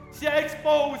James. See, I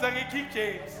expose and King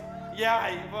James. Yeah.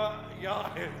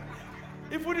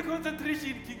 If we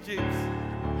concentration King James.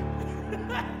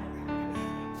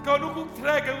 It's called no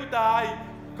track die.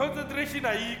 Concentration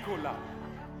equal.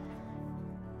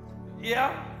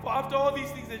 Yeah. For after all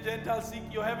these things the Gentiles seek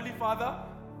your heavenly Father.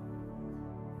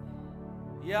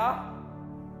 Yeah.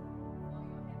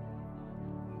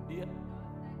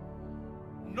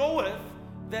 Knoweth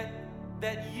that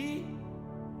ye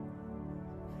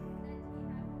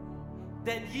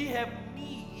have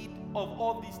need of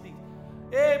all these things.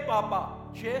 Hey Papa,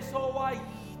 Cheso wa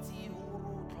yiti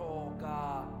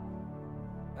hurutoka.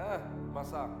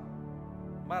 Masa.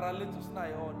 Maraletus na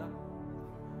yona.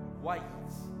 Why?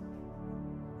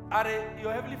 Are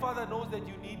your heavenly Father knows that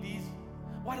you need these?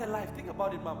 What a life. Think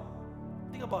about it, Mama.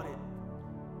 Think about it.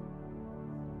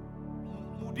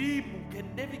 Mudimu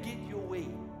can navigate your way.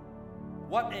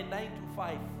 What a 9 to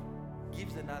 5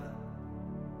 gives another.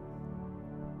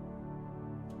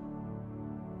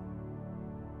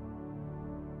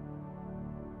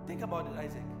 Think about it,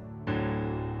 Isaac.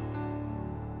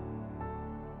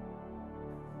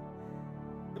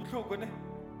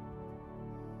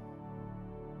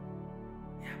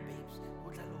 Yeah, babes.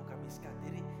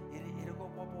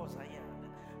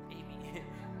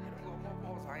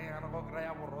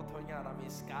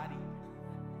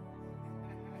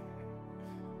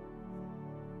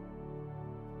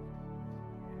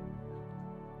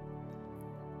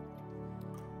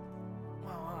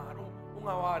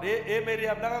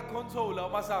 Miriam naga consola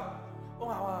masam.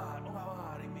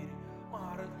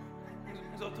 Miriam.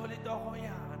 Zotolito ko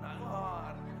yana.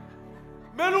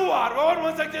 Meluar, bawal mo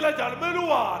sa kila dyan,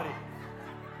 meluar.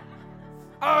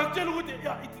 Angitshela ukuthi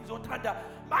ya ithi ngizothanda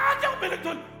manje kumele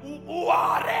ngithole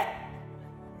uware.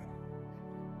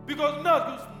 Because now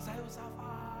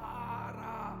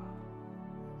ngisayosafara.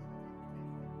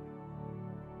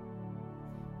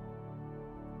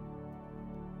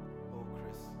 Oh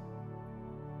Chris.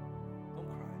 Don't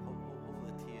cry. Hold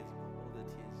the tears. Hold the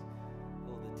tears.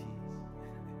 Hold the tears.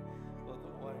 Oh,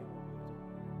 don't worry.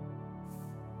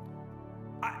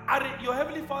 Your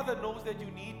Heavenly Father knows that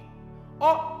you need.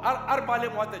 Oh,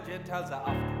 Arbalem what the Gentiles are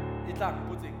after. It's like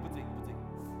putting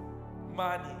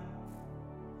money,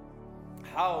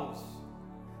 house,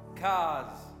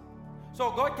 cars.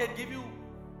 So God can give you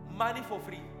money for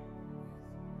free,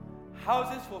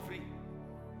 houses for free,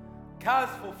 cars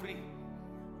for free.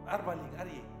 Arbaling,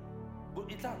 Ari.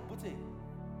 It's like putting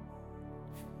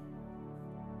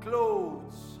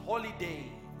clothes,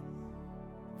 holiday,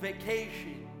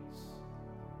 vacations,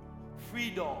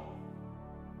 freedom.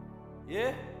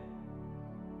 Yeah?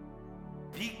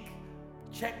 Big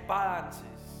check balances.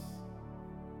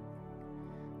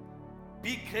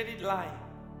 Big credit line.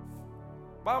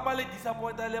 Bamale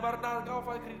disappointed lebar na ka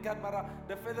fa credit card mara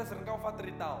the feathers ka fa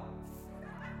 3,000.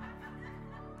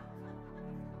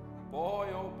 Boy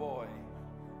oh boy.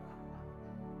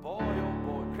 Boy oh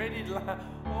boy. Credit line.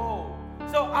 Oh.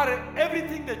 So are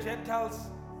everything the Gentiles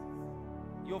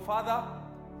your father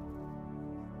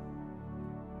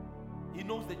he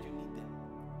knows that you need them.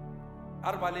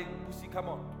 Arbalek pussy come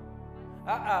on.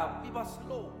 We were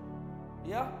slow.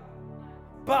 Yeah?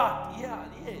 But, yeah,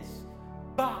 yes.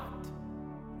 But.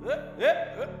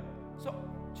 So,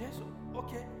 Jesus,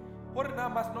 okay. Foreigner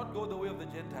must not go the way of the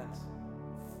Gentiles.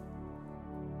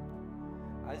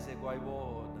 I say, why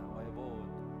born?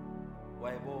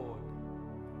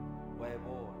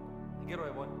 You get what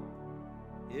I want?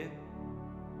 Yeah? You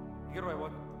get what I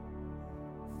want?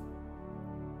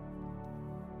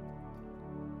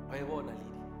 I want a lady.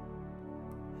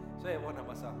 So I want a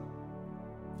massa.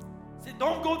 See,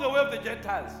 don't go the way of the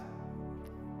Gentiles.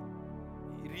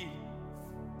 Read.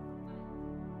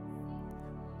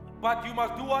 But you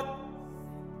must do what?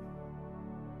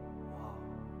 Wow.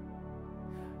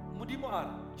 Mudimar,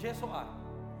 Jesuar,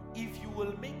 if you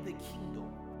will make the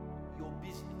kingdom your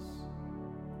business,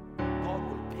 God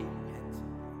will pay you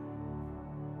handsomely.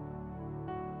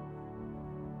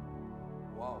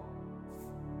 Wow.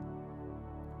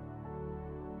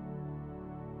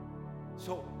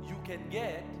 So you can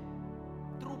get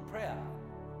through prayer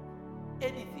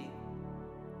anything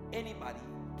anybody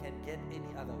can get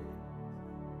any other way.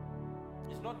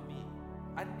 It's not me.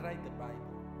 I didn't write the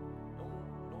Bible. No.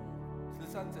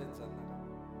 It's the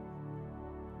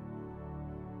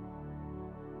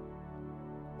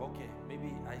okay,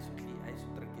 maybe I should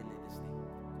regulate this thing.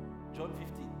 John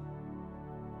 15.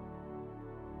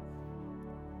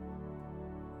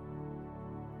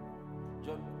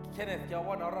 John Kenneth, you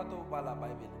want to bala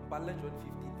Bible. Bala John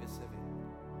 15 verse 7.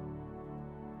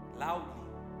 Loudly.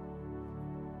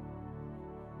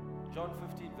 John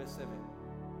 15 verse 7.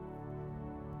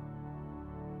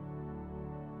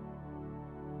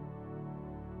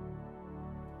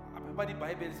 Everybody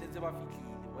Bible says about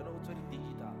when it's only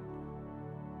digital.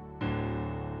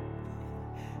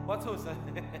 What's so sad?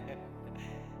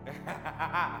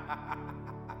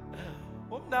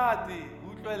 Umnati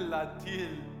utlwella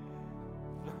till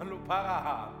lo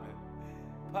phakahambe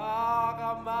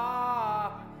phakama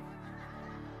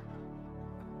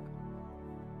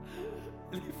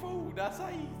lifone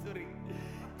asayizori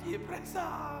ke pressa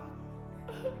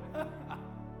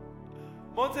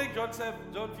Monte John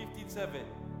 15:7.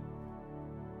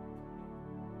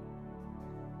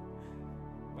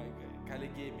 My God, Kale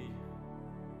gave me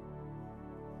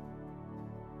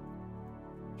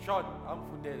Sean, I'm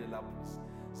fundele lapho.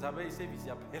 Sabe service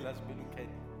yaphela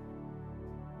sibelukeni.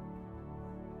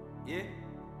 Yeah?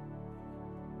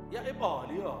 Yeah,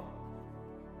 ebali yeah.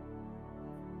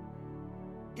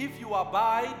 If you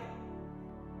abide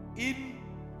in,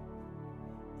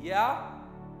 yeah,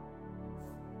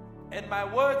 and my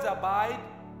words abide,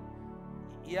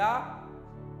 yeah,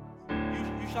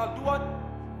 you shall do what?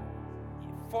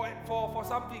 For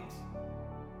some things.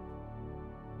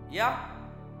 Yeah?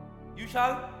 You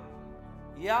shall,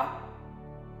 yeah.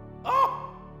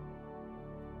 Oh,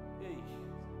 hey.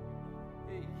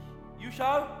 You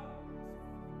shall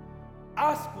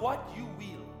ask what you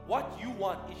will, what you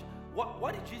want.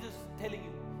 What is Jesus telling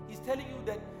you? He's telling you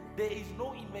that there is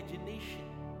no imagination,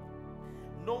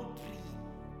 no dream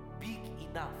big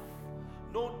enough,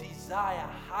 no desire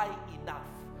high enough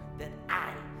that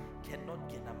I cannot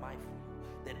get a mind for you,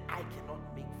 that I cannot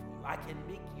make for you. I can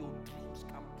make your dreams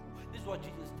come true. This is what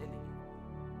Jesus is telling you.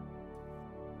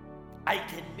 I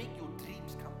can make your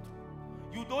dreams come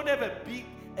true. You don't have a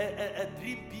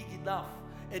dream big enough,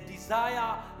 a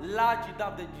desire large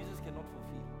enough, that Jesus cannot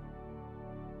fulfill.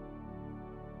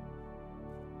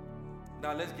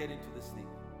 Now let's get into this thing.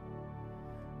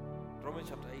 Romans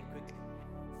chapter 8 quickly.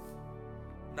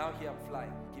 Now here I'm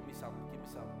flying. Give me some flow. Give me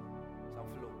some flow.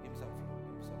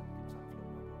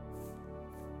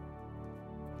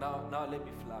 Now let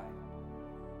me fly.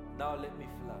 Now let me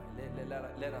fly.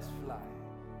 Let us fly.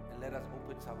 And let us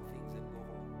open some things and go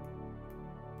home.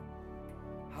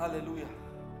 Hallelujah.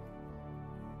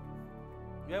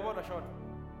 You have one, Ashon?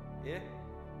 Yeah?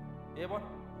 You have one?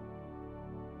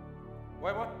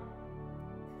 Why one?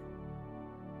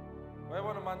 Why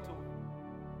one a man too?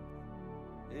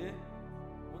 Yeah?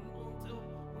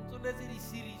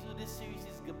 This series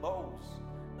is gabos.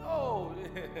 No,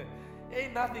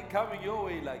 ain't nothing coming your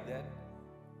way like that.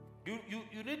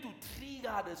 You need to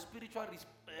trigger the spiritual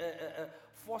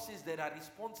forces that are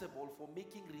responsible for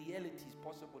making realities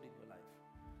possible in your life.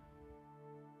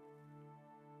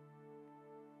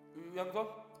 Young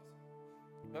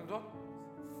John?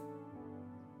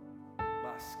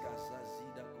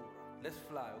 Let's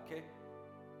fly, okay?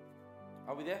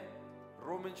 Are we there?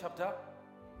 Romans chapter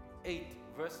 8,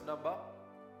 verse number.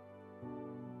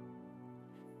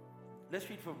 Let's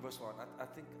read from verse 1. I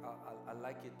think I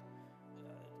like it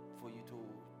for you to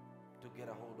get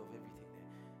a hold of everything there.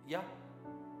 Yeah?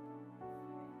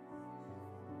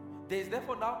 There is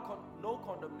therefore now no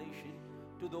condemnation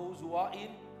to those who are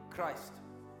in Christ.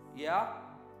 Yeah?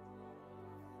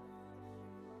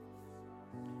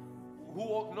 Who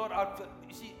walk not after.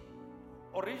 You see,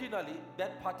 originally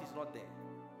that part is not there.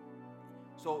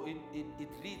 So it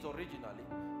reads originally,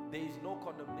 there is no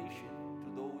condemnation to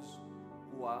those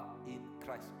who are in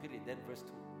Christ. Period. Then verse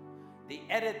 2. They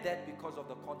added that because of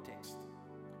the context.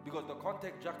 Because the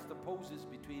context juxtaposes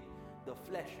between the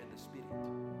flesh and the spirit.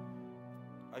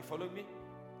 Are you following me?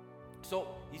 So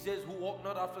he says, who walk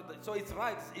not after the. So it's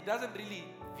right. It doesn't really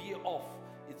veer off.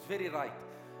 It's very right.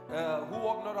 Who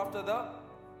walk not after the.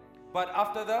 But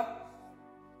after the.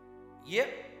 Yep.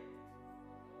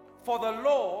 For the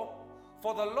law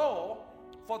of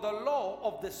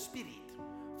the Spirit,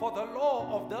 for the law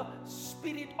of the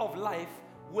Spirit of life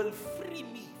will free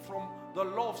me from the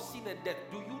law of sin and death.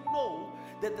 Do you know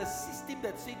that the system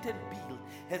that Satan built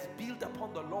has built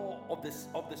upon the law of the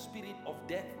spirit of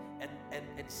death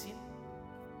and sin?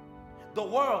 The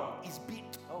world is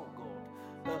built. Oh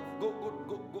God.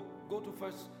 Go to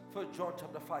First John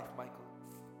chapter 5, Michael.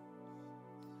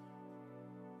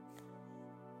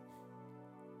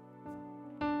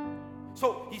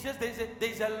 So he says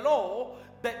there's a law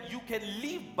that you can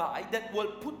live by that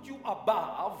will put you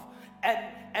above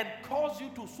and cause you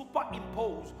to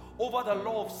superimpose over the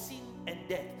law of sin and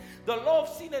death. The law of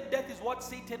sin and death is what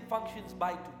Satan functions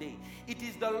by today. It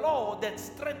is the law that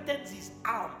strengthens his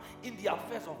arm in the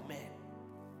affairs of man.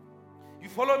 You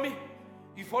follow me?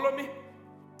 You follow me?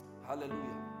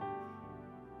 Hallelujah.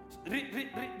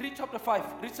 Read chapter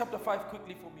 5. Read chapter 5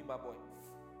 quickly for me, my boy.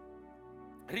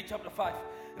 Read chapter 5.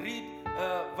 Read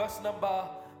verse number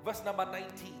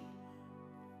 19.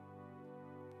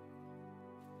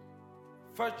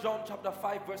 1 John chapter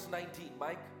 5 verse 19,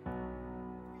 Mike.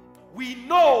 We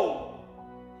know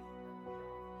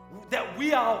that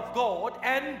we are of God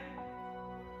and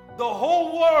the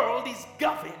whole world is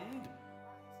governed,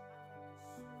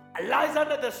 lies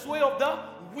under the sway of the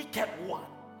wicked one.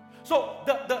 So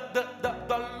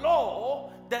the law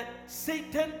that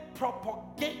Satan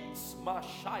propagates,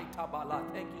 thank you,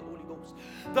 Holy Ghost.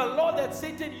 The law that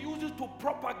Satan uses to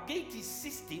propagate his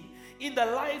system in the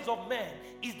lives of men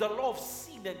is the law of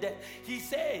sin and death. He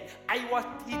said,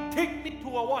 he took me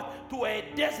to a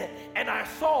desert, and I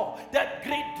saw that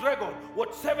great dragon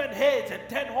with 7 heads and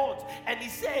 10 horns, and he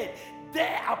said,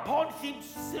 there upon him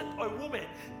sat a woman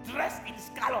dressed in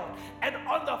scarlet, and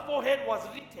on the forehead was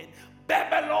written,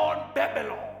 Babylon,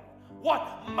 Babylon,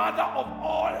 what? Mother of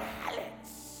all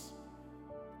harlots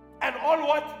and all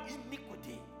what?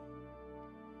 Iniquity.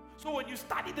 So when you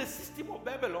study the system of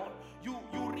Babylon, you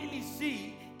really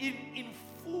see in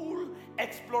full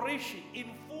exploration, in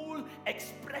full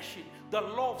expression, the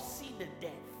law of sin and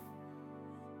death.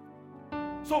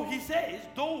 So he says,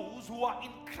 those who are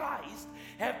in Christ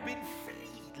have been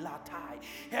freed, Latai,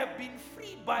 have been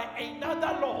freed by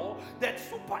another law that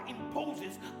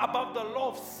superimposes above the law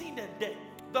of sin and death.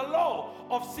 The law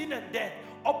of sin and death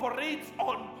operates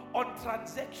on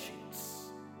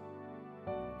transactions.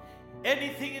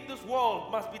 Anything in this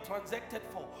world must be transacted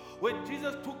for. When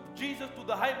Jesus took Jesus to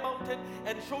the high mountain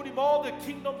and showed him all the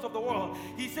kingdoms of the world,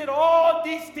 he said, all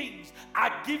these things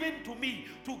are given to me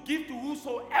to give to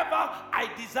whosoever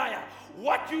I desire.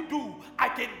 What you do, I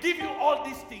can give you all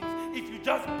these things if you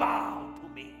just bow to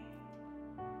me.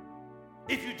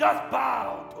 If you just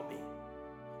bow to me.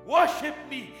 Worship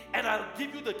me and I'll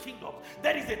give you the kingdoms.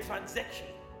 That is a transaction.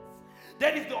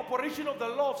 That is the operation of the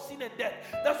law of sin and death.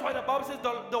 That's why the Bible says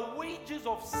the wages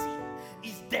of sin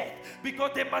is death.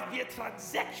 Because there must be a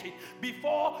transaction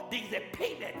before there is a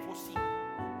payment for sin.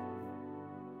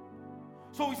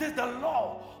 So he says the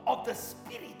law of the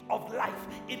Spirit of life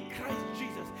in Christ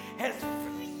Jesus has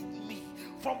freed me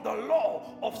from the law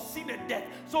of sin and death.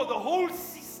 So the whole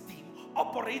system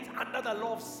operates under the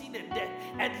law of sin and death.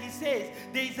 And he says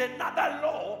there is another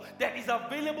law that is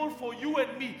available for you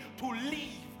and me to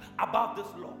live above this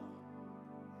law.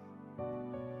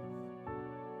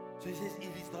 So he says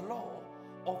it is the law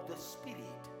of the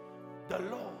Spirit, the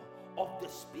law of the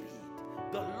Spirit,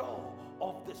 the law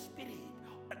of the Spirit.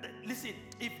 Listen,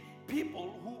 if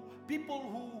people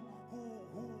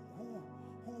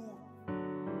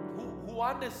who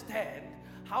understand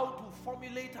how to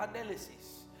formulate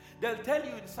analysis, they'll tell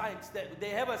you in science that they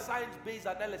have a science-based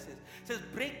analysis. It says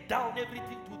break down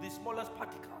everything to the smallest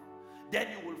particle. Then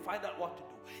you will find out what to do.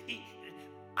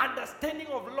 Understanding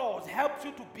of laws helps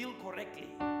you to build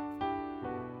correctly.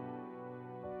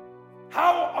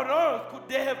 How on earth could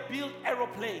they have built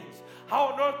aeroplanes? How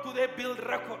on earth could they build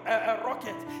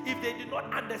rockets if they did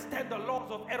not understand the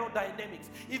laws of aerodynamics?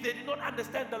 If they did not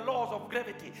understand the laws of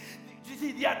gravity? You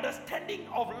see, the understanding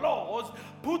of laws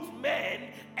puts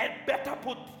men in better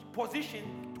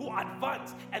position to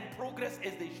advance and progress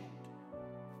as they should.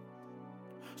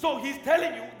 So he's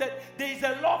telling you that there is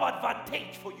a law of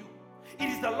advantage for you. It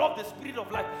is the law of the Spirit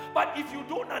of life. But if you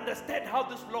don't understand how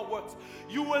this law works,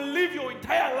 you will live your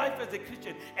entire life as a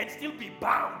Christian and still be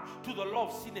bound to the law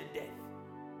of sin and death.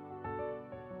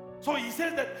 So he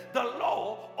says that the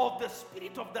law of the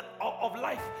Spirit of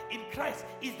life in Christ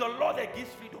is the law that gives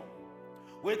freedom.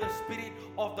 Where the Spirit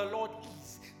of the Lord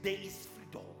is, there is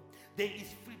freedom. There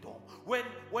is freedom.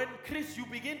 When Chris, you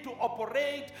begin to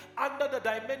operate under the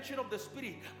dimension of the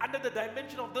Spirit, under the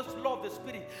dimension of this law of the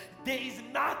Spirit, there is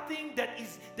nothing that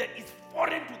is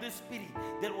foreign to the Spirit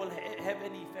that will have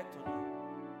any effect on you.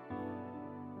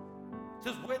 It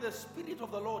says where the Spirit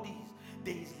of the Lord is,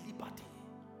 there is liberty.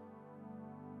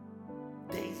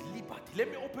 There is liberty.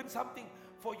 Let me open something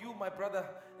for you, my brother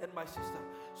and my sister,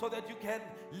 so that you can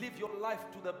live your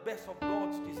life to the best of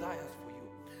God's desires for you.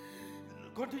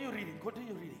 Continue reading.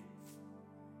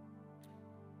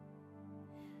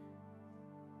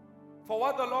 For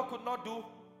what the law could not do,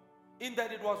 in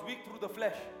that it was weak through the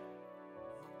flesh,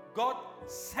 God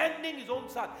sending his own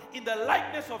Son in the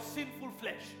likeness of sinful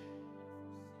flesh,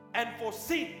 and for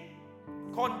sin,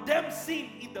 condemned sin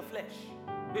in the flesh.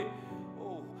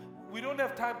 Oh, we don't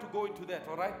have time to go into that,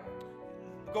 all right?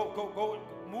 Go,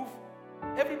 move.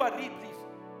 Everybody read, please.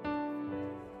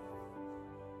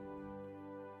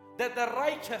 That the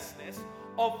righteousness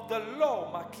of the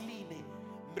law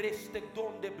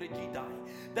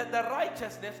that the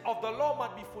righteousness of the law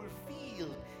might be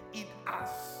fulfilled in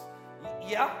us.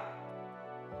 Yeah?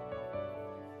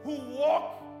 Who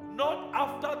walk not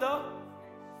after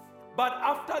but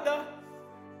after the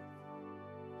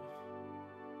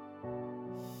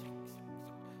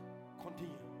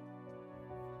continue.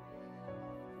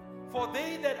 For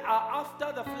they that are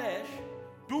after the flesh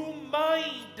do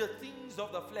mind the things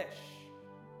of the flesh.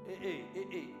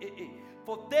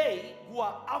 For they who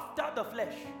are after the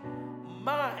flesh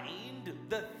mind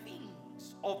the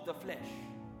things of the flesh.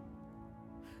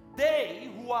 They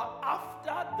who are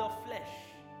after the flesh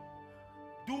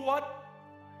do what?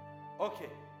 Okay,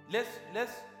 let's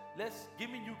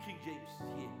give me New King James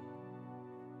here.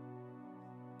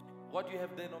 What do you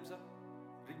have there, Nomsa?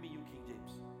 Read me New King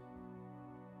James.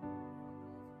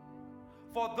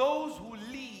 For those who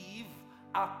live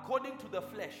according to the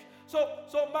flesh.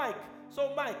 So Mike,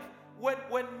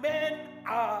 when men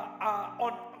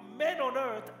on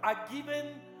earth are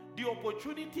given the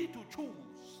opportunity to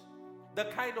choose the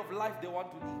kind of life they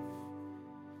want to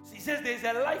live. He says there's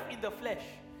a life in the flesh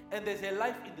and there's a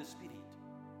life in the Spirit.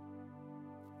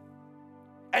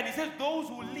 And he says those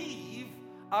who live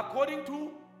according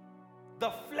to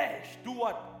the flesh do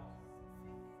what?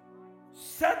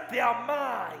 Set their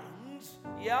minds,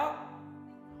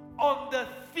 on the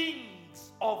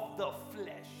things of the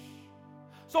flesh.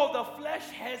 So the flesh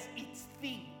has its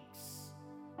things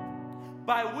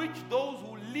by which those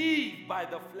who live by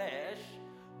the flesh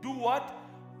do what?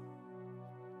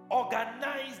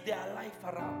 Organize their life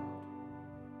around.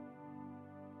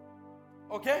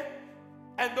 Okay?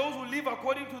 And those who live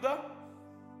according to the,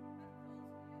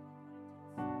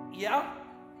 yeah,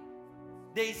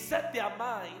 they set their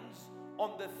minds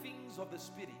on the things of the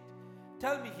Spirit.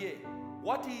 Tell me here,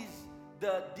 what is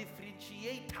the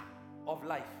differentiator of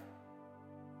life?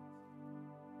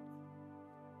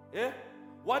 Yeah?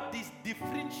 What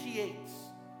differentiates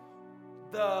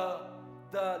the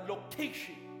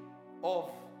location of,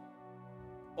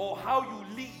 or how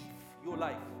you live your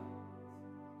life?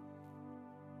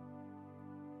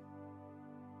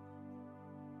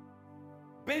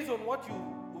 Based on what you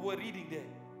were reading there.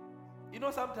 You know,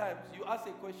 sometimes you ask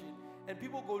a question and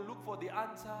people go look for the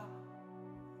answer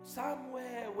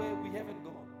somewhere where we haven't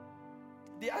gone.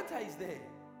 The answer is there.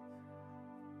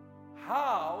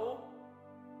 How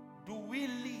do we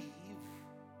live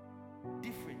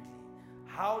differently?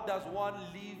 How does one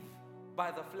live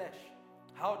by the flesh?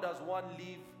 How does one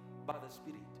live by the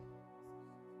Spirit?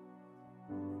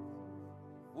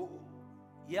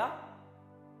 Yeah?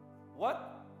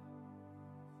 What?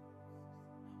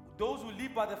 Those who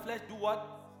live by the flesh do what?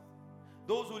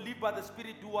 Those who live by the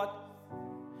Spirit do what?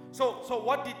 So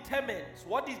what is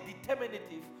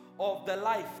determinative of the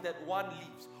life that one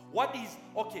lives? What is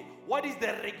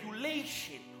the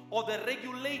regulation or the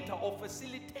regulator or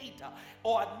facilitator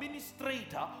or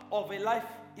administrator of a life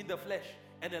in the flesh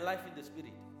and a life in the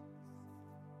Spirit?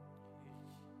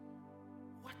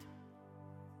 What?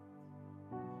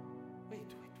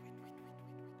 Wait.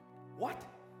 What?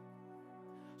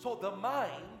 So the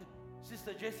mind,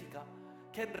 Sister Jessica,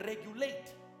 can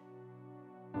regulate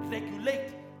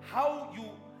how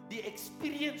the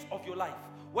experience of your life.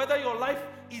 Whether your life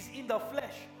is in the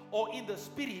flesh or in the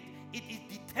Spirit, it is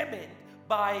determined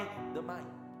by the mind.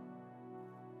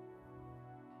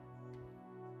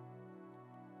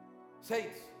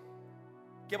 Saints,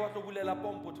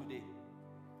 today.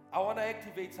 I want to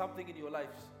activate something in your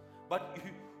lives, but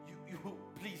you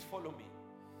please follow me.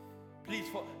 Please,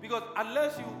 because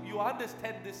unless you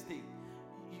understand this thing,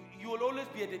 you will always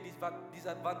be at a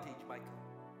disadvantage, Michael.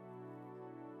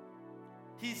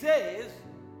 He says,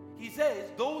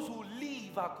 those who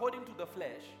live according to the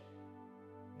flesh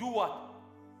do what?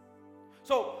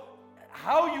 So,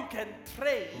 how you can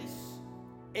trace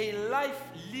a life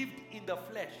lived in the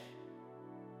flesh,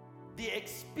 the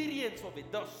experience of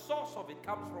it, the source of it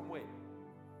comes from where?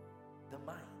 The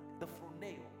mind, the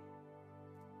phroneo.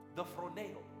 The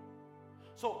phroneo.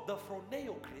 So the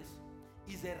phroneo, Chris,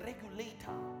 is a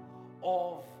regulator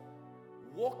of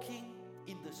walking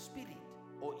in the Spirit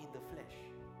or in the flesh.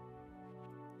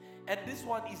 And this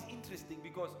one is interesting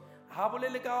because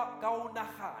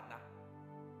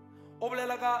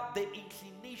the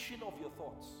inclination of your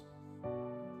thoughts.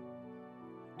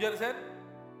 Do you understand?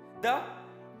 The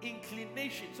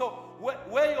inclination. So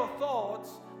where your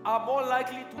thoughts are more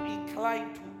likely to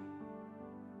incline to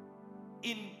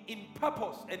in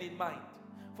purpose and in mind.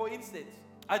 For instance,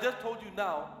 I just told you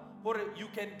now, you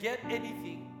can get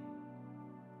anything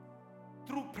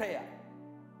through prayer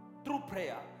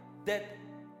that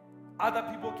other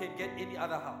people can get any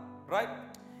other how, right?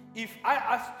 If I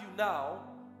asked you now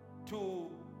to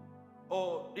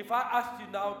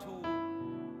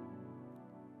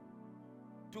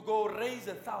go raise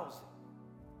 1,000,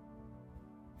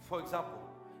 for example,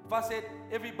 if I said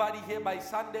everybody here by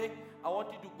Sunday, I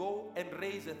want you to go and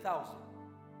raise 1,000,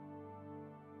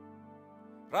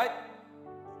 right?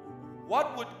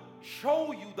 What would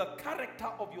show you the character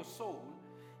of your soul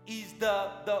is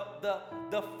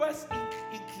the first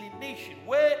inclination,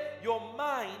 where your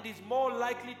mind is more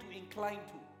likely to incline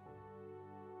to.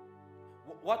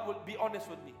 What will, be honest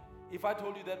with me, if I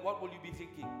told you that, what will you be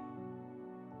thinking?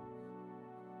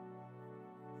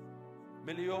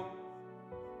 Melio,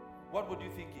 what would you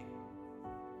be thinking?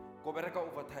 Kobereka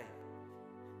overtime.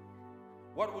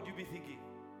 What would you be thinking?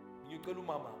 You go to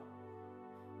mama.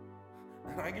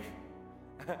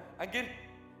 Again,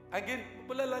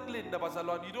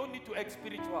 you don't need to act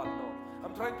spiritual. No,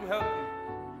 I'm trying to help you.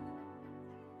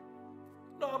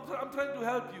 No, I'm trying to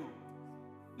help you.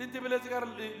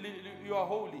 You are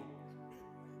holy.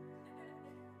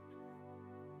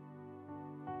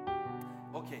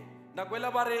 Okay.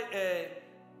 Nakwela bare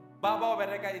Baba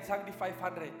Obereka is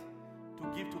 500 to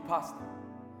give to pastor.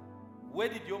 Where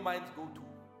did your minds go to?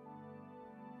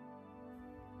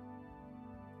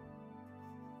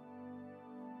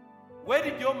 Where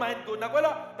did your mind go?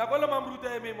 Nakwela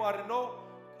mamruta memoire no.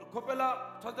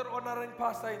 Kopela Twitter honoring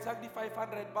pastor in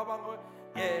 500. Baba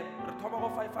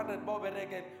Retomago 500. Baba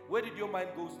Obereka. Where did your mind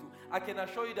go to? I can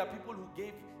assure you that people who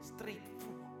gave straight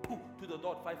to the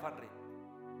dot 500.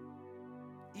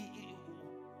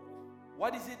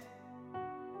 What is it?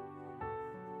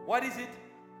 What is it?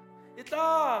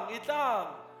 Itlang.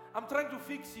 I'm trying to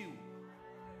fix you.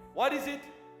 What is it?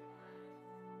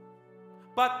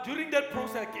 But during that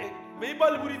process, maybe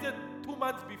 2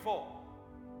 months before,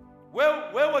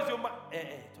 where was your mind?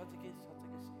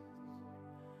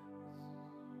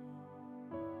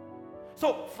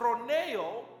 So,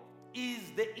 phroneo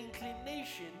is the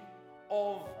inclination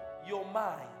of your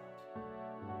mind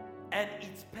and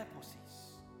its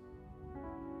purposes.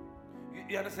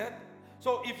 You understand?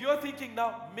 So, if you're thinking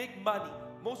now, make money,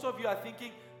 most of you are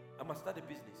thinking, I must start a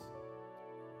business,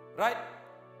 right?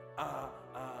 I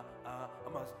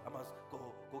must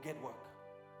go get work,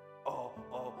 or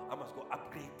I must go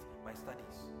upgrade my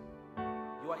studies.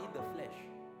 You are in the flesh.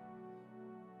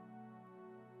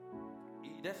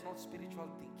 That's not spiritual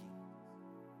thinking.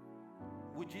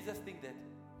 Would Jesus think that?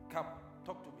 Come,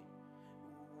 talk to me.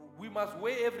 We must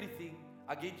weigh everything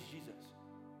against Jesus,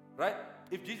 right?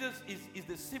 If Jesus is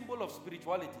the symbol of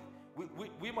spirituality,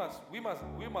 we must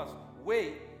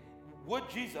weigh what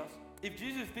Jesus. If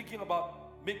Jesus is thinking about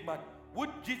make money, would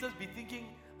Jesus be thinking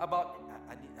about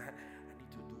I need to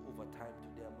do overtime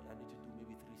today? I need to do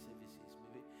maybe 3 services.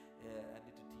 Maybe I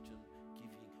need to teach on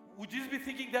giving. Would Jesus be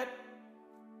thinking that?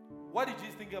 What did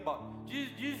Jesus think about?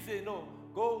 Jesus said, no,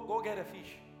 go get a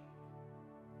fish.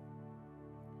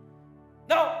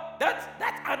 Now, that's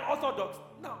unorthodox.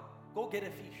 Now, go get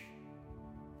a fish.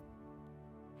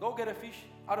 Go get a fish.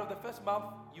 Out of the first month,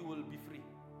 you will be free.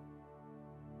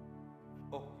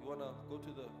 Oh, you want to go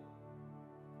to the...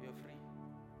 You're free.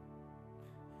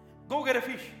 Go get a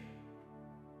fish.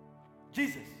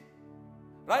 Jesus.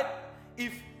 Right?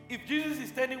 If Jesus is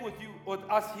standing with you, with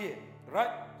us here,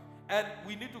 right? And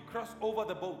we need to cross over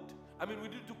the boat. I mean, we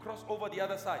need to cross over the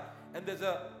other side. And there's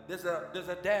a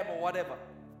dam or whatever.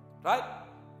 Right?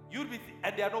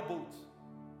 And there are no boats.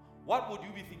 What would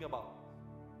you be thinking about?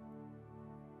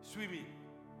 Swimming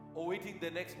or waiting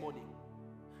the next morning?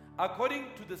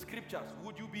 According to the scriptures,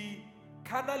 would you be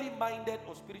carnally minded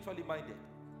or spiritually minded?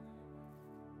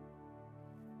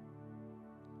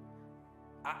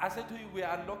 I said to you, we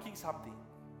are unlocking something.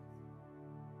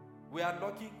 We are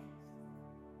unlocking.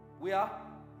 We are.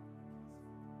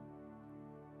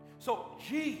 So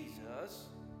Jesus,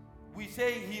 we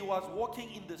say he was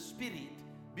walking in the spirit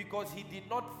because he did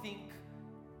not think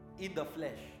in the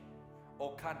flesh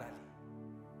or carnally.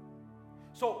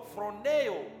 So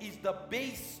phroneo is the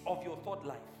base of your thought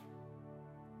life.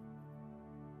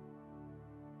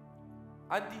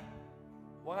 Andy,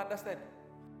 one understand?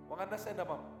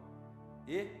 Mom?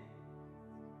 Yeah?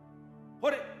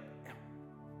 What?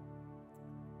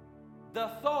 The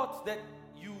thoughts that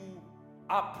you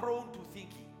are prone to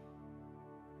thinking.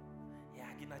 Yeah,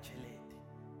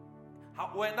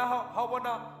 how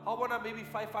wanna maybe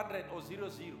 500 or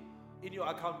 00 in your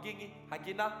account?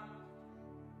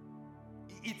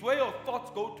 It's where your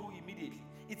thoughts go to immediately.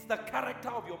 It's the character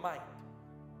of your mind.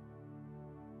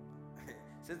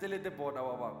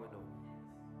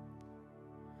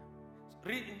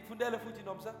 Read in Fundele Fuji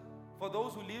Nomsa. For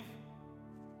those who live.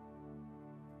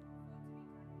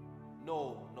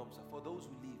 No, Nomsa. For those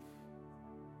who live.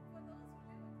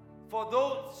 For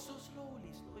those, so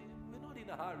slowly. We're not in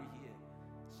a hurry here.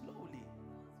 Slowly.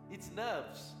 It's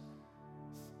nerves.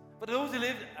 For those who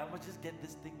live, I must just get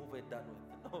this thing over and done with.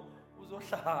 No.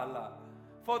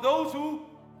 For those who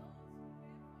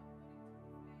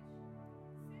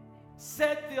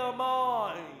set their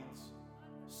minds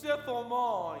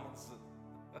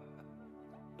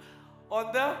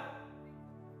on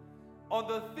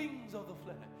the things of the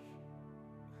flesh.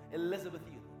 Elizabeth,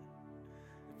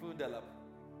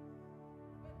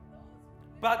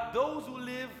 but those who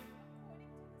live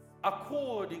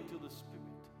according to the Spirit,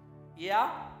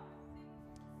 yeah,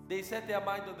 they set their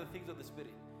mind on the things of the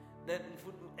Spirit. Then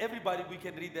everybody, we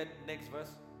can read that next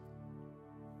verse.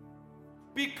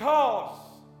 Because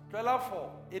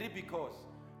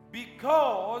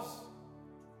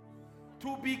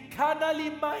to be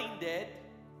carnally minded,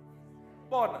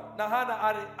 you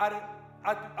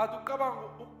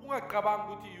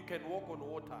can walk on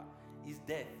water is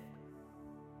death.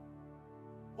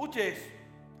 Ujesu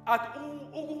at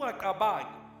ungakabangi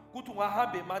kuthi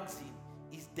ungahambe emanzini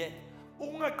is death.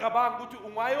 Ungakabangi ukuthi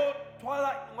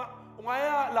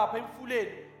ungaya lapha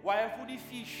emfuleni wayafuna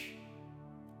ifish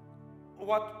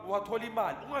wathola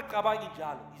imali. Ungakabangi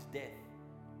njalo is death.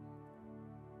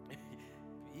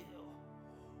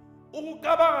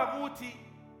 Ukukabanga ukuthi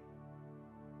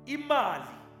imali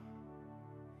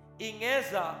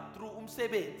ingeza through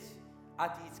umsebenzi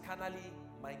athi it's carnally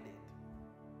minded.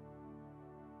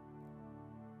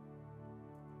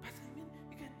 But I mean,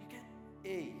 you can.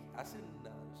 Hey, I said,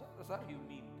 what you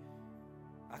mean?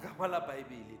 Akamala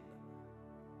Bible.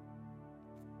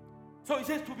 So he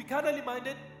says to be carnally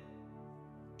minded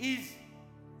is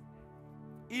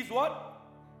what?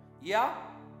 Yeah.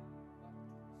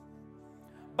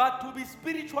 But to be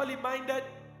spiritually minded.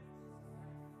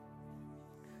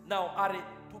 Now, Are,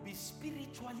 to be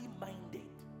spiritually minded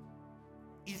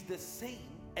is the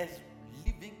same as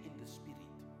living in the Spirit.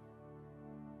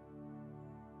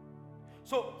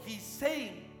 So he's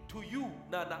saying to you,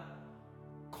 Nana,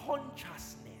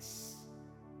 consciousness.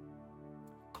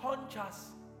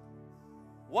 Conscious.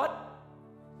 What?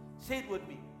 Say it with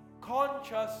me.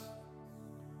 Conscious.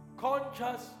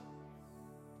 Conscious.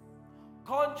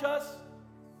 Conscious.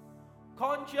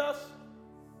 Conscious.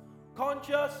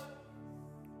 Conscious.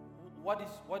 What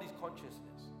is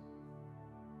consciousness?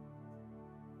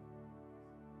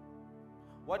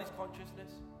 What is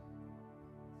consciousness?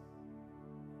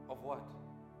 Of what?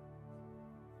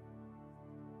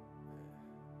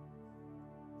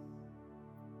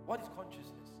 What is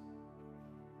consciousness?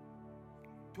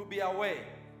 To be aware,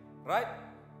 right?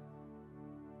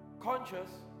 Conscious.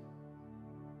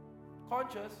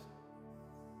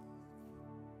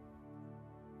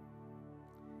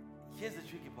 Here's the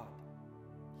tricky part.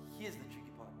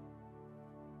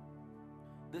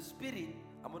 The Spirit,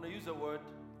 I'm going to use a word,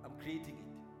 I'm creating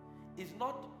it, is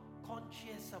not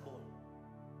conscienceable.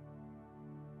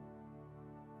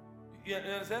 You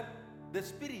understand? The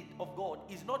Spirit of God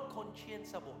is not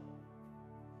conscienceable.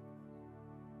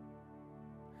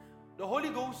 The Holy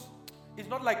Ghost is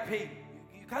not like pain.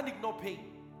 You can't ignore pain.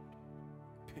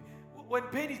 When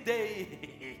pain is there,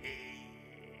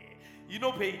 you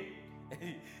know pain.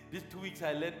 These 2 weeks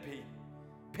I learned pain.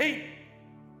 Pain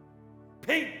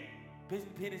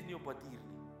is new patir.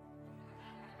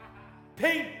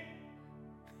 Pain.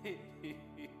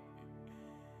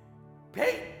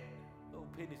 Pain. Oh,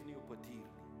 pain is new patir.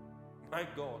 My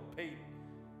God, pain.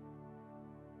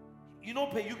 You know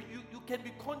pain. You can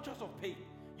be conscious of pain.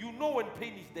 You know when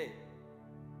pain is there.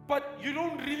 But you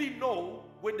don't really know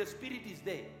when the Spirit is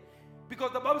there.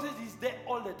 Because the Bible says He's there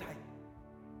all the time.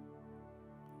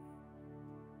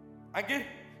 Again,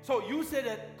 so you say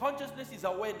that consciousness is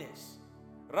awareness,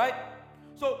 right?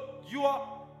 So you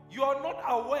are not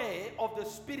aware of the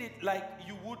Spirit like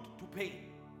you would to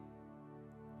pain.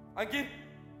 Again,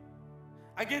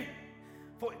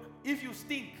 for if you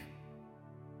stink,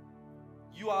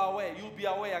 you are aware. You'll be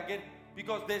aware again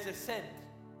because there's a scent,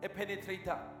 a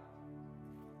penetrator.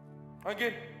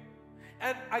 Again,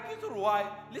 and I get to why.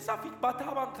 Listen,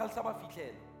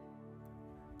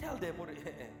 tell them.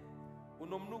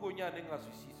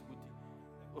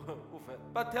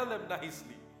 But tell them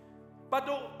nicely. But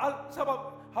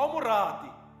how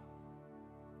morati?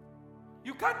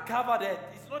 You can't cover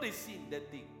that. It's not a sin, that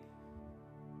thing.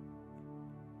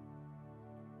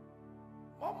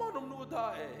 Mama no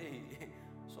da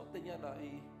so tenyana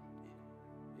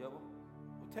yabo.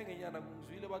 Uthenga nyana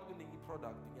ngizwile bathi kuningi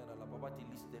product nyana lapha bathi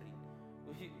Listerine.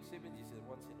 Uyisebenzise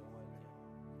once in a while.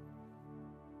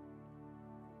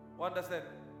 You understand?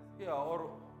 Yeah, or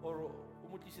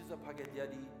umutlishisa packet ya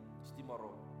di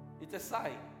steamero. It's a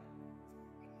sign.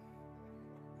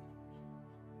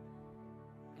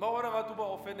 Mawona ngathi uba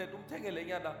offended umthengele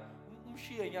nyana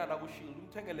umshiye nyana ku shield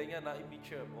umthengele nyana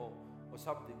imichep or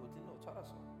something uthi no thara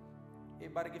so.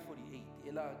 Barge 48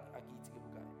 ela akithi ke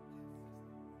bukai.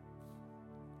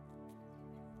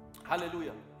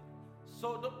 Hallelujah. So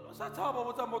sathaba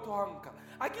botsa motho hanka.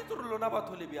 Akithi re lona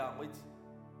batho le byang wetsi.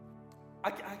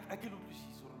 Akile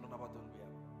utlwisisa re lona batho le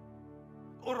byang.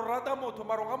 O rata motho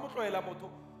maro ga motloela motho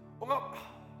o nga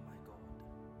my God.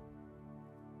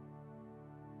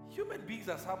 Human beings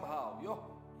are somehow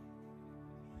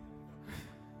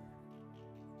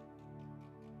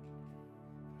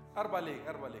Arbale.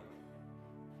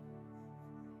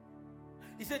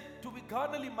 He said to be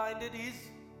carnally minded is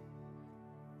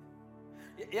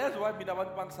yes why mina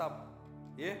abantu bangsam.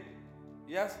 Yeah?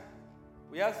 Yes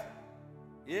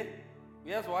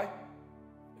why?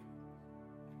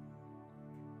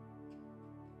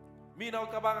 Mina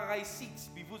ucabanga kay 6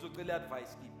 before uzocela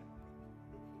advice kimi.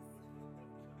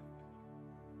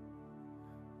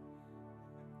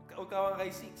 Ucabanga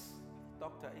kay 6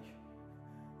 Dr. Ish.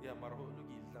 Yeah, mara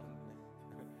lugil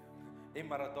lang.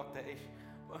 Mara Dr. Ish.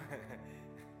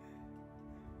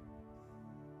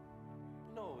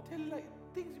 No, tell like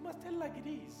things you must tell like it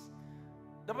is.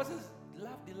 The Bible says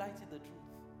love delights in the truth.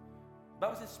 The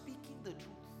Bible says speaking the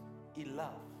truth in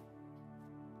love.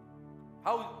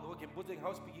 How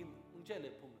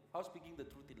speaking the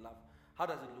truth in love? How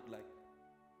does it look like?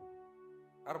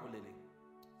 Arbulele.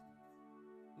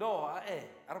 No,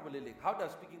 arbulele. How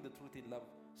does speaking the truth in love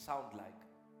sound like?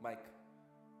 Mike,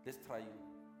 let's try you.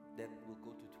 Then we'll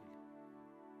go to Tuli.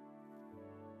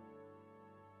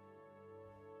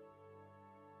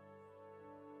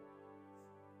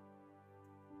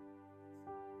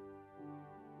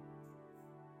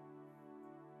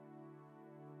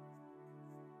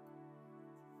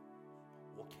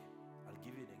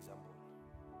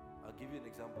 give you an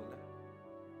example.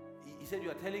 He said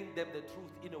you are telling them the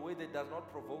truth in a way that does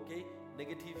not provoke a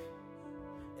negative.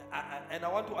 And I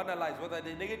want to analyze whether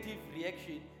the negative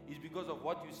reaction is because of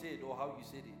what you said or how you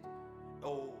said it,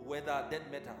 or whether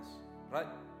that matters, right?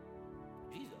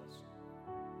 Jesus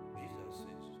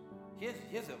says,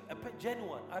 here's a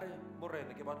genuine.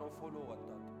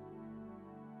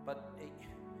 But hey,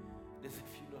 there's a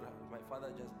funeral. My father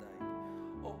just died.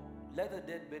 Oh, let the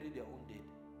dead bury their own dead.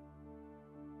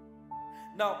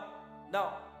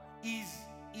 Now,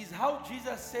 is how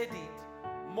Jesus said it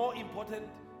more important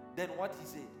than what he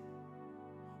said?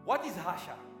 What is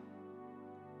harsher?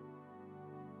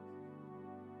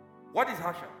 What is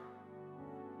harsher?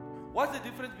 What's the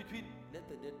difference between let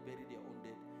the dead bury their own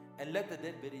dead and let the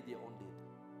dead bury their own dead?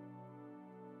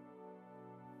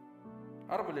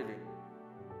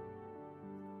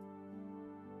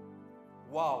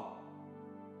 Wow.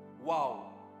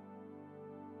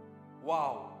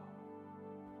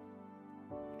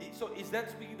 So is that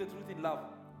speaking the truth in love?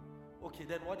 Okay,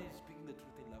 then what is speaking the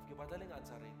truth in love?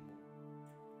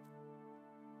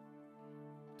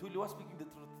 Tuli was speaking the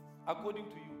truth according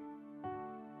to you.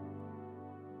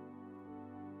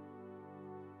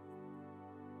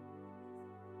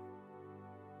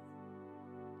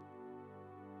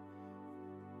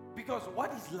 Because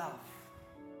what is love?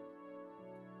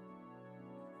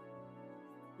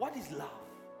 What is love?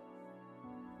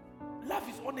 Love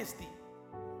is honesty.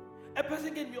 A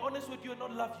person can be honest with you and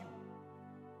not love you.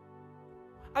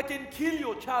 I can kill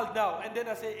your child now and then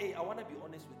I say, hey, I want to be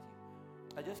honest with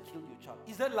you. I just killed your child.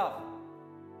 Is that love?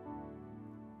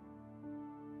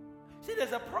 See,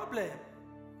 there's a problem.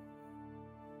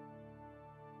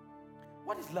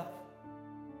 What is love?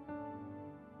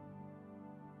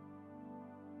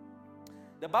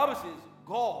 The Bible says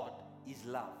God is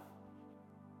love.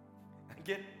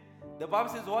 Again, the Bible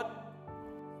says what?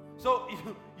 So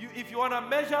if you want to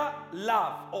measure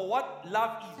love or what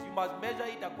love is, you must measure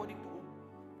it according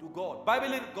to God.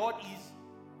 Bible is God is.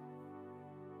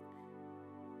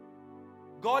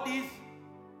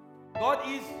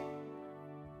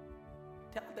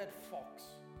 Tell that fox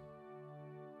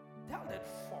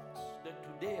that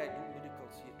today I do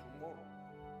miracles here, tomorrow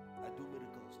I do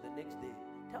miracles, the next day.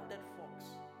 Tell that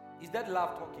fox. Is that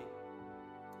love talking?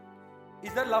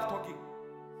 Is that love talking?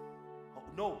 Oh,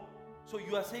 no. So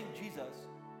you are saying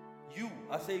you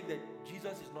are saying that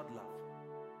Jesus is not love.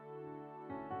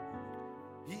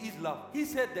 He is love. He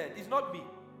said that. It's not me.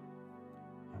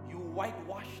 You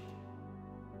whitewashed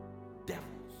devils.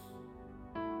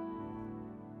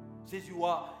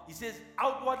 He says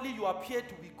outwardly you appear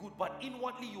to be good, but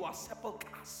inwardly you are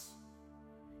sepulchres.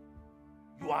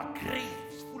 You are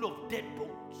graves full of dead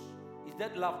bones. Is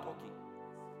that love talking?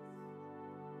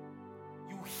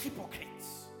 You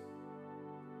hypocrites.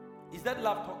 Is that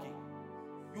love talking?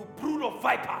 You brood of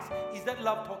vipers. Is that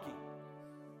love talking?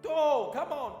 Oh,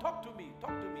 come on, talk to me.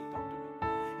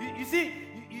 You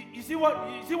see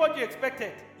what you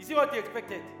expected. You see what you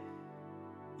expected.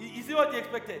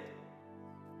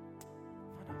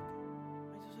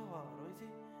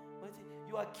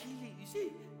 You are killing. You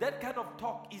see, that kind of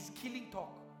talk is killing talk.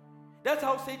 That's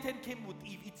how Satan came with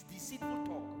Eve. It's deceitful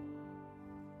talk.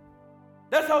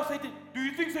 That's how Satan. Do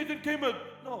you think Satan came in?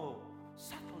 No.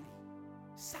 Subtly.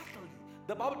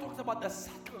 The Bible talks about the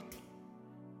subtlety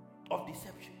of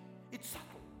deception. It's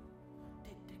subtle.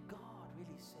 Did God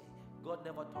really say? God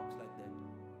never talks like that.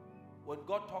 When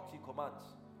God talks, He commands.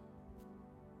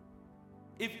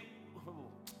 If you,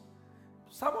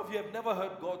 some of you have never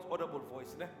heard God's audible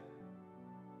voice, ne?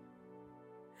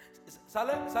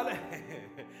 Saleh.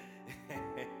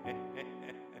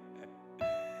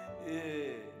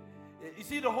 You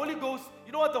see, the Holy Ghost,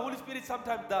 you know what the Holy Spirit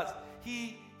sometimes does?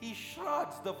 He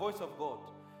shards the voice of God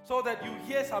so that you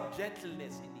hear some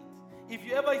gentleness in it. If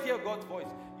you ever hear God's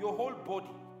voice, your whole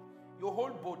body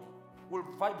will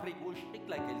vibrate, will shake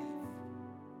like a leaf.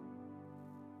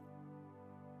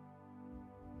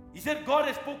 He said, God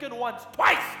has spoken once,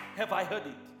 twice have I heard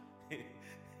it.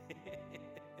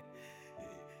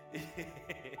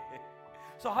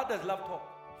 So how does love talk?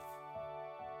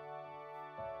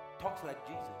 Talks like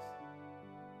Jesus.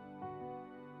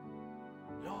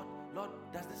 Lord,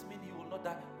 does this mean He will not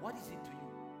die? What is it to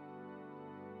you?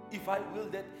 If I will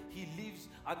that He lives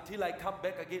until I come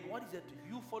back again, what is it to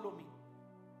you? You follow me.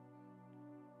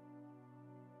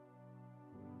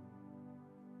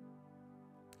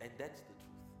 And that's the truth.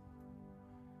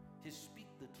 He speak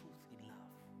the truth in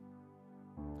love.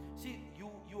 See, you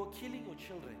are killing your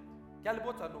children.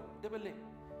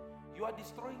 You are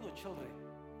destroying your children,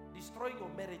 destroying your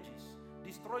marriages,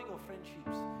 destroying your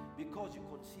friendships because you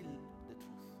conceal the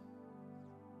truth.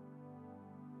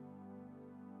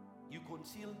 You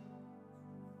conceal,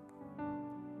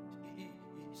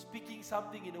 speaking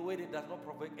something in a way that does not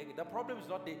provoke anger. The problem is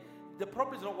not the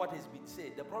problem is not what has been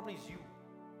said. The problem is you.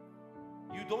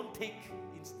 You don't take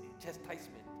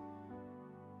chastisement.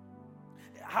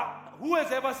 Who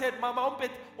has ever said, Mama,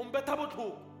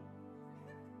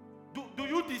 do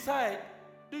you decide?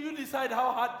 Do you decide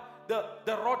how hard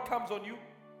the rod comes on you?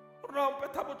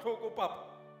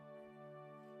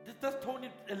 Just tone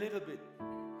it a little bit.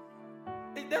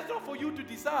 That's not for you to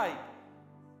decide.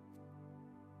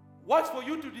 What's for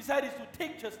you to decide is to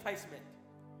take chastisement.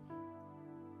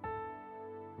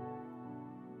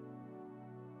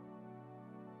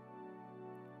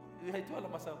 You had to all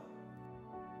myself.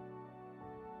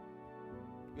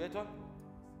 You had to.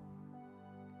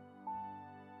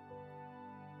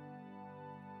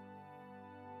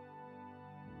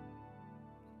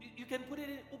 You can put it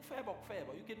in ukfeba.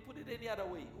 You can put it any other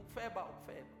way. Ukfeba.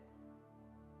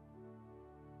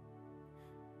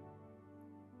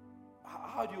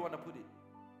 How do you want to put it?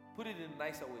 Put it in a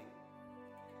nicer way.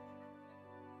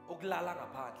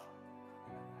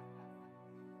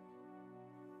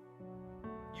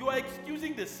 You are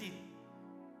excusing the sin.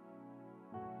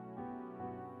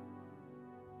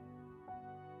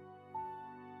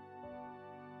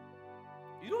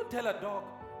 You don't tell a dog,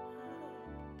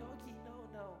 doggy,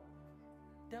 no.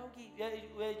 Doggy,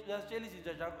 there's jealousy.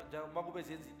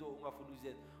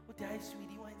 Hi,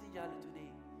 sweetie, why is it today?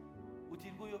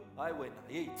 I went,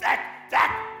 hey, Zach!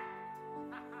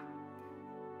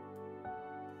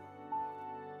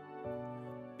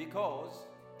 Because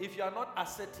if you are not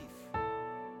assertive,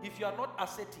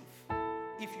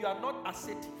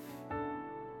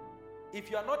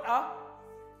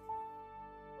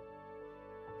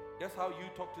 that's how you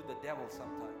talk to the devil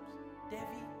sometimes.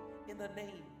 Devil, in the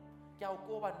name, go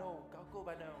out,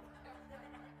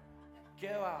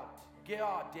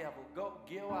 devil,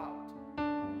 go out.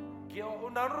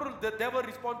 The devil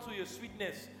responds to your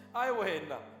sweetness.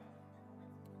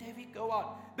 David, go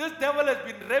out. This devil has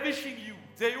been ravishing you.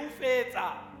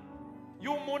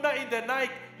 You mona in the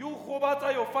night. You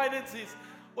hobata your finances.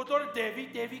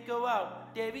 David, go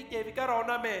out. David,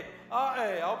 karona man.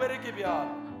 I'll better give you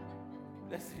out.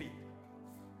 Let's read.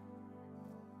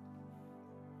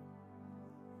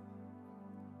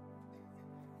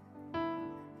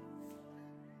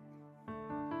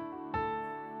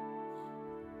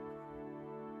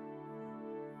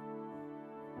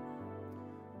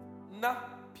 Now,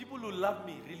 people who love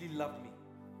me really love me.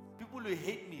 People who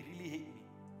hate me really hate me.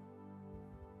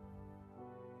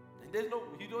 And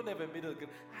you don't have a middle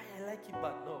ground. I like him,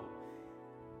 but no.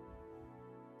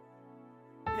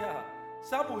 Yeah,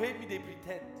 some who hate me, they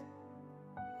pretend.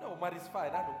 No, but it's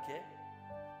fine. I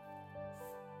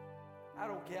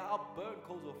don't care. I'll burn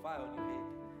coals of fire on your head.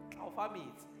 How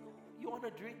me? You want a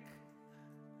drink?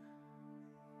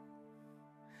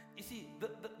 You see,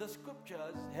 the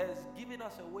scriptures has given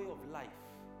us a way of life.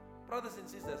 Brothers and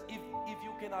sisters, if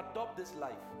you can adopt this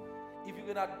life, if you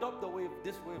can adopt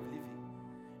this way of living,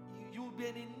 you'll be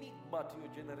an enigma to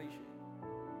your generation.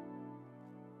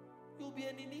 You'll be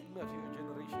an enigma to your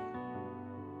generation.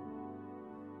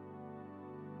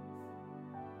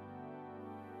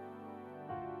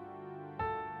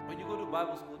 When you go to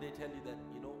Bible school, they tell you that,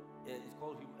 it's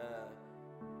called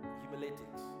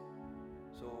homiletics.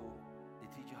 So they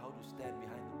teach you how to stand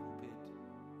behind the pulpit.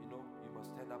 You must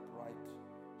stand upright,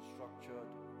 structured,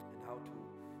 and how to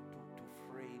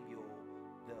frame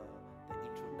the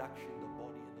introduction, the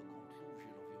body, and the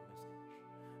conclusion of your message.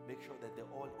 Make sure that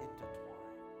they're all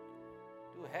intertwined.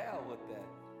 To hell with that.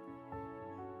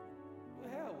 To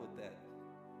hell with that.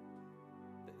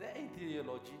 That ain't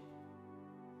theology.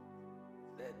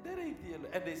 That ain't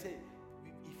theology. And they say,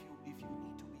 if you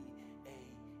need to be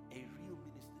a real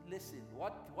minister, listen.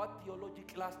 What theology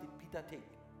class did Peter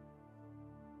take?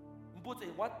 What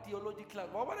theology class?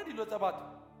 What did you about?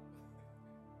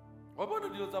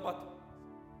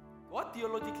 What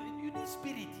theology class? You need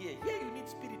spirit here. Here you need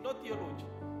spirit, not theology.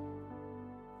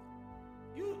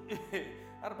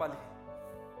 Arbali.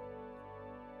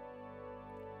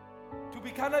 To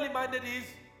be carnally minded is,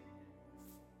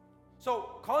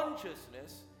 so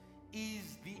consciousness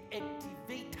is the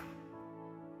activator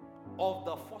of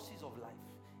the forces of life,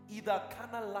 either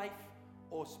carnal life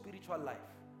or spiritual life.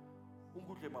 My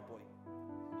boy,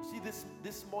 you see this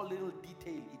small little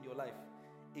detail in your life,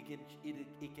 it can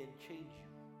change you.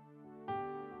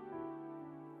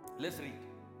 Let's read.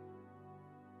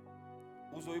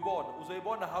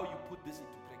 Uzoibona, how you put this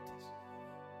into practice.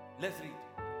 Let's read.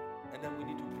 And then we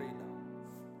need to pray now.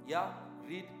 Yeah?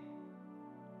 Read.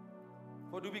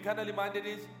 For to be carnally minded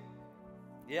is?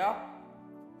 Yeah?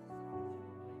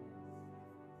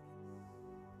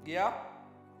 Yeah?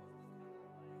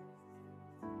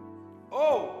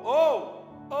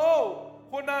 Oh,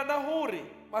 honana hore,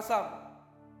 masam.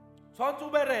 Swantu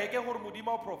bereke hore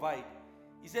mudima provide.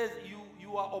 He says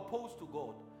you are opposed to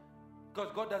God.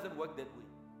 Because God doesn't work that way.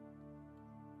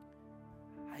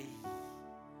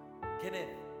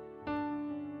 Kenneth,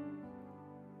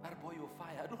 that boy, you're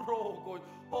fire. No, God.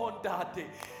 Oh,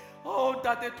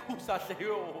 date tu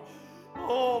sahleo.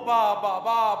 Oh,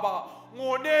 baba.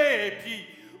 Ngonepi.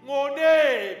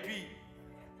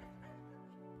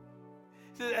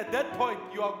 So at that point,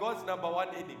 you are God's number one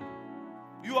enemy.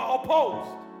 You are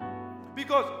opposed.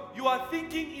 Because you are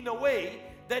thinking in a way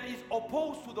that is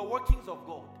opposed to the workings of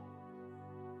God.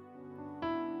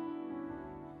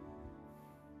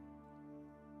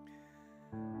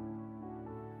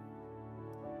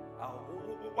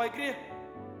 Why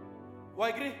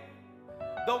agree?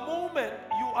 The moment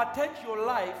you attach your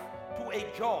life to a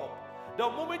job, the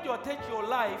moment you attach your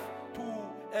life to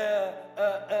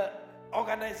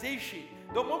organization,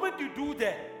 the moment you do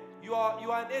that, you are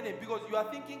an enemy because you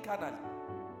are thinking carnally.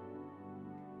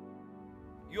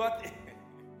 You are.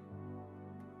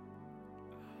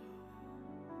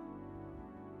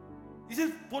 He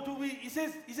says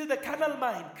the carnal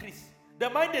mind, Chris, the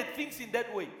mind that thinks in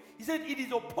that way. He said it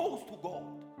is opposed to God.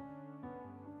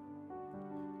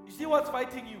 You see what's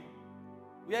fighting you?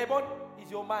 We are born is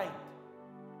your mind.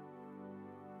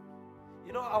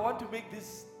 You know, I want to make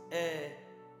this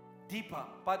deeper,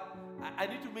 but I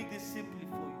need to make this simply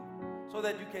for you so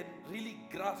that you can really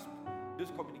grasp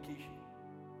this communication.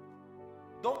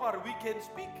 Don't worry, we can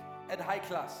speak at high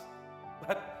class,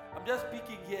 but I'm just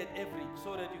speaking here at average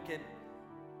so that you can.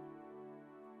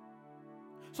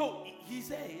 So he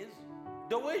says,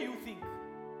 the way you think.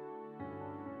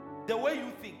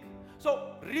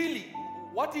 So really,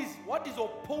 what is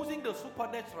opposing the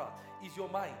supernatural is your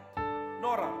mind.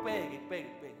 Nora, beg.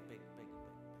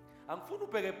 Angifuna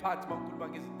ubheke phansi makukhuluma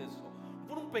ngezinto eziso.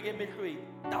 Ngifuna ubheke emehlweni.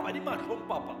 Daba imahlo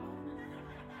mpapa.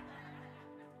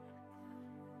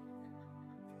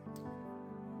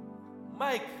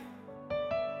 Mike,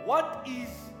 what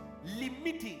is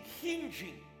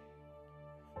hinging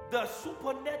the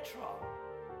supernatural,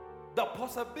 the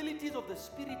possibilities of the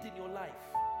Spirit in your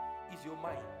life is your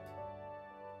mind,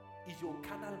 is your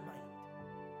carnal mind.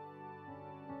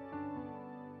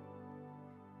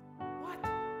 What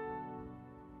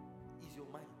is your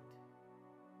mind?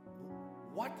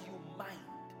 What you mind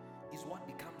is what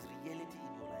becomes reality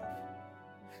in your life.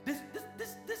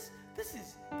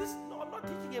 No, I'm not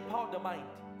teaching you power of the mind.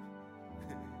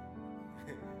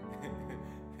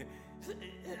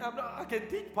 I can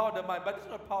teach power of the mind, but it's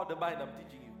not power of the mind I'm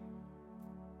teaching you.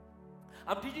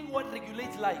 I'm teaching you what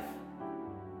regulates life.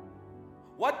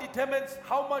 What determines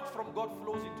how much from God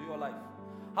flows into your life.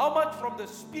 How much from the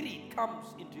Spirit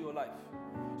comes into your life.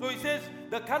 So he says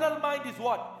the carnal mind is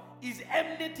what? Is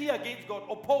enmity against God,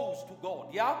 opposed to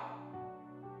God. Yeah?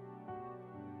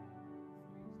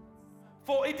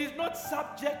 For it is not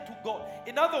subject to God.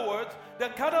 In other words, the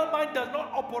carnal mind does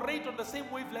not operate on the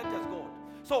same wavelength as God.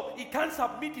 So it can't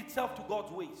submit itself to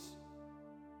God's ways.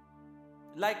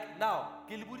 Like now,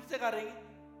 you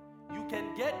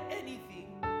can get anything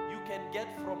you can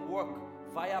get from work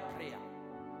via prayer.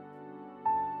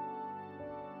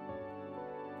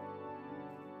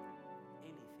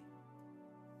 Anything.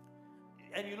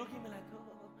 And you look at me like, oh.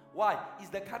 Why? It's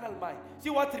the carnal mind. See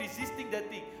what's resisting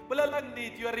that thing?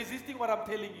 You are resisting what I'm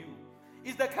telling you.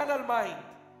 It's the carnal mind.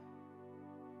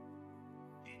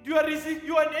 You are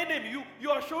an enemy. You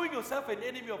are showing yourself an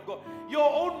enemy of God.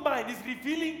 Your own mind is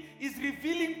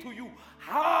revealing to you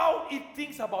how it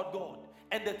thinks about God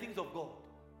and the things of God.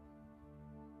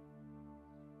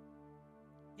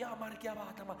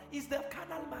 It's the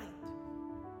carnal mind.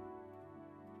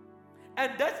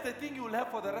 And that's the thing you will have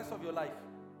for the rest of your life.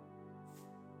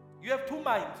 You have two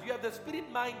minds. You have the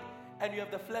spirit mind and you have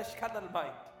the flesh carnal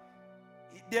mind.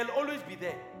 They'll always be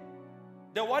there.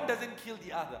 The one doesn't kill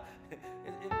the other.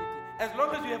 As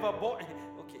long as you have a body.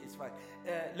 Okay, it's fine.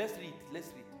 Let's read.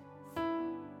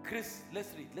 Chris,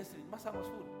 let's read. Masango's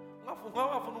food.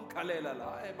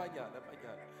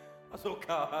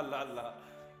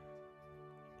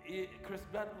 Chris,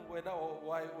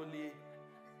 why only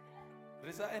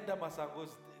Risa enda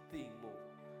Masango's thing?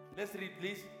 Let's read,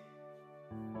 please.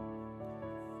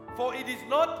 For it is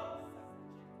not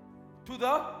to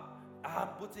the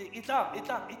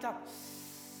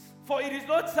For it is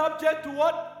not subject to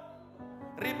what?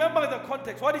 Remember the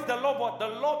context. What is the law? What? The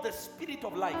law of the spirit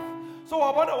of life. So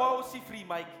I want to see free,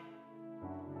 Mike.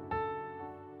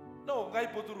 No, guy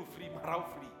put free, marau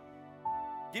free.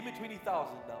 Give me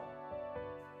 20,000 now.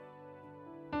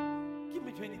 Give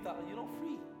me 20,000. You're not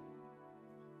free.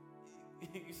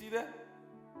 You see that?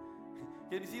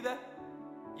 Can you see that?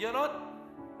 You're not.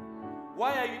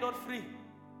 Why are you not free?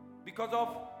 Because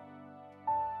of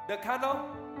the carnal?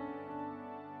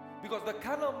 Because the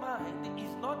carnal mind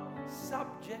is not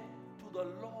subject to the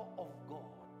law of God.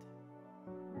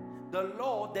 The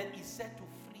law that is set to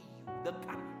free you.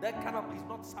 That carnal is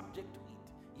not subject to it.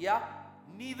 Yeah?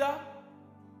 Neither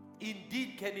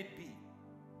indeed can it be.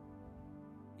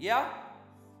 Yeah?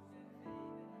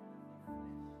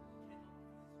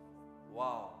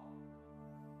 Wow.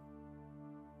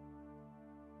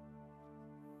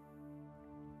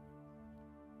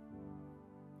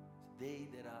 They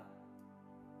that are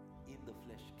in the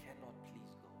flesh cannot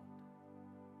please God.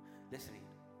 Let's read.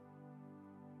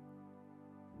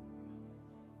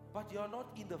 But you are not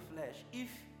in the flesh,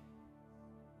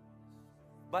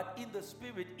 but in the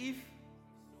spirit, if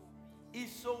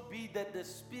so be that the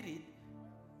spirit.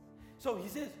 So he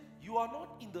says, you are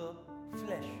not in the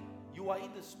flesh, you are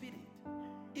in the spirit.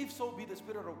 If so be the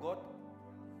Spirit of God.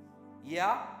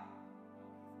 Yeah.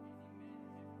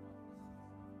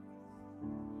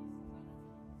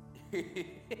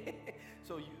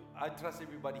 So I trust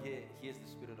everybody here hears the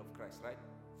Spirit of Christ, right?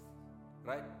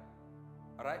 Right?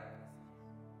 All right?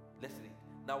 Let's read.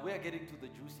 Now we are getting to the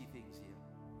juicy things here.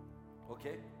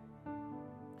 Okay?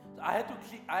 So I had to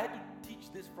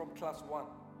teach this from class 1.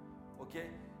 Okay?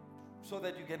 So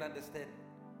that you can understand.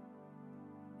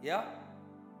 Yeah?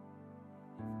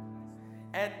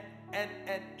 And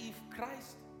if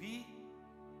Christ be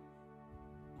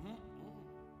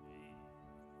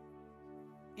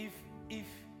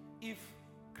if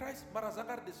Christ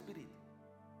marazangar the spirit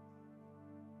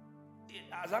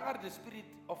azangar the spirit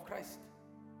of Christ,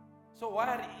 so why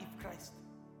are if Christ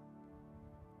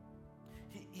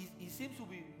he seems to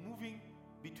be interweaving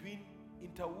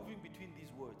between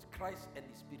these words, Christ and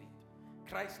the Spirit,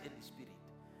 Christ and the Spirit.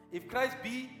 If Christ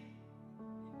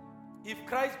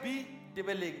be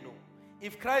debelegno,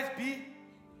 if Christ be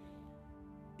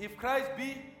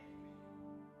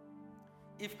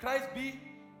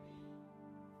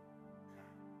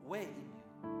where in you?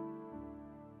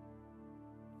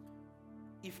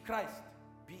 If Christ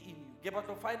be in you, get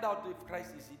to find out if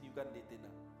Christ is in you.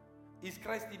 Is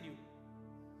Christ in you?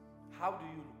 How do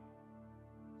you know?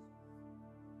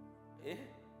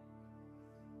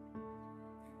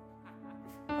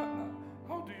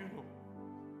 How do you know?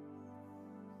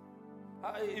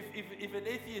 If an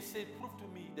atheist said, prove to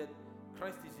me that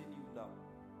Christ is in you now,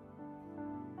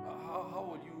 how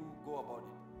will you go about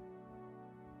it?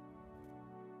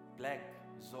 Blank,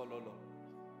 zololo.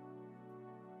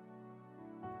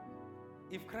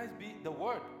 If Christ be the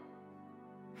Word,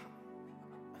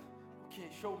 okay,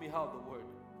 show me how the Word.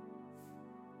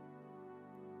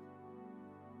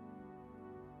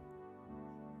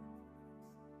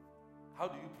 How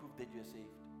do you prove that you're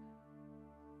saved?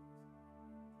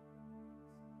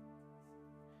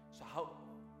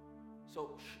 So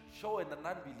show an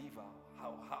unbeliever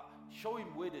how show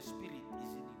him where the Spirit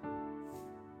is in you.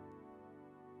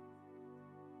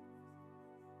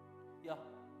 Yeah.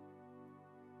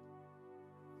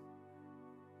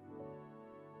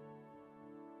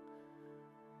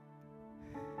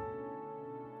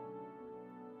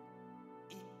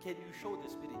 Can you show the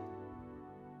Spirit?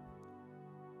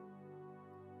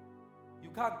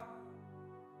 You can't.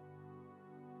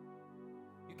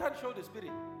 You can't show the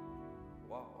Spirit.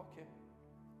 Wow, okay.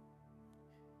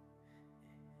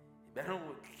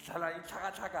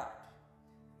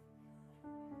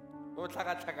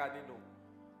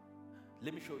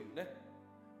 Let me show you. Ne?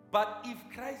 But if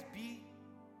Christ be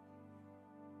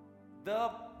I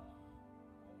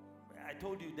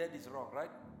told you that is wrong,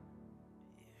 right?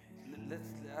 Let's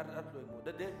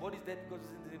what is that? Because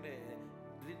it's in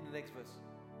the next verse.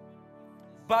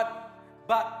 But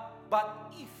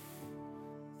if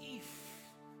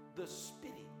the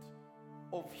Spirit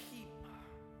of Him,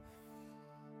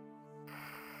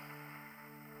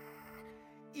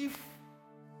 if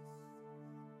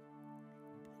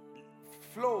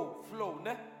flow,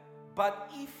 ne? But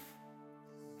if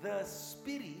the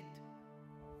Spirit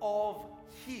of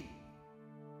Him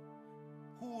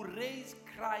who raised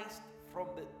Christ from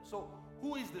the, so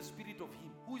who is the Spirit of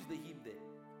Him? Who is the Him there?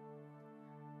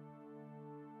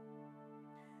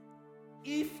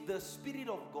 If the Spirit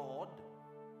of God,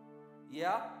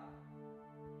 yeah,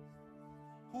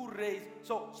 who raised,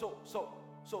 so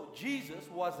Jesus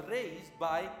was raised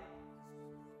by,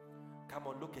 come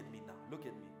on, look at me now, look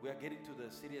at me. We are getting to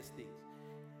the serious things.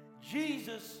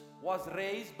 Jesus was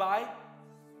raised by,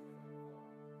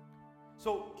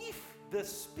 so if the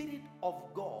Spirit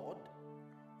of God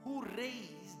who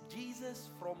raised Jesus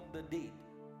from the dead,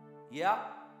 yeah,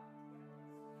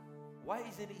 why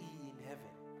isn't He in heaven?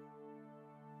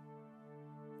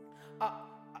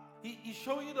 He's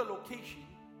showing you the location,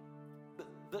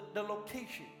 the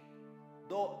location,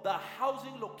 the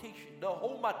housing location, the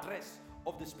home address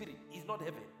of the Spirit is not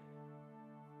heaven.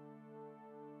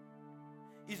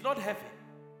 It's not heaven.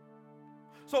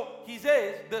 So he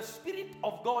says the Spirit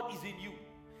of God is in you.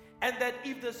 And that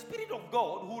if the Spirit of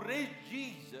God who raised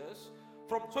Jesus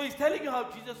from, so he's telling you how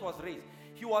Jesus was raised.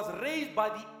 He was raised by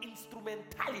the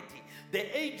instrumentality,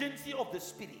 the agency of the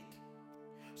Spirit.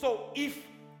 So if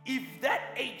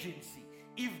that agency,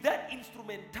 if that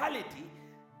instrumentality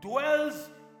dwells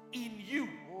in you,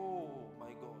 oh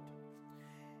my God.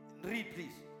 Read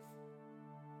please.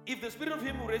 If the Spirit of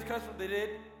him who raised Christ from the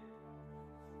dead,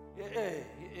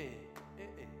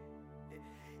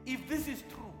 if this is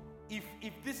true, if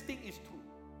this thing is true,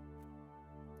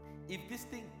 if this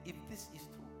is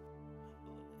true,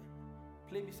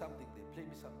 play me something there, play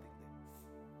me something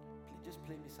there. Just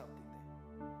play me something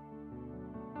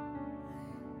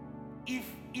there.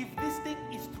 If this thing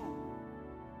is true,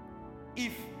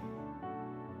 if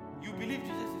you believe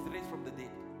Jesus is raised from the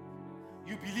dead,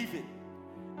 you believe it,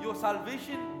 your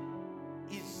salvation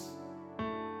is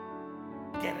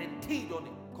guaranteed on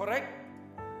it, correct?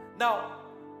 Now,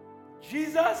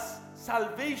 Jesus'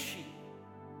 salvation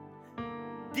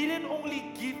didn't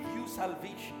only give you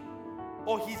salvation,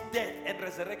 or his death and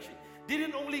resurrection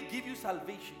didn't only give you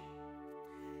salvation,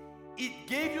 it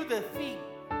gave you the thing,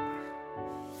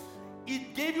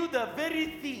 it gave you the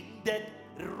very thing that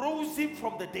rose him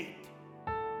from the dead.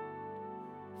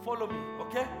 Follow me,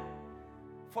 okay?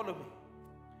 Follow me.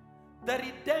 The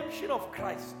redemption of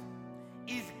Christ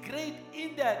is great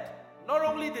in that not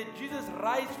only did Jesus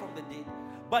rise from the dead,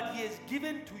 but he has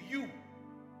given to you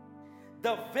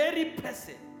the very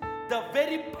person, the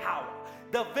very power,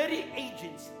 the very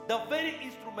agency, the very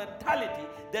instrumentality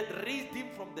that raised him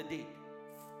from the dead.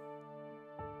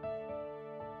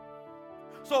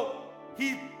 So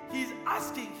he's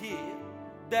asking here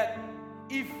that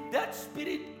if that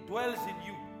Spirit dwells in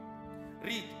you,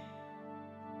 read,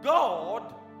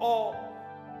 God or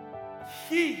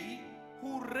he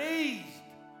who raised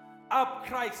up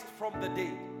Christ from the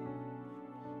dead.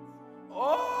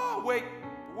 Oh, wait.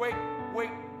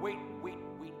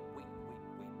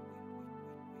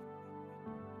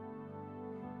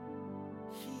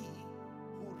 He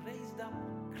who raised up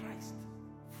Christ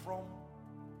from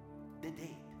the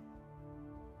dead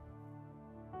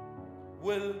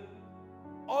will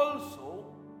also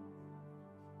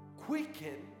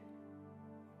quicken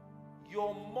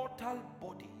your mortal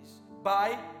bodies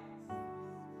by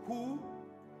who?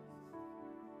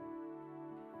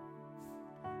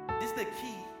 This is the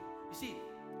key. You see,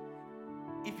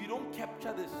 if you don't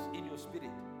capture this in your spirit,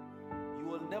 you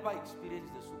will never experience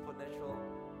the supernatural,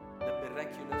 the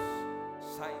miraculous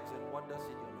signs and wonders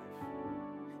in your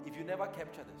life. If you never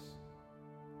capture this.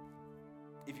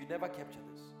 If you never capture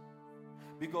this.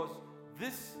 Because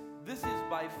this is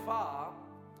by far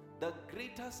the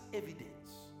greatest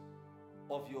evidence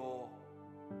of your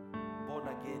born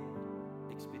again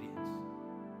experience.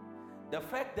 The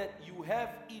fact that you have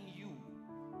in you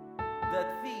the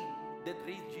thing that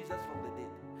raised Jesus from the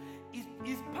dead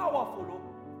is powerful,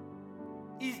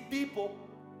 is deeper.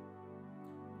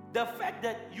 The fact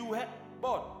that you have,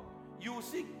 but you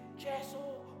see, Jesus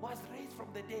was raised from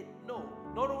the dead. No,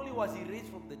 not only was he raised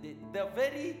from the dead, the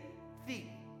very thing,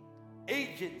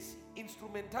 agency,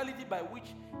 instrumentality by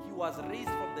which he was raised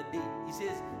from the dead, he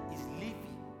says, is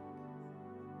living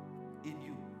in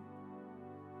you.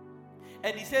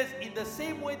 And he says, in the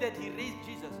same way that he raised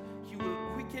Jesus, he will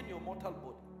quicken your mortal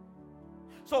body.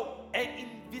 So an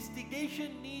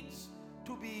investigation needs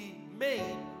to be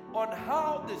made on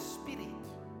how the Spirit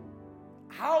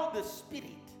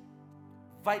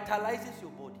vitalizes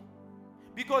your body.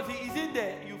 Because he is in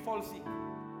there, you fall sick.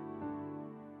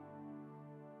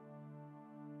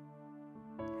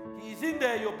 He is in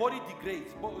there, your body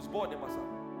degrades.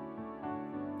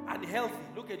 Unhealthy,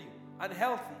 look at you.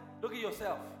 Unhealthy, look at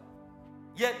yourself.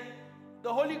 Yet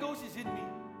the Holy Ghost is in me.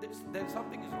 Then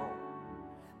something is wrong.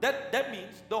 That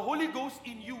means the Holy Ghost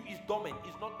in you is dormant,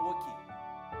 is not working.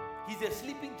 He's a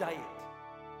sleeping giant.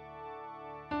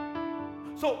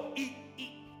 So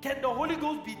can the Holy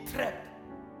Ghost be trapped?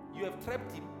 You have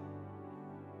trapped him.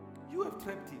 You have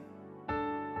trapped him.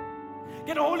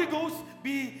 Can the Holy Ghost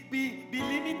be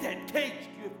limited, caged?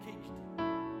 You have caged him.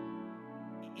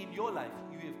 In your life,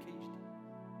 you have caged him.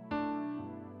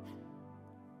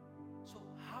 So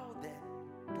how then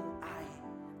do I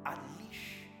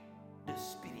unleash the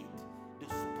Spirit, the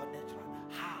supernatural?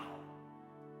 How?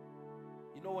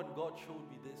 You know when God showed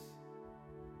me this?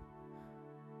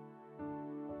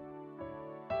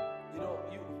 You know,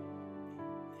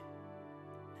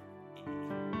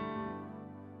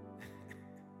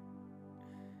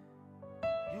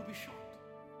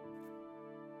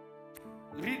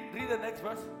 next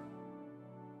verse.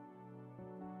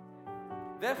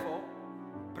 Therefore,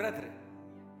 brethren,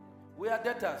 we are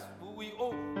debtors. We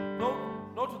owe,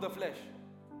 not to the flesh,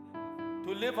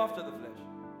 to live after the flesh.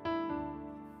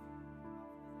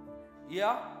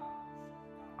 Yeah?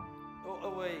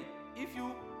 Oh, wait. If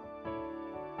you,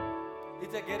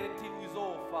 it's a guarantee.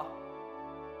 Uzofa.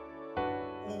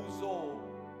 Uzo.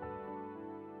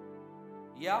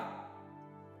 Yeah?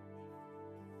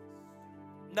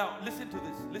 Now, listen to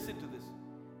this. Listen to this.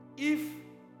 If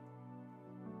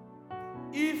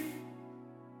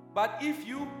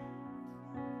you,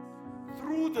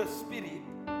 through the Spirit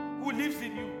who lives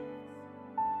in you,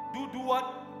 do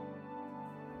what?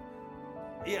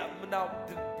 Yeah, now,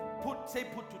 put to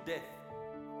death.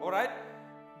 All right?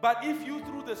 But if you,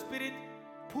 through the Spirit,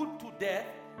 put to death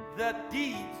the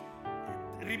deeds,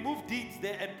 remove deeds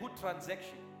there and put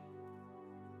transaction.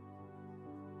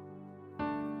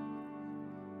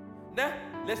 Now,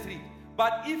 let's read.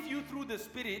 But if you, through the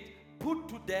Spirit, put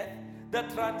to death the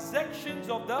transactions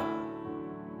of the,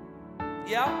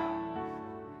 yeah?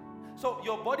 So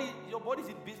your body's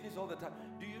in business all the time.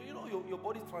 Do you know your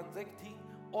body's transacting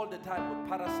all the time with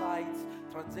parasites,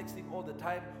 transacting all the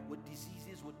time with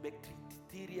diseases, with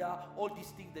bacteria, all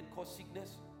these things that cause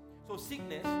sickness. So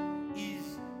sickness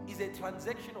is a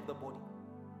transaction of the body.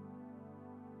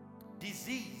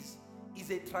 Disease is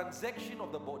a transaction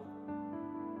of the body.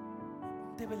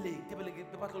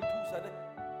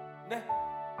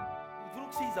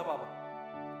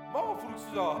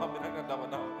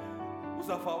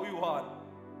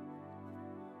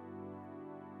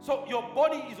 So your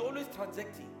body is always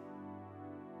transacting.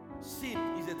 Sin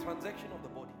is a transaction of the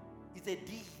body. It's a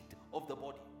deed of the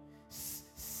body.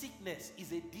 Sickness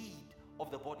is a deed of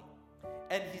the body.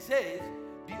 And he says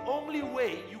the only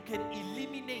way you can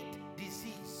eliminate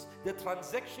disease, the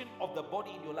transaction of the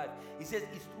body in your life, he says,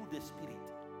 is through the Spirit.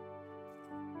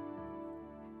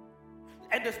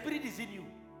 And the Spirit is in you.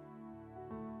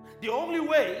 The only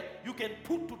way you can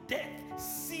put to death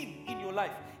sin in your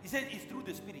life, he says, is through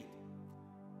the Spirit.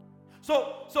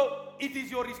 So it is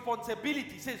your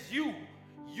responsibility. He says you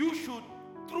should,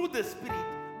 through the Spirit,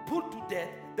 put to death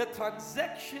the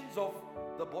transactions of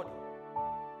the body.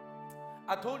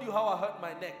 I told you how I hurt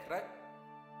my neck, right?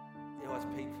 It was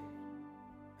painful.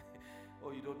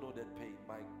 Oh, you don't know that pain.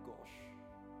 My gosh.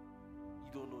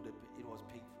 You don't know that pain. It was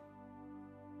painful.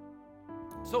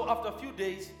 So after a few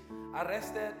days, I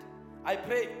rested. I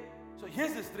prayed. So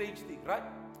here's the strange thing, right?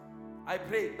 I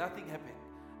prayed. Nothing happened.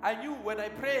 I knew when I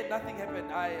prayed, nothing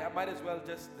happened. I might as well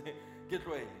just get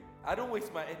ready. I don't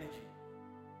waste my energy.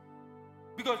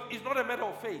 Because it's not a matter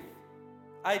of faith.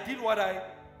 I did what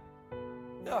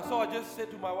so I just said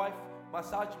to my wife,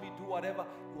 massage me, do whatever.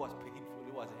 It was painful.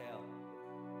 It was hell.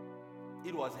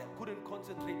 It was hell. Couldn't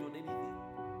concentrate on anything.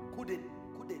 Couldn't.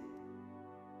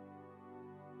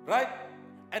 Right?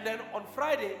 And then on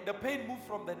Friday, the pain moved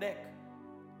from the neck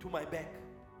to my back.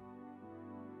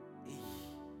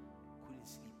 Couldn't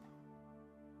sleep.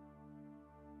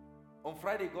 On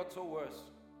Friday, it got so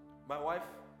worse. My wife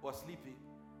was sleeping.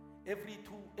 Every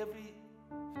 2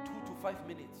 to 5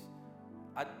 minutes,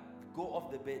 I'd go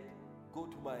off the bed, go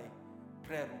to my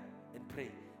prayer room and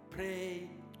pray. Pray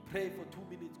for 2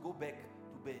 minutes, go back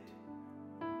to bed.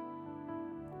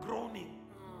 Groaning.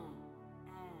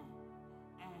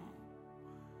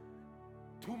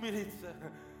 2 minutes.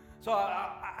 So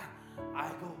I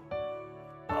go,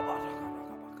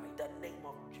 in the name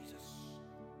of Jesus,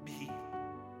 be healed.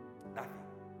 Nothing.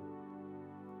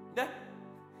 Then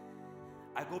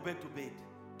I go back to bed.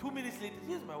 2 minutes later,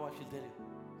 here's my wife, she'll tell you.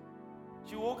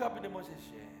 She woke up in the morning and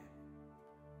said,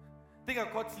 I think I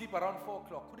caught sleep around 4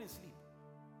 o'clock. Couldn't sleep.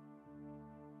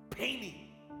 Paining.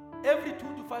 Every 2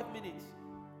 to 5 minutes,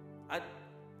 I'd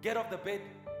get off the bed,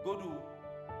 go to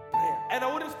prayer. And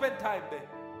I wouldn't spend time there.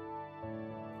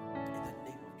 In the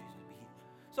name of Jesus, be healed.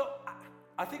 So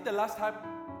I think the last time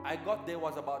I got there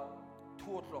was about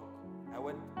 2 o'clock. I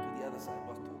went to the other side. It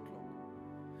was 2 o'clock.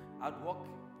 I'd walk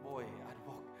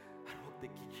the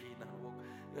kitchen.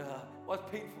 It was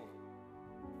painful.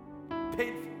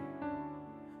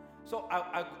 So I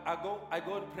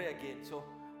go and pray again. So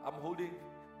I'm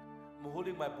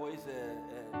holding my boys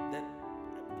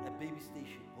a baby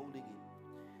station, holding it.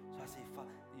 So I say,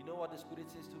 Father, you know what the Spirit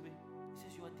says to me? He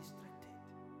says, you are distracted.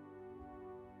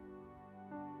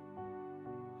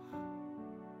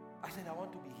 I said, I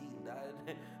want to be healed.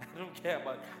 I don't care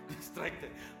about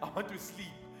distracted. I want to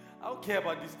sleep. I don't care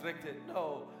about distracted.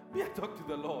 No, be and talk to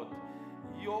the Lord.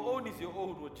 Your own is your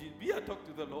own, Wajin. Be and talk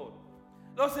to the Lord.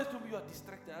 Lord says to me, you are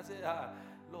distracted. I said,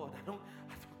 Lord, I don't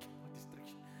care about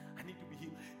distraction. I need to be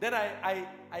healed. Then I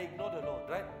ignore the Lord,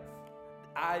 right?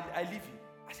 I leave him.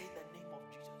 I say, in the name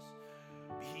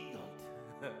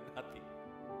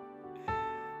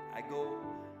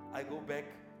I go back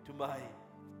to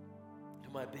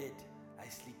my bed. I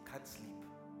sleep, can't sleep.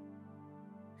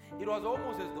 It was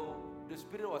almost as though the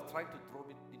Spirit was trying to throw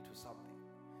me into something.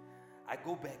 I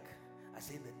go back. I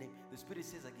say in the name. The Spirit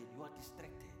says again, you are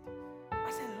distracted.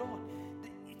 I say, Lord,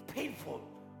 it's painful.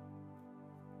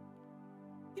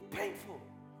 It's painful.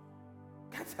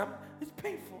 It's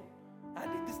painful. I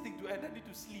need this thing to end. I need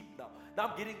to sleep now. Now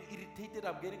I'm getting irritated.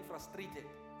 I'm getting frustrated.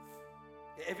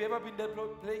 Have you ever been in that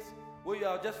place where you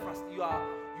are just frustrated?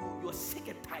 You're sick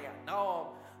and tired.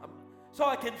 Now so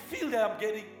I can feel that I'm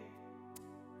getting,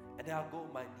 and then I'll go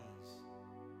on my knees.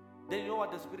 Then you know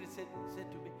what the Spirit said to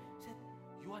me? He said,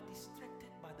 you are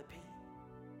distracted by the pain.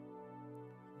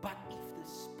 But if the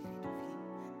Spirit of Him,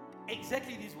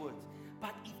 exactly these words,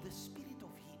 but if the Spirit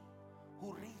of Him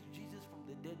who raised Jesus from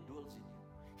the dead dwells in you,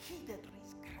 He that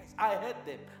raised Christ, I heard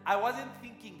them. I wasn't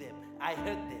thinking them. I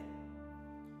heard them.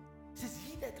 It says,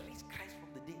 He that raised Christ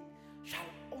from the dead shall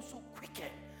also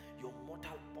quicken your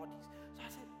mortal bodies. So I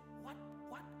said,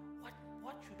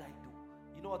 what should I do?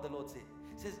 You know what the Lord said?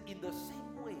 He says, in the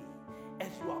same way as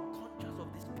you are conscious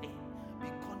of this pain, be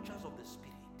conscious of the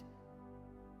Spirit.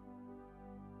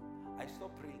 I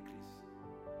stopped praying, Chris.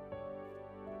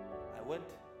 I went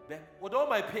back with all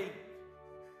my pain.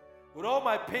 With all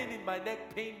my pain in my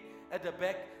neck, pain at the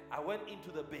back, I went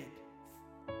into the bed.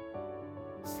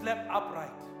 Slept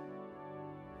upright.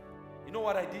 You know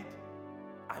what I did?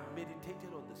 I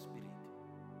meditated on the Spirit.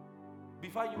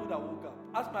 Before you would have woke up.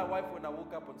 Ask my wife when I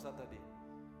woke up on Saturday.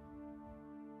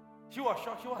 She was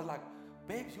shocked. She was like,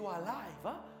 babes, you are alive,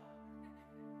 huh?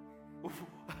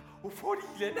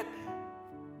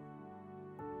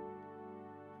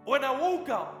 When I woke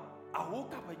up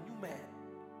a new man.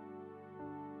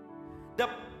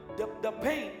 The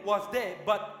pain was there,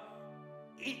 but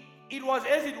it was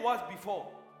as it was before.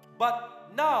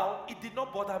 But now it did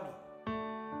not bother me.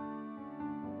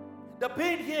 The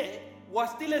pain here was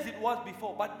still as it was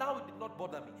before, but now it did not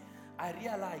bother me. I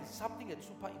realized something had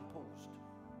superimposed.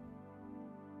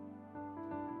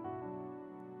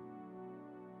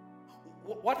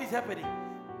 What is happening?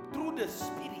 Through the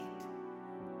Spirit,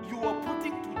 you are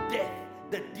putting to death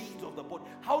the deeds of the body.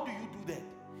 How do you do that?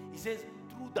 He says,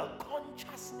 through the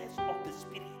consciousness of the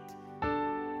Spirit.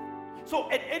 So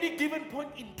at any given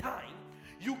point in time,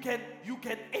 you can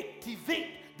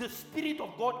activate the Spirit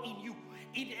of God in you.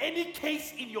 In any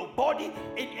case in your body,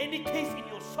 in any case in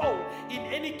your soul, in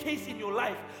any case in your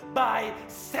life, by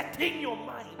setting your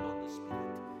mind on the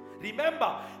Spirit.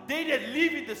 Remember, they that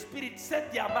live in the Spirit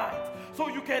set their minds. So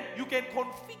you can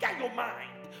configure your mind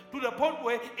to the point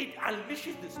where it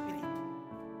unleashes the Spirit.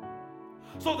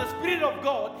 So the Spirit of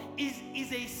God is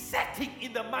a setting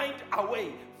in the mind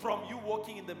away from you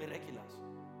walking in the miraculous.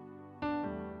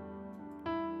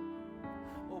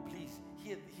 Oh, please,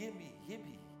 hear me.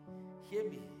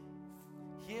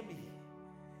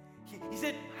 He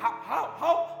said,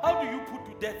 how do you put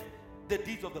to death the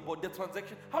deeds of the body, the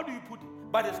transaction? How do you put it?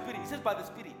 By the Spirit. He says by the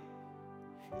Spirit.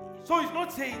 So he's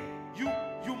not saying you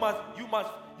must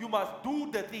do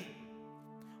the thing.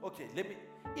 Okay,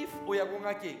 if we are going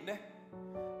again,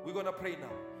 we're gonna pray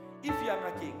now. If you are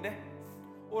again,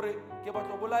 or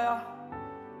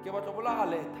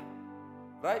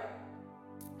right?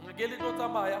 Again,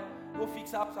 you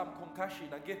fix up some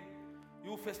concussion again.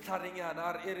 You first starting in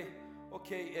our area.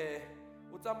 Okay,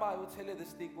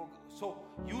 this thing. So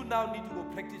you now need to go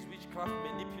practice witchcraft,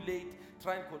 manipulate,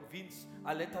 try and convince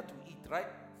Aletta to eat, right?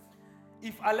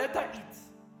 If Aletta eats,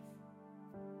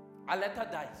 Aletta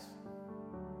dies.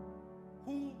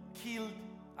 Who killed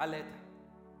Aletta?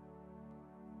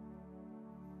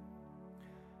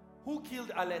 Who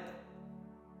killed Aletta?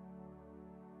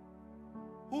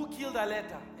 Who killed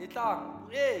Aletta?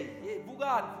 Hey,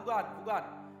 Vugan.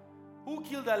 Who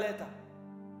killed Aletta?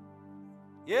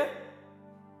 Yeah?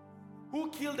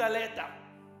 Who killed Aletta?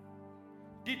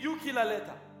 Did you kill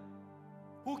Aletta?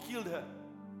 Who killed her?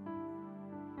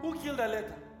 Who killed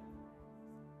Aletta?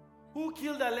 Who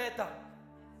killed Aletta?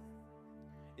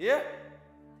 Yeah?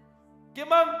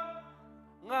 Kimang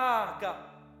ngaka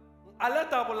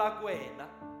Aletta bolakwena.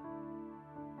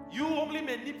 You only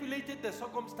manipulated the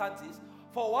circumstances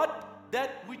for what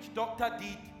that witch doctor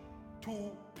did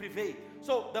to prevail.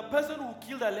 So the person who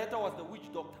killed Aletta was the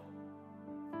witch doctor.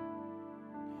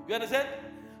 You understand?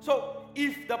 So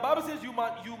if the Bible says you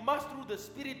must through the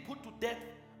Spirit put to death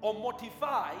or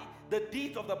mortify the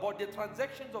deeds of the body, the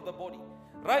transactions of the body,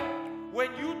 right?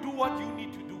 When you do what you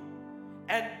need to do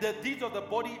and the deeds of the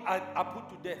body are put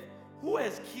to death, who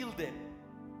has killed them?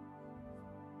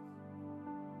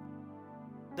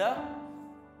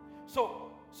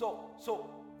 So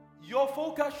your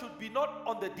focus should be not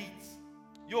on the deeds.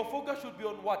 Your focus should be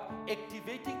on what?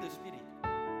 Activating the Spirit.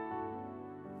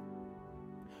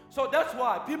 So that's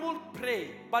why people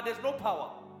pray, but there's no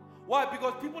power. Why?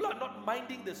 Because people are not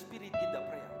minding the Spirit in the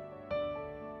prayer.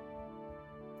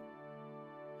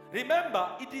 Remember,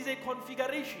 it is a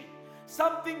configuration.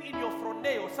 Something in your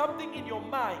phroneo, something in your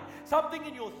mind, something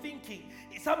in your thinking,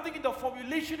 something in the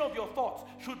formulation of your thoughts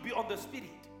should be on the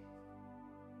Spirit.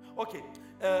 Okay.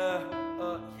 Yeah,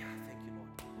 thank you, Lord.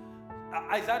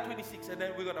 Isaiah 26, and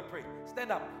then we're going to pray.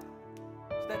 Stand up.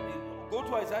 Go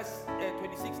to Isaiah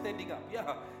 26, standing up.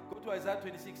 Yeah, go to Isaiah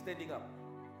 26, standing up.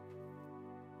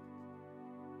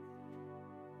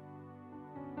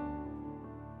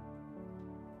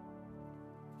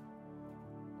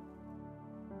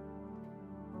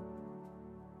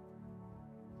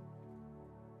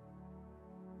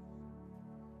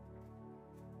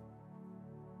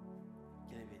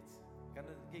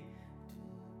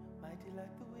 Mighty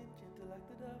like the wind, gentle like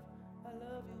the dove, I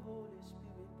love you, Holy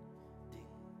Spirit. Ding.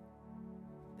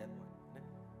 That one.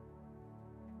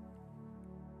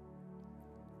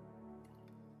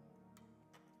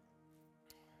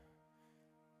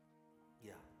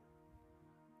 Yeah.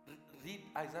 Read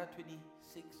Isaiah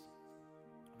 26,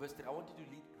 verse 3. I want you to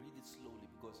read it slowly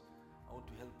because I want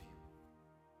to help you.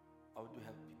 I want to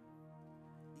help you.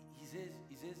 He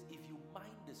says, if you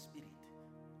mind the Spirit,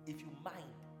 if you mind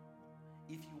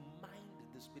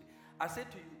the Spirit. I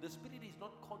said to you, the Spirit is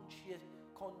not consciable.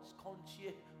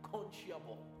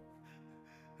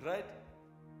 Right?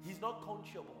 He's not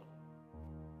consciable.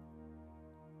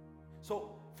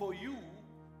 So, for you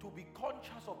to be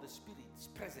conscious of the Spirit's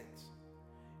presence,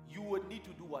 you would need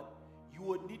to do what? You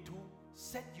would need to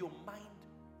set your mind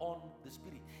on the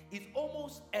Spirit. It's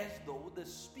almost as though the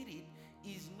Spirit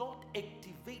is not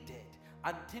activated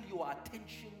until your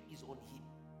attention is on Him.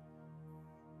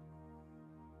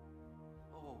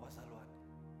 Oh, Basalwan.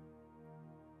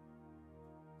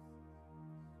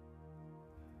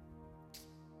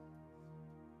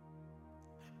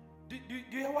 Do you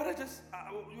hear what I just?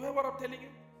 You hear what I'm telling you?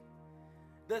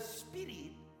 The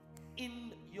Spirit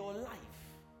in your life,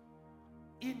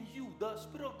 in you, the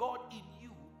Spirit of God in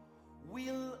you,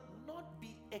 will not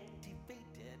be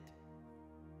activated,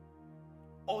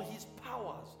 or His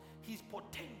powers, His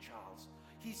potentials,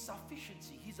 His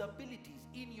sufficiency, His abilities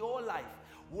in your life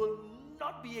will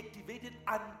not be activated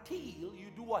until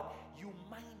you do what? You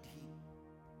mind Him.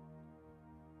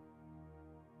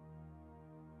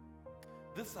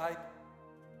 This side,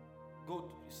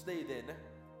 stay there.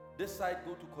 This side,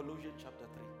 go to Colossians chapter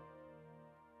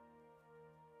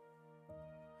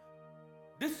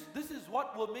 3. This is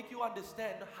what will make you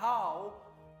understand how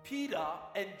Peter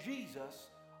and Jesus,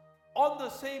 on the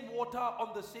same water,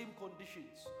 on the same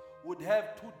conditions, would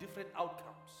have two different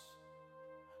outcomes.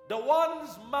 The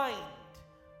one's mind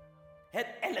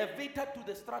had elevated to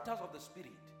the stratas of the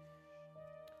Spirit.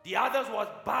 The other's was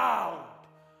bound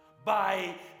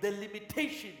by the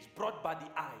limitations brought by the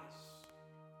eyes.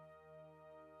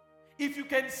 If you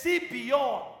can see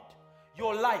beyond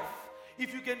your life,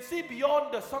 if you can see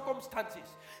beyond the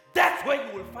circumstances, that's where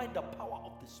you will find the power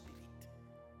of the Spirit.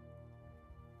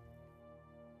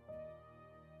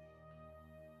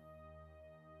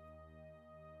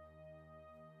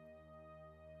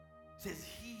 It says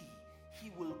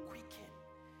he will quicken,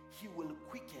 He will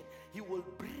quicken, He will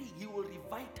bring, He will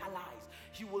revitalize,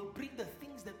 He will bring the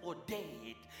things that were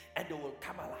dead and they will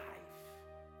come alive.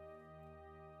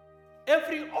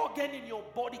 Every organ in your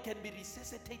body can be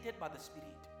resuscitated by the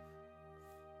Spirit.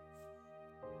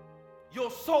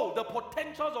 Your soul, the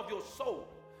potentials of your soul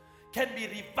can be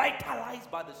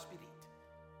revitalized by the Spirit.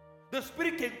 The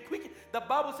Spirit can quicken. The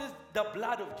Bible says the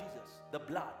blood of Jesus, the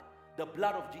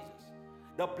blood of Jesus.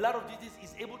 The blood of Jesus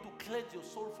is able to cleanse your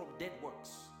soul from dead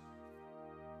works.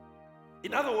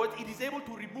 In other words, it is able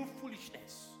to remove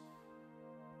foolishness.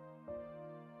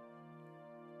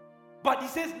 But He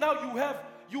says now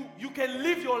you can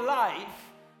live your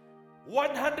life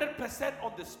 100%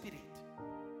 on the Spirit.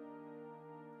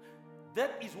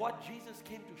 That is what Jesus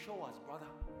came to show us, brother.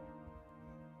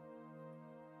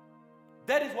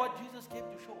 That is what Jesus came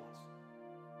to show us.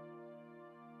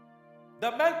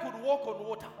 The man could walk on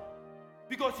water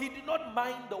because he did not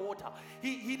mind the water.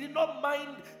 He did not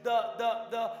mind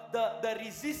the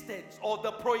resistance or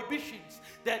the prohibitions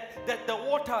that the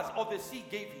waters of the sea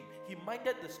gave him. He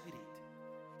minded the Spirit.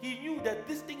 He knew that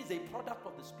this thing is a product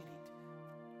of the Spirit.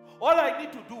 All I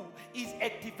need to do is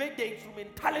activate the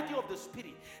instrumentality of the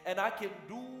Spirit, and I can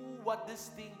do what this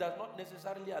thing does not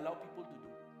necessarily allow people to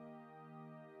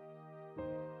do.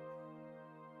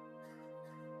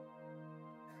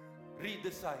 Read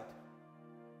this side.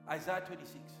 Isaiah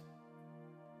 26.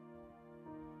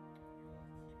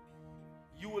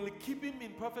 You will keep him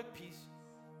in perfect peace,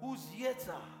 whose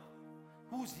yetzer,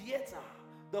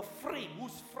 the frame,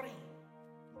 whose frame.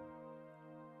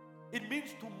 It means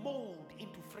to mold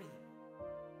into frame.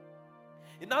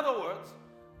 In other words,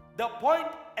 the point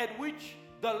at which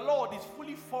the Lord is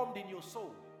fully formed in your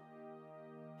soul,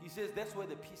 he says that's where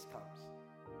the peace comes.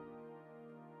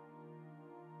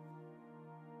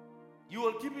 You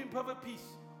will keep him in perfect peace,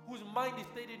 whose mind is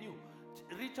stayed in you.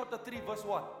 Read chapter 3, verse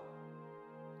 1.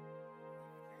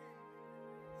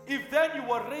 If then you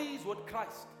were raised with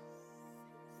Christ,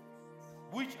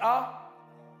 which are,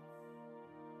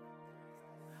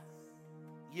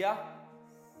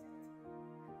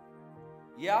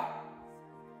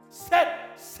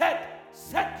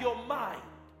 set your mind,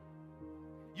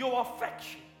 your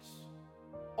affections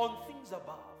on things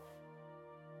above.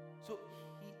 So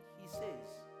he says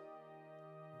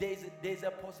there's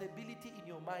a possibility in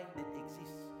your mind that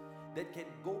exists that can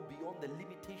go beyond the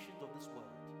limitations of this world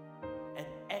and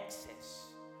access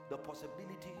the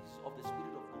possibilities of the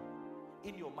Spirit of God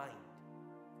in your mind.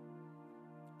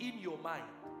 In your mind.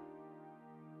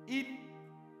 In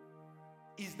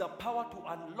is the power to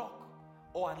unlock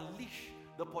or unleash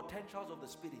the potentials of the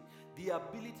Spirit, the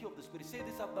ability of the Spirit. Say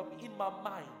this after me. In my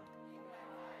mind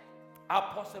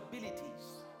are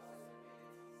possibilities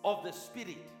of the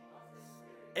Spirit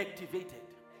activated.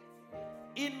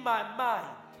 In my mind,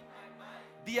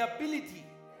 the ability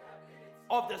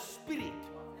of the Spirit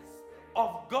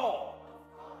of God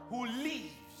who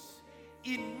lives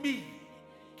in me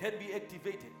can be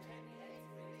activated.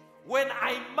 When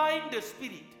I mind the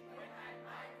Spirit,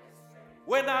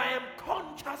 when I am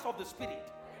conscious of the Spirit,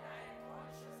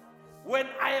 when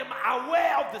I am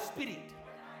aware of the Spirit,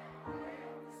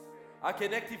 I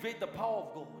can activate the power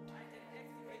of God.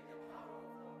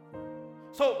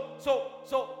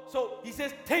 So he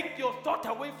says, take your thought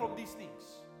away from these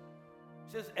things.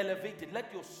 He says, elevate it.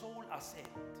 Let your soul ascend.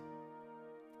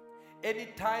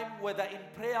 Anytime, whether in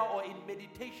prayer or in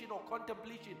meditation or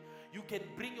contemplation, you can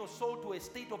bring your soul to a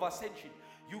state of ascension.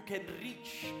 You can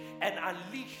reach and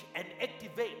unleash and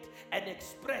activate and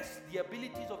express the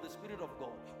abilities of the Spirit of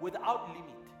God without limit.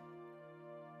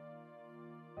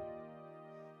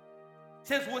 It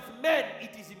says, with men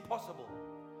it is impossible,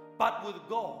 but with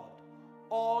God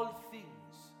all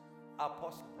things are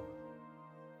possible.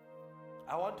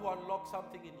 I want to unlock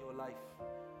something in your life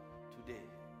today.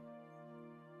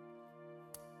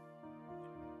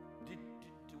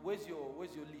 Where's your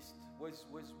list? Where's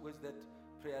that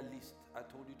prayer list I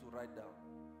told you to write down?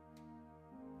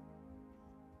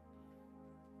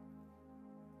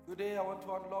 Today I want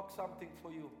to unlock something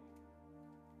for you.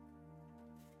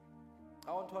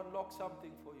 I want to unlock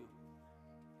something for you.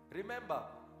 Remember,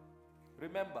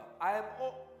 I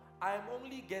am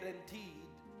only guaranteed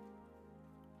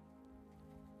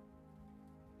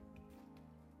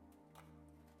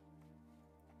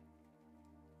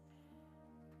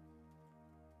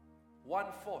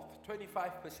one-fourth,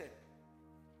 25%.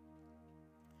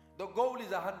 The goal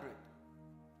is 100,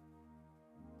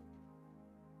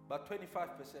 but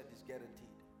 25% is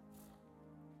guaranteed.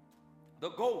 The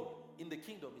goal in the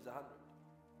kingdom is 100.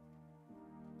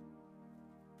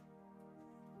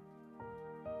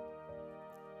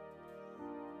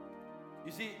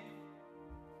 You see,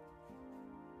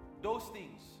 those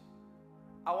things,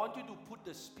 I want you to put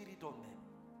the Spirit on them.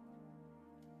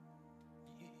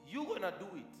 You're going to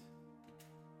do it.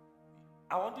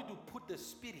 I want you to put the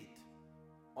Spirit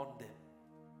on them.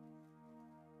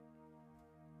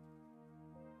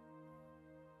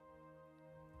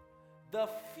 The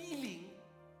feeling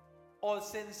or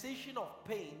sensation of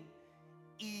pain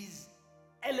is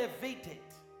elevated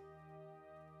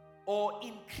or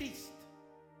increased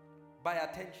by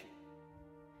attention.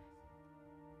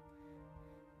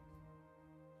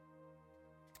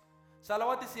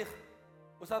 Salawat Sheikh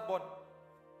Ustad Bon.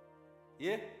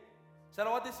 Yeah?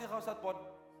 Salawat Sheikh Ustad Bon.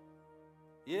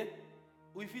 Yeah?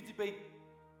 We fit the pain.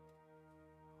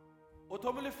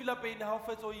 Otomele fila pain how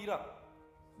fast o ira.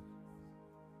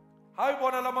 How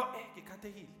bona lama ke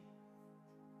kate heal.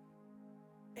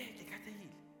 Ke kate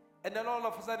heal. And then all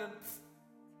of a sudden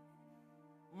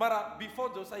mara before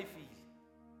those I feel.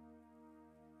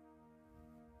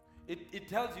 It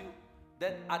tells you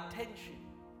that attention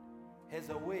has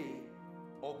a way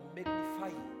of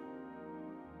magnifying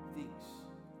things.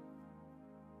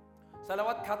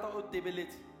 Salawat kata o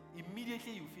debelet.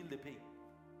 Immediately you feel the pain.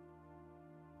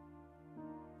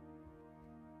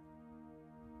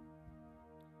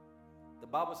 The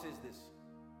Bible says this.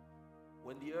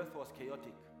 When the earth was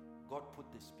chaotic, God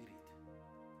put the Spirit.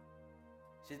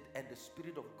 It said, and the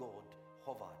Spirit of God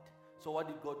hovered. So what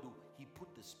did God do? He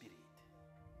put the Spirit.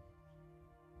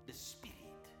 The Spirit.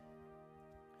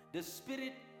 The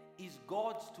Spirit is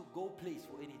God's to-go place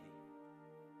for anything.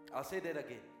 I'll say that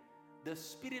again. The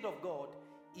Spirit of God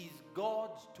is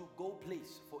God's to-go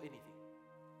place for anything.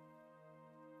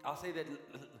 I'll say that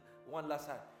one last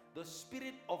time. The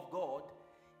Spirit of God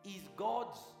is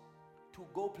God's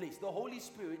to-go place. The Holy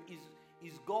Spirit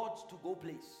is God's to-go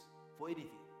place for anything.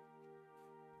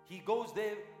 He goes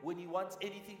there when he wants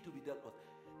anything to be dealt with.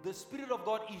 The Spirit of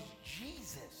God is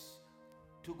Jesus'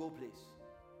 to-go place.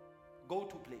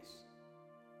 Go-to place.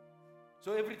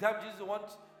 So every time Jesus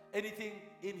wants anything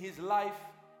in his life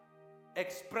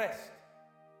expressed,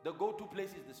 the go-to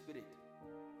place is the Spirit.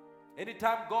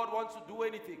 Anytime God wants to do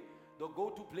anything, the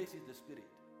go-to place is the Spirit.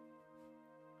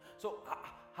 So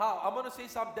how? I'm going to say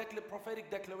some prophetic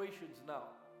declarations now.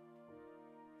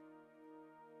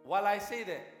 While I say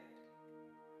that,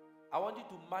 I want you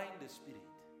to mind the Spirit.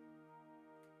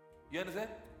 You understand?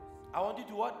 I want you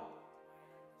to what?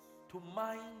 To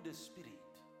mind the Spirit.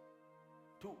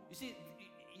 You see,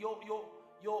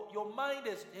 your mind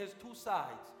has two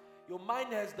sides. Your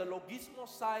mind has the logismos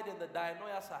side and the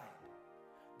dianoia side.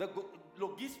 The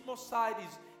logismos side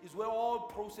is where all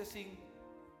processing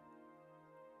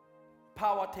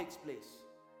power takes place.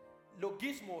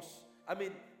 Logismos,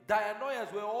 dianoia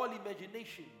is where all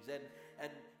imaginations and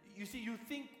you see, you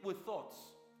think with thoughts.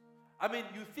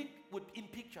 You think in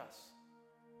pictures.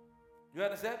 You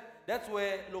understand? That's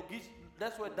where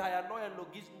dianoia and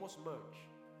logismos merge.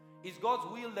 It's God's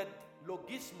will that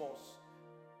logismos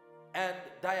and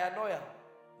dianoia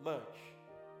merge.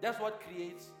 That's what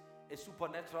creates a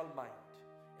supernatural mind.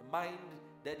 A mind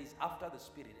that is after the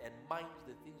Spirit and minds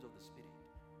the things of the Spirit.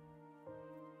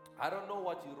 I don't know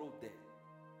what you wrote there,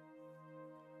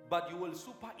 but you will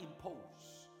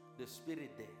superimpose the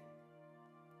Spirit there.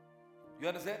 You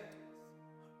understand?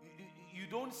 You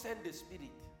don't send the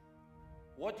Spirit.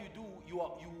 What you do,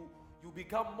 you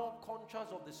become more conscious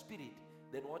of the Spirit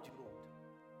than what you wrote.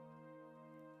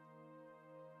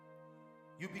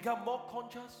 You become more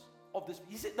conscious of the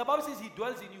Spirit. The Bible says He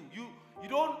dwells in you. You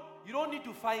don't need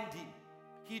to find Him.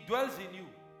 He dwells in you.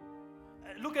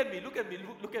 Look at me,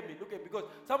 because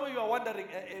some of you are wondering,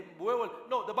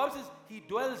 no, the Bible says He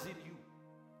dwells in you.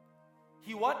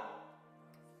 He what?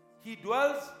 He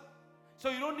dwells. So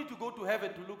you don't need to go to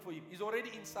heaven to look for Him. He's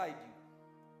already inside you.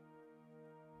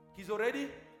 He's already.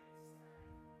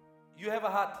 You have a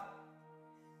heart.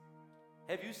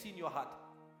 Have you seen your heart?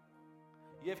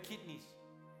 You have kidneys.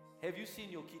 Have you seen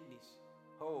your kidneys?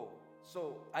 Oh,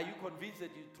 so are you convinced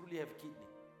that you truly have kidney?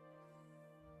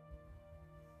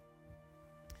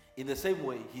 In the same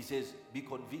way, he says, be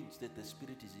convinced that the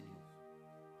Spirit is in you.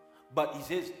 But he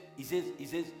says,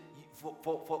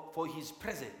 for His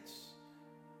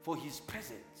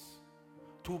presence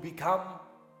to become,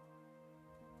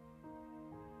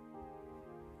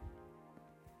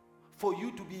 for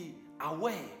you to be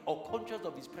aware or conscious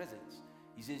of His presence,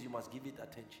 he says you must give it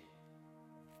attention.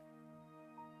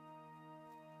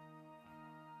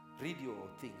 Read your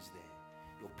things there,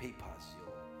 your papers,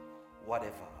 your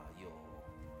whatever,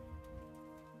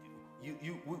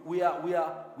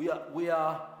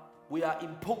 we are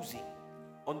imposing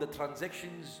on the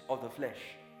transactions of the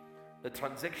flesh, the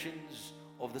transactions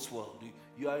of this world.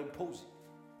 You are imposing.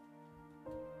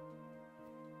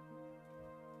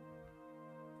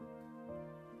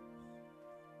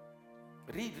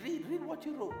 Read what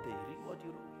you wrote there. Read what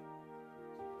you wrote.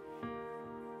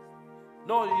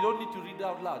 No, you don't need to read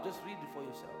out loud. Just read it for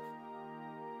yourself.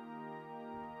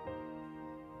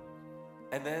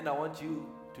 And then I want you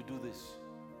to do this.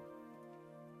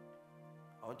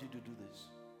 I want you to do this.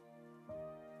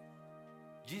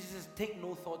 Jesus says, take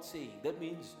no thought saying. That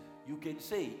means you can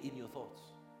say in your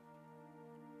thoughts.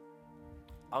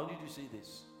 I want you to say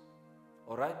this.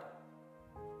 All right?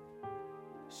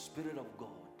 Spirit of God.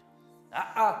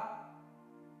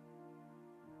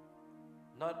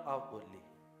 Not outwardly.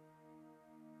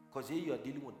 Because here you are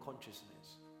dealing with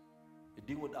consciousness. You're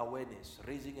dealing with awareness,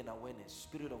 raising an awareness.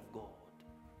 Spirit of God.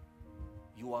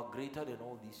 You are greater than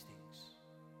all these things.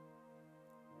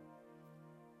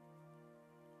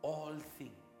 All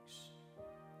things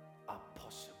are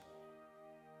possible.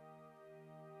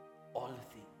 All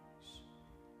things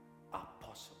are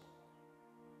possible.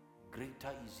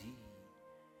 Greater is He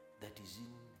that is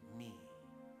in me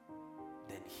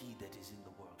than he that is in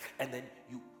the world. And then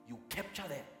you capture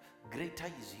that.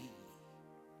 Greater is He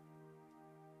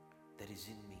that is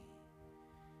in me.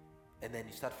 And then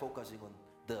you start focusing on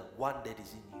the one that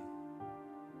is in you.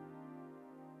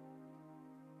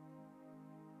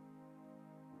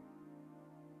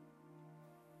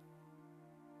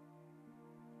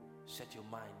 Set your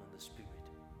mind on the Spirit.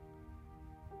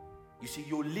 You see,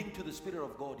 your link to the Spirit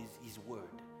of God is His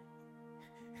Word.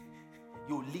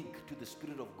 your link to the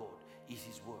Spirit of God is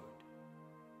His Word.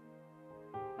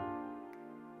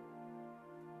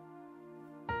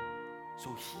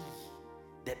 So He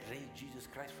that raised Jesus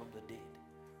Christ from the dead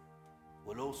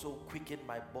will also quicken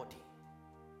my body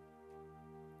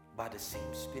by the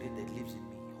same Spirit that lives in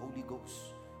me. Holy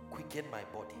Ghost, quicken my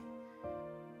body.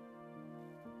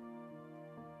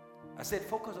 I said,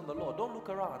 focus on the Lord. Don't look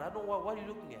around. I don't know what are you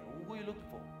looking at? Who are you looking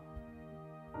for?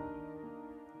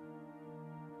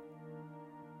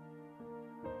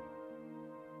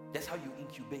 That's how you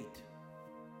incubate.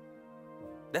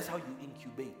 That's how you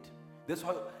incubate. That's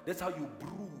how you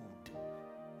brood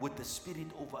with the Spirit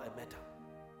over a matter.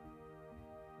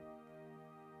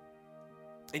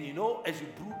 And you know, as you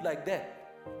brood like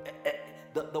that,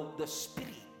 the Spirit,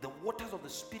 the waters of the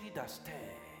Spirit are stirred.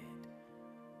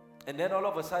 And then all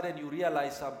of a sudden you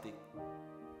realize something.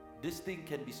 This thing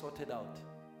can be sorted out.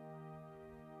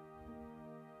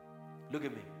 Look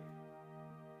at me.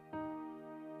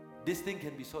 This thing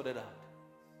can be sorted out.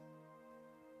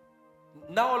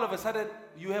 Now all of a sudden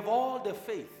you have all the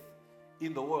faith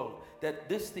in the world that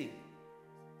this thing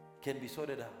can be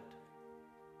sorted out.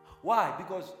 Why?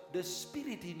 Because the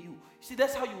Spirit in you. See,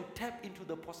 that's how you tap into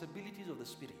the possibilities of the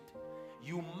Spirit.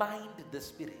 You mind the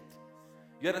Spirit.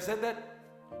 You understand that?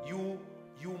 You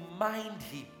mind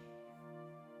Him.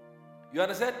 You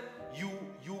understand? You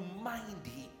mind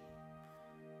Him.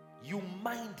 You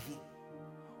mind Him.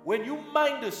 When you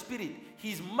mind the Spirit,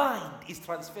 His mind is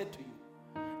transferred to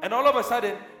you. And all of a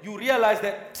sudden, you realize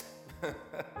that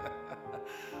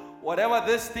whatever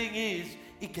this thing is,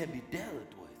 it can be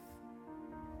dealt with.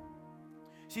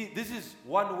 See, this is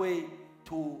one way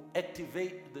to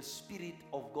activate the Spirit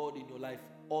of God in your life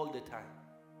all the time.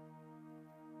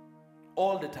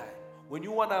 All the time. When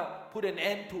you want to put an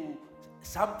end to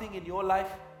something in your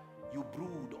life, you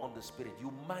brood on the Spirit.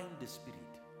 You mind the Spirit.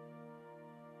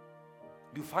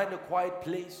 You find a quiet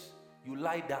place, you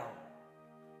lie down.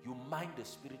 You mind the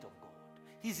Spirit of God.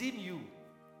 He's in you.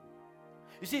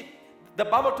 You see, the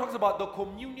Bible talks about the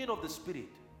communion of the Spirit.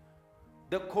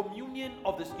 The communion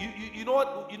of the you know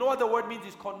what the word means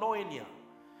is koinonia.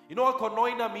 You know what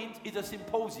koinonia means? It's a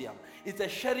symposium. It's a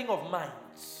sharing of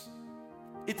minds.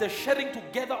 It's a sharing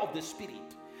together of the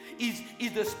Spirit. Is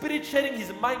the Spirit sharing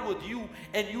His mind with you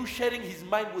and you sharing His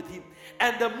mind with Him.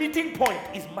 And the meeting point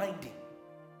is minding.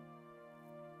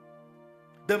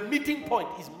 The meeting point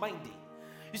is minding.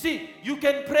 You see, you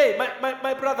can pray,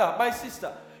 my brother, my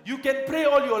sister, you can pray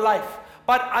all your life,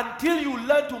 but until you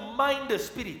learn to mind the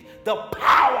Spirit, the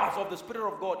powers of the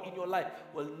Spirit of God in your life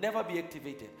will never be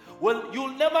activated. Well,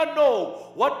 you'll never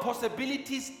know what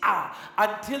possibilities are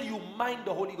until you mind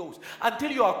the Holy Ghost,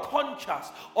 until you are conscious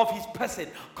of His person,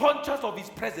 conscious of His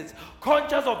presence,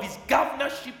 conscious of His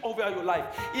governorship over your life.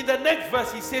 In the next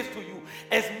verse, He says to you,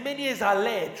 as many as are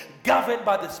led, governed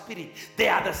by the Spirit, they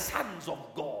are the sons of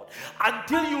God.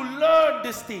 Until you learn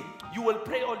this thing, you will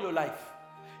pray all your life.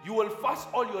 You will fast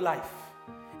all your life.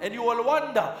 And you will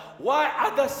wonder why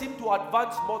others seem to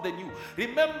advance more than you.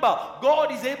 Remember,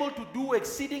 God is able to do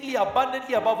exceedingly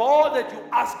abundantly above all that you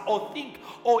ask or think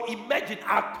or imagine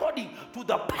according to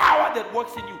the power that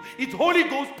works in you. It's Holy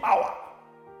Ghost power.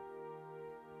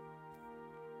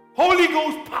 Holy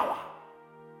Ghost power.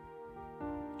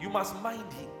 You must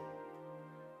mind Him.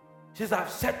 He says, I've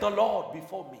set the Lord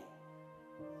before me.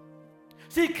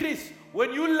 See, Chris,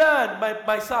 when you learn,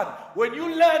 my son, when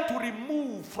you learn to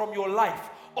remove from your life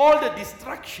all the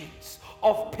distractions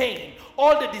of pain,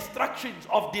 all the distractions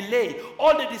of delay,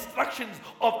 all the distractions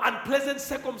of unpleasant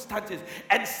circumstances,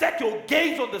 and set your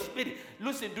gaze on the Spirit.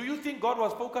 Listen, do you think God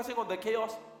was focusing on the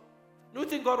chaos? Do you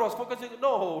think God was focusing?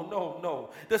 No.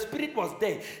 The Spirit was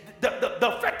there.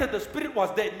 The fact that the Spirit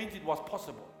was there means it was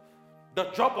possible. The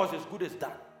job was as good as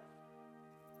done.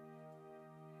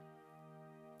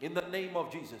 In the name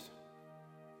of Jesus,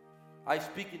 I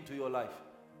speak into your life.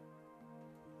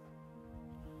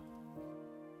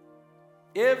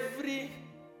 Every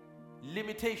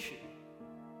limitation,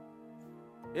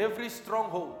 every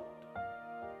stronghold,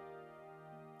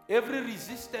 every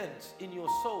resistance in your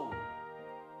soul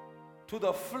to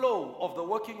the flow of the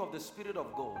working of the Spirit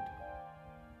of God,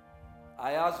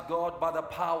 I ask God by the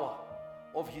power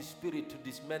of His Spirit to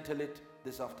dismantle it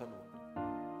this afternoon.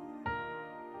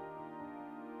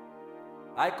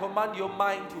 I command your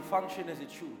mind to function as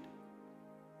it should.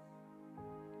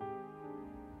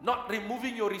 Not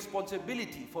removing your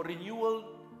responsibility for renewal,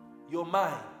 your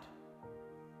mind,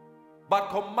 but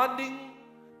commanding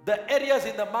the areas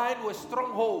in the mind where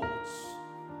strongholds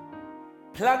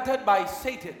planted by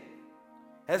Satan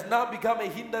has now become a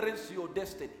hindrance to your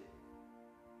destiny.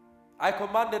 I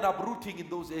command an uprooting in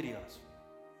those areas.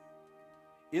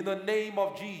 In the name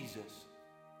of Jesus.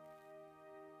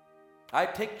 I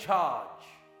take charge.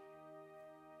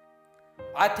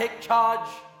 I take charge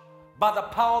by the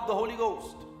power of the Holy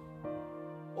Ghost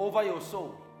over your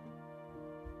soul.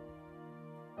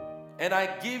 And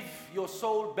I give your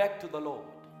soul back to the Lord.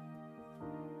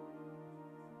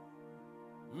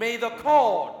 May the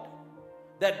cord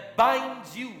that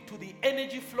binds you to the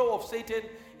energy flow of Satan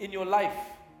in your life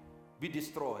be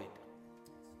destroyed.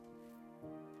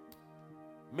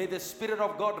 May the Spirit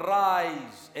of God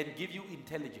rise and give you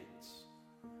intelligence.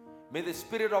 May the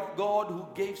Spirit of God who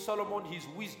gave Solomon his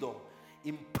wisdom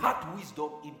impart wisdom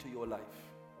into your life.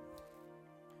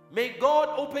 May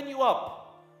God open you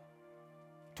up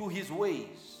to his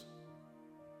ways.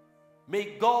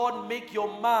 May God make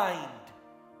your mind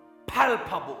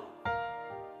palpable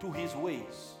to his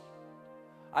ways.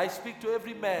 I speak to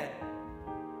every man.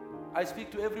 I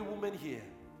speak to every woman here.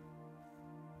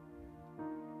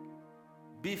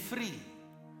 Be free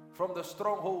from the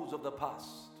strongholds of the past.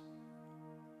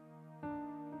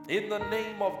 In the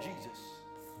name of Jesus.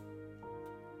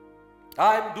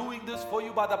 I'm doing this for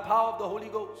you by the power of the Holy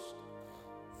Ghost.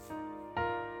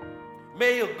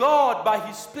 May God, by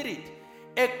his Spirit,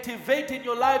 activate in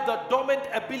your life the dormant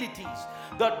abilities,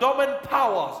 the dormant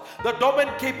powers, the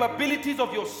dormant capabilities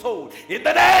of your soul. In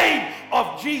the name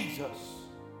of Jesus.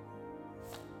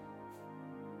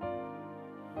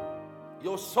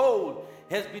 Your soul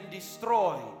has been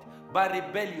destroyed by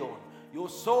rebellion. Your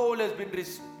soul has been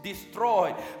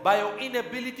destroyed by your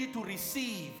inability to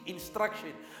receive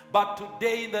instruction. But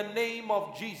today, in the name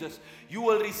of Jesus, you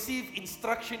will receive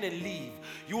instruction and leave.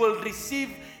 You will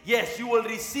receive, yes, you will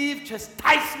receive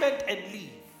chastisement and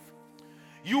leave.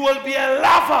 You will be a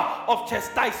lover of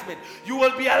chastisement. You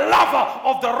will be a lover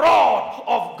of the rod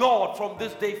of God from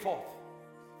this day forth.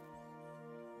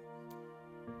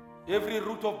 Every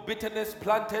root of bitterness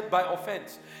planted by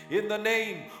offense, in the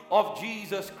name of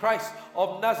Jesus Christ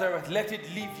of Nazareth, let it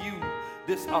leave you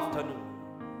this afternoon.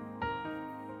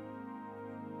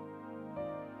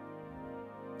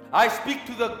 I speak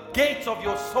to the gates of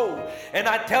your soul and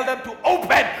I tell them to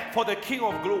open for the King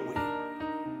of Glory.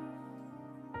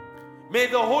 May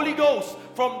the Holy Ghost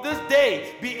from this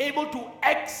day be able to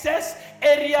access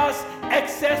areas,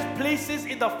 access places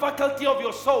in the faculty of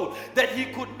your soul that he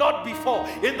could not before.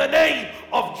 In the name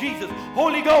of Jesus,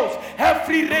 Holy Ghost, have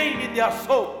free reign in their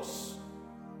souls.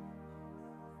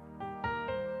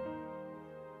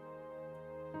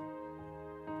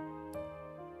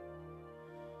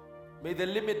 May the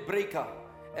limit breaker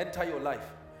enter your life.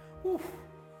 Oof,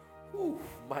 oof,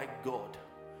 my God.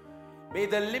 May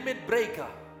the limit breaker,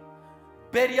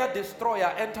 barrier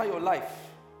destroyer enter your life.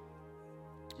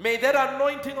 May that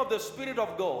anointing of the Spirit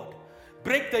of God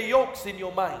break the yokes in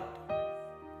your mind.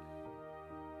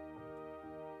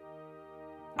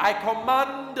 I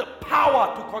command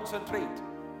power to concentrate,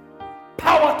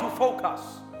 power to focus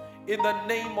in the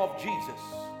name of Jesus.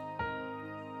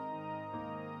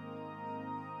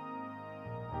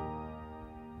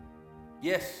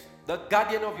 Yes, the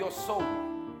guardian of your soul,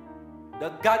 the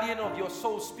guardian of your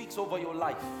soul speaks over your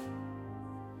life.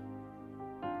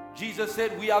 Jesus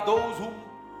said, we are those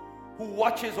who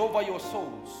watches over your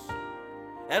souls.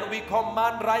 And we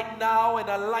command right now an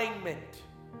alignment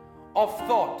of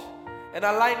thought, an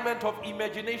alignment of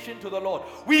imagination to the Lord.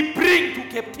 We bring to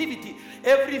captivity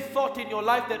every thought in your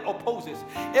life that opposes,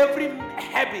 every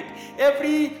habit,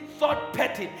 every thought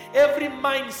pattern, every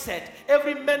mindset,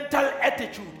 every mental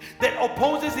attitude that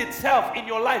opposes itself in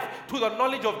your life to the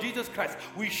knowledge of Jesus Christ.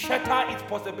 We shatter its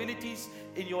possibilities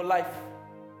in your life.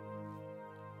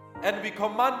 And we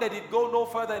command that it go no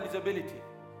further in its ability.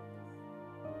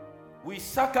 We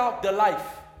suck out the life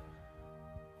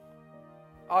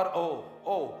out.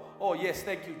 Oh, yes,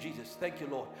 thank you, Jesus. Thank you,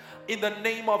 Lord. In the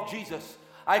name of Jesus,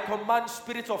 I command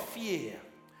spirits of fear.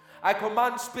 I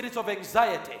command spirits of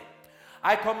anxiety.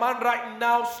 I command right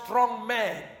now strong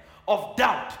men of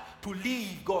doubt to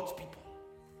leave God's people.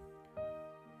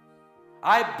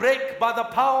 I break by the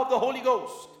power of the Holy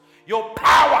Ghost your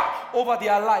power over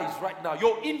their lives right now.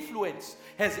 Your influence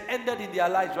has ended in their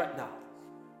lives right now.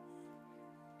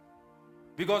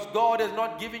 Because God has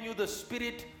not given you the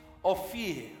spirit of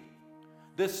fear,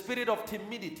 the spirit of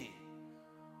timidity.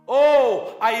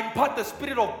 Oh, I impart the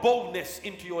spirit of boldness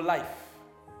into your life.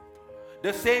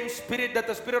 The same spirit that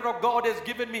the Spirit of God has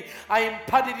given me, I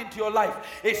impart it into your life.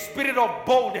 A spirit of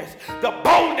boldness, the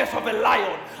boldness of a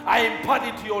lion, I impart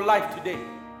into your life today.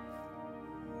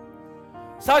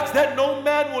 Such that no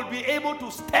man will be able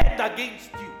to stand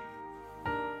against you.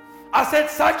 I said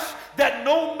such that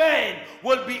no man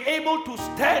will be able to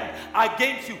stand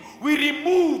against you. We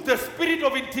remove the spirit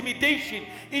of intimidation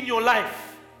in your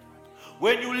life.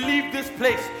 When you leave this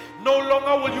place, No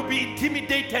longer will you be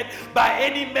intimidated by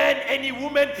any man, any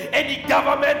woman, any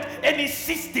government, any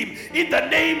system, in the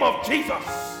name of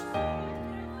Jesus.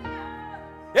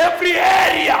 Every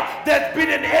area that's been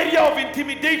an area of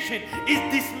intimidation is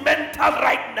dismantled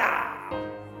right now.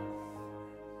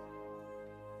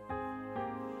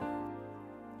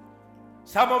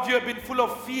 Some of you have been full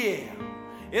of fear.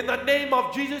 In the name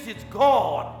of Jesus, it's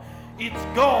gone. It's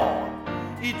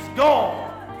gone. It's gone.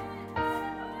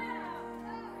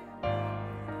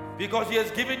 Because He has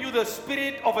given you the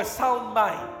spirit of a sound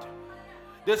mind,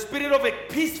 the spirit of a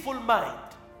peaceful mind.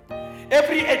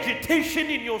 Every agitation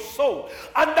in your soul,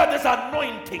 under this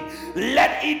anointing,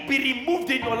 let it be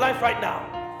removed in your life right now.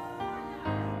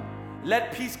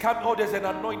 Let peace come. Oh, there's an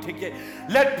anointing here.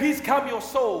 Let peace come your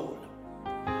soul.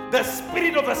 The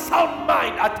spirit of a sound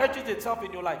mind attaches itself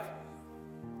in your life.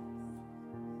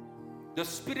 The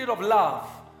spirit of love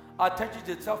attaches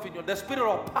itself in your. The spirit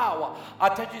of power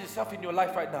attaches itself in your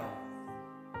life right now.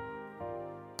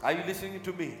 Are you listening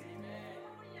to me?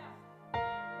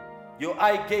 Your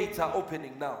eye gates are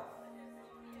opening now.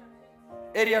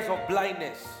 Areas of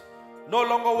blindness. No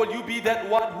longer will you be that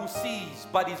one who sees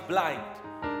but is blind,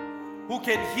 who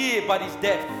can hear but is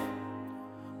deaf.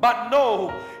 But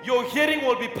no, your hearing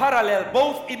will be parallel,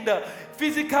 both in the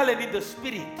physical and in the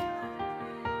spirit.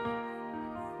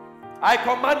 I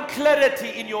command clarity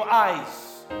in your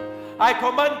eyes. I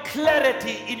command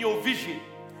clarity in your vision.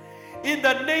 In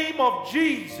the name of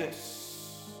Jesus.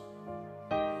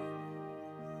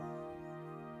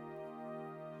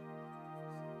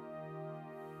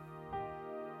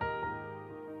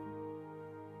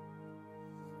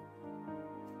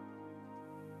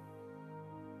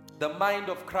 The mind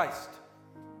of Christ.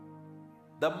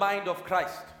 The mind of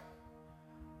Christ.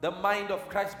 The mind of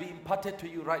Christ be imparted to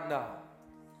you right now.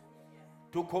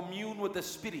 To commune with the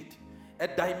Spirit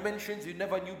at dimensions you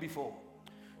never knew before.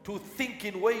 To think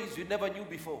in ways you never knew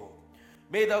before.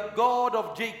 May the God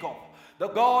of Jacob, the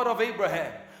God of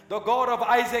Abraham, the God of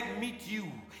Isaac meet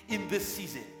you in this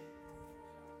season.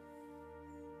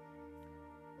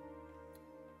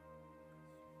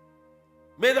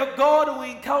 May the God who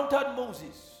encountered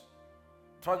Moses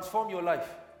transform your life.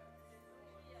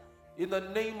 In the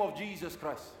name of Jesus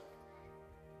Christ.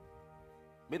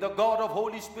 May the God of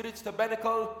Holy Spirit's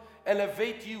tabernacle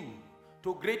elevate you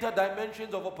to greater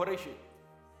dimensions of operation.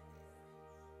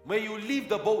 May you leave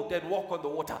the boat and walk on the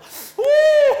water.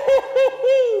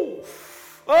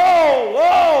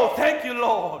 Oh, thank you,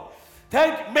 Lord.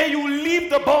 May you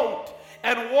leave the boat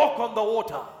and walk on the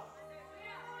water.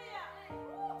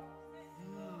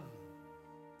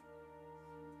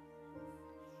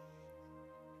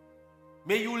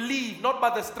 May you live not by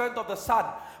the strength of the sun,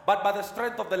 but by the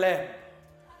strength of the Lamb.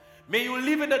 May you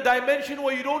live in a dimension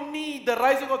where you don't need the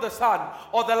rising of the sun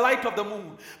or the light of the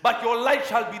moon, but your light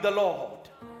shall be the Lord.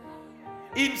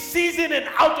 In season and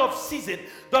out of season,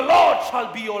 the Lord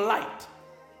shall be your light.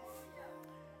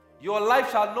 Your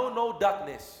life shall know no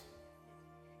darkness.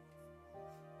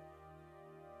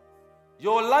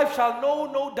 Your life shall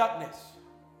know no darkness.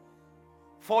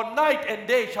 For night and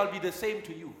day shall be the same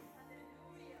to you.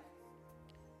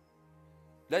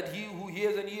 Let he who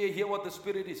hears and hear what the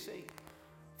Spirit is saying.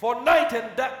 For night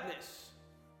and darkness,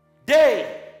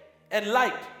 day and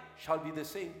light shall be the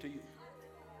same to you.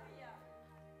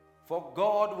 For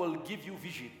God will give you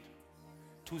vision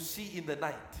to see in the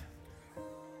night.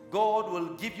 God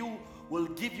will give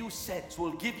you sense,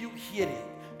 will give you hearing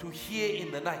to hear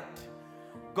in the night.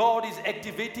 God is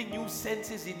activating new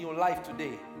senses in your life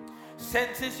today.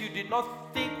 Senses you did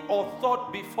not think or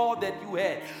thought before that you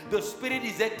had. The Spirit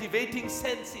is activating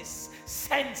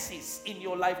senses in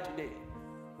your life today.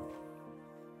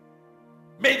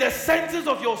 May the senses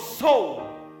of your soul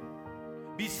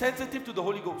be sensitive to the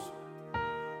Holy Ghost.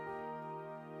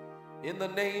 In the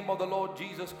name of the Lord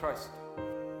Jesus Christ.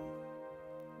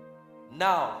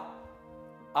 Now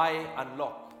I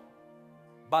unlock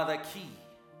by the key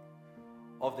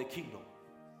of the kingdom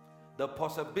the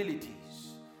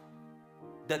possibilities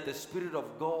that the Spirit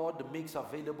of God makes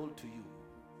available to you.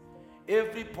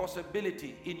 Every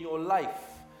possibility in your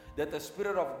life that the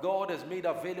Spirit of God has made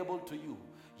available to you,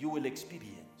 you will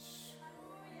experience.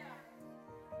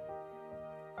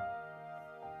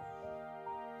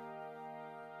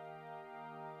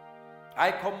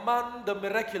 I command the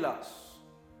miraculous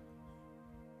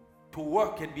to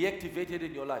work and be activated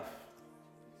in your life.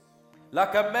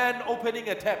 Like a man opening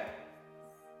a tap,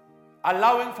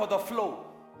 allowing for the flow.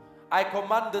 I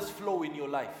command this flow in your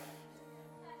life.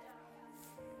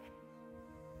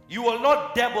 You will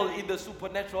not dabble in the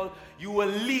supernatural. You will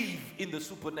live in the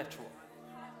supernatural.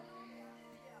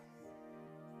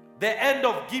 The end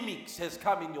of gimmicks has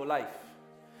come in your life.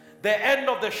 The end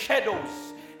of the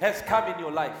shadows has come in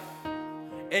your life.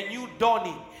 A new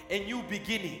dawning, a new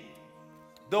beginning.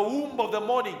 The womb of the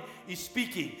morning is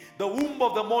speaking. The womb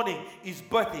of the morning is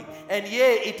birthing. And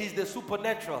yea, it is the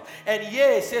supernatural. And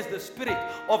yea, says the Spirit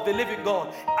of the living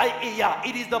God.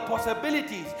 It is the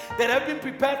possibilities that have been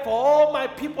prepared for all my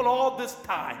people all this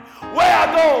time. Where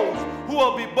are those who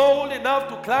will be bold enough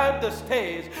to climb the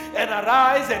stairs and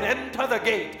arise and enter the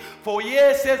gate? For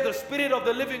yea, says the Spirit of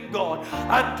the living God,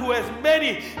 unto as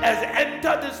many as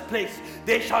enter this place,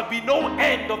 there shall be no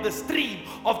end of the stream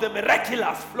of the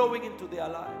miraculous flowing into their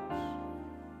lives.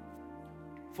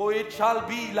 For it shall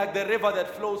be like the river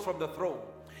that flows from the throne,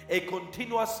 a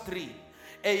continuous stream.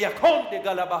 A yakonde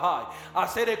galabahai. I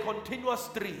said a continuous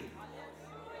stream.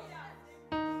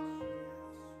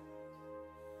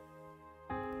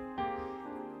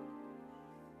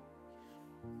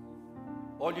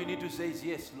 All you need to say is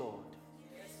yes, Lord.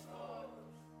 Yes, Lord.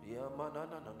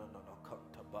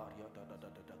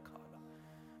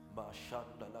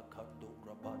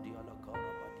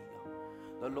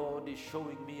 The Lord is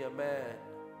showing me a man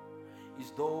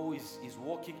as though he's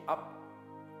walking up.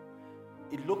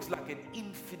 It looks like an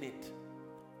infinite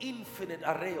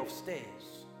array of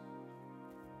stairs.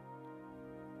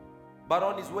 But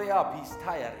on his way up, he's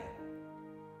tiring.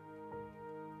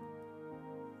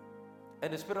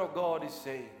 And the Spirit of God is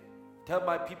saying, tell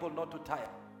my people not to tire.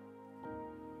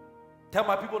 Tell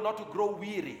my people not to grow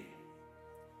weary.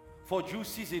 For due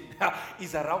season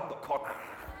is around the corner.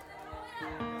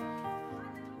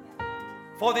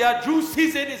 For their due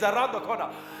season is around the corner.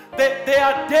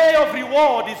 Their day of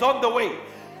reward is on the way.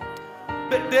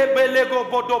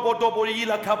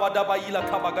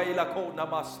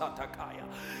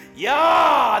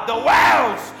 Yeah, the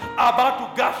wells are about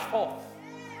to gush forth.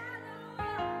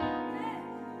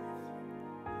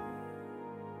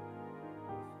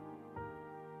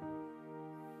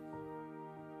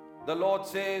 The Lord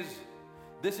says,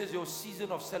 this is your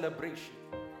season of celebration.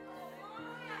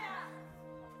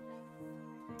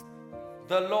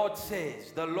 The Lord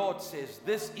says,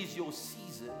 this is your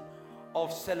season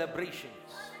of celebrations.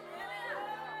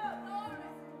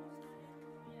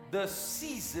 The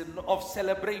season of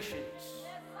celebrations.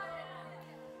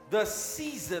 The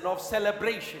season of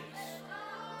celebrations.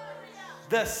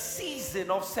 The season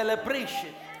of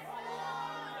celebration.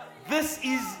 This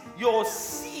is your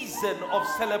season of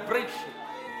celebration.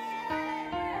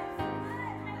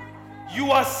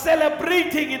 You are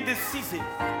celebrating in this season.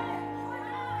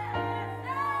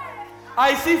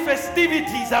 I see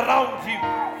festivities around you.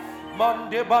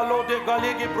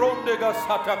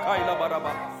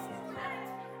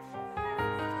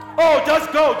 Oh,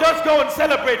 just go and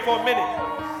celebrate for a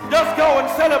minute. Just go and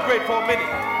celebrate for a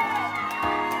minute.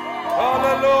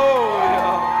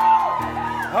 Hallelujah.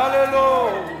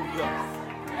 Hallelujah.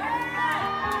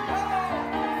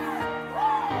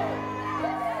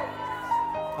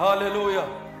 Hallelujah.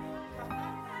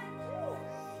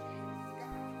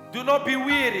 Do not be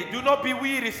weary. Do not be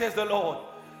weary, says the Lord.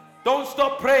 Don't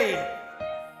stop praying.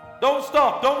 Don't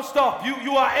stop.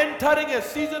 You are entering a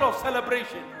season of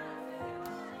celebration.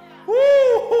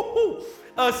 Woo!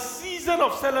 A season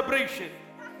of celebration.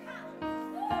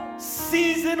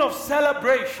 Season of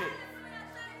celebration.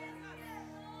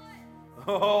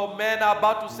 Oh, men are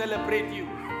about to celebrate you.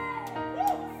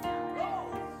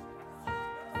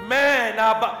 Men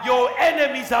are about, your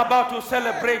enemies are about to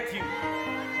celebrate you.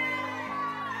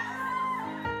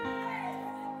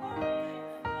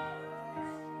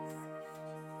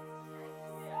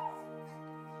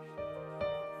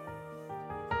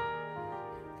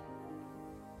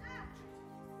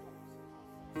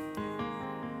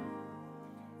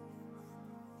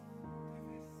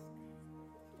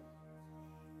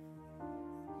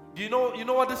 You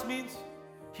know what this means?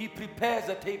 He prepares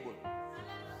a table.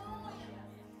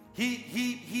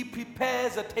 He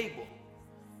prepares a table.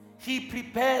 He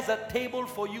prepares a table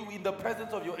for you in the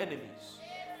presence of your enemies.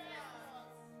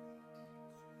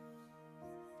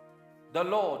 The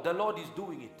Lord is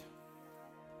doing it.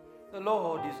 The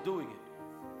Lord is doing it.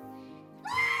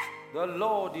 The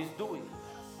Lord is doing it.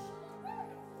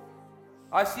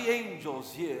 I see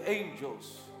angels here.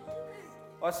 Angels.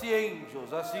 I see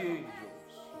angels. I see angels.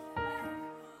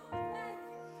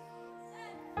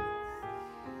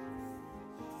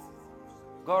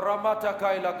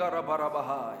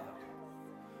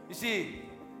 You see,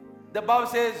 the Bible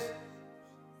says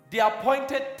the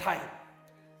appointed time,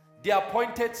 the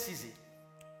appointed season,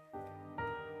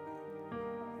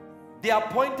 the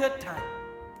appointed time,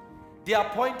 the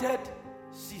appointed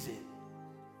season.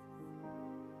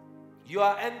 You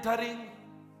are entering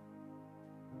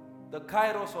the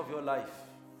kairos of your life.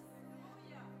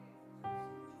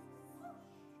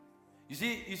 You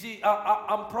see,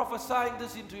 I'm prophesying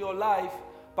this into your life,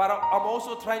 but I'm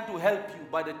also trying to help you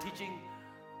by the teaching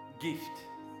gift.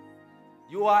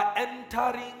 You are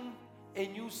entering a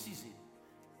new season,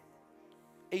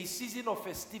 a season of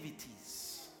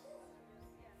festivities,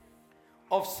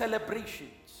 of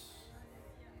celebrations.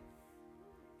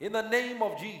 In the name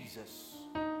of Jesus.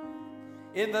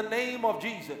 In the name of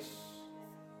Jesus.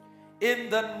 In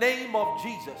the name of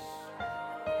Jesus.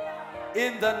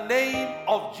 In the name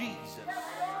of Jesus.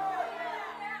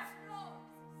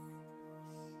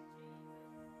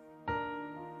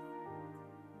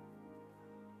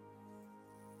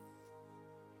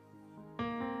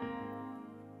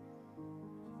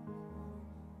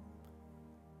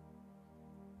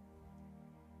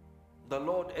 The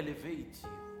Lord elevates you.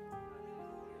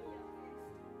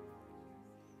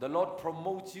 The Lord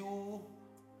promotes you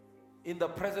in the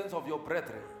presence of your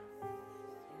brethren.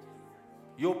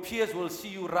 Your peers will see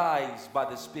you rise by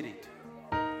the Spirit.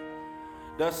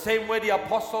 The same way the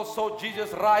apostles saw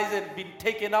Jesus rise and been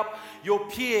taken up, your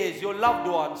peers, your loved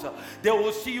ones, they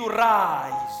will see you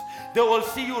rise. They will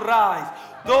see you rise.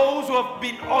 Those who have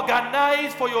been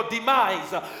organized for your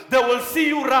demise, they will see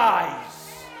you rise.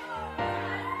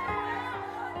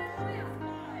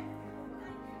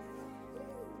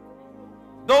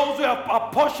 Those who have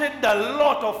apportioned a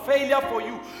lot of failure for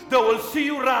you, they will see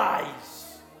you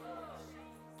rise.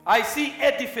 I see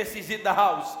edifices in the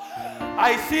house.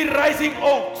 I see rising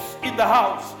oaks in the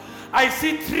house. I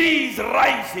see trees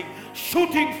rising,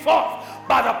 shooting forth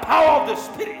by the power of the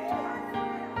Spirit.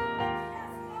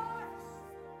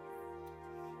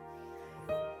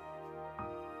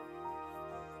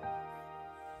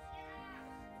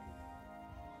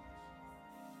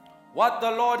 What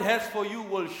the Lord has for you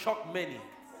will shock many.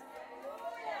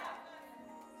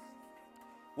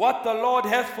 What the Lord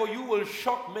has for you will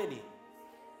shock many.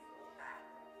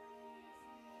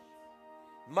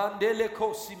 Mandele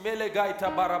kosimele gaita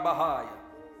barabahaya.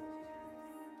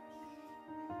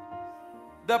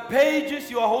 The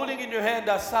pages you are holding in your hand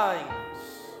are signs.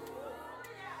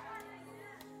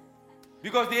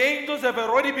 Because the angels have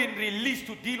already been released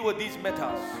to deal with these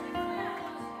matters.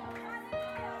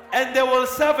 And they will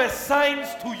serve as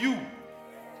signs to you.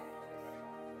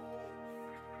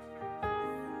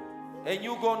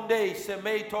 Enyugonde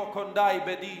semeito kondai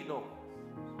bedino.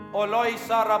 Oloi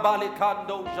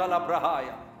sarabalikando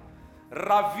jalabrahaya.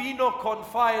 Ravino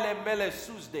confaile mele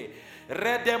susde.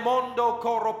 Redemondo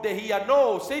corobdehia.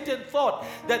 No, Satan thought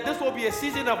that this will be a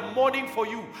season of mourning for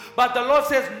you. But the Lord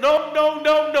says, no, no,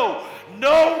 no, no.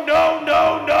 No, no,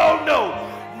 no, no, no.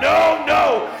 No,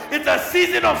 no. It's a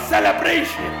season of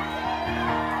celebration.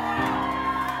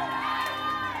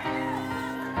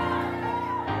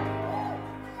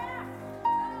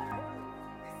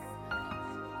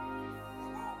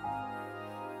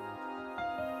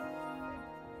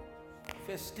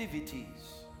 Festivities.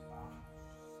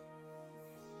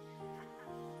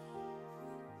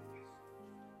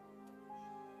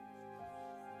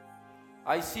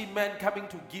 I see men coming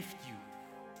to gift you.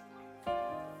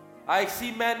 I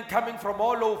see men coming from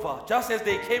all over, just as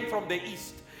they came from the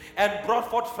east and brought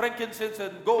forth frankincense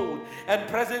and gold and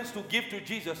presents to give to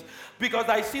Jesus. Because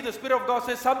I see the Spirit of God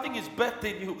says something is birthed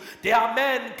in you. There are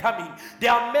men coming.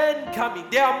 There are men coming.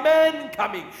 There are men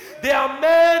coming. There are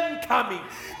men coming.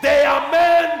 There are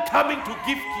men coming to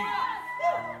gift you.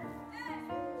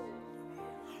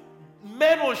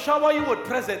 Men will shower you with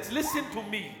presents. Listen to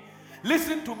me.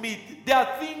 Listen to me. There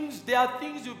are things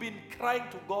you've been crying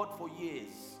to God for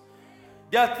years.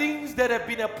 There are things that have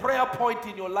been a prayer point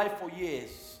in your life for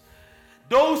years.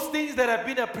 Those things that have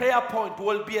been a prayer point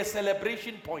will be a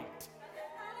celebration point.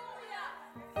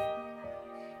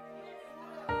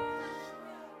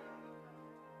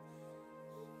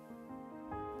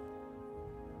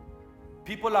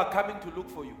 People are coming to look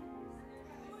for you,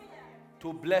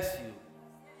 to bless you.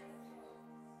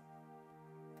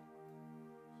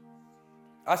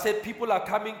 I said people are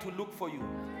coming to look for you.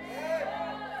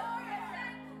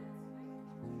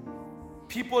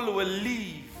 People will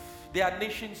leave their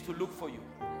nations to look for you.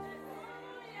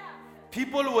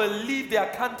 People will leave their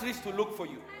countries to look for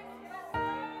you.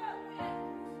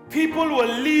 People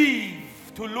will leave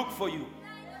to look for you.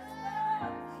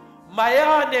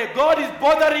 Mayane, God is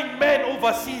bothering men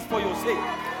overseas for your sake.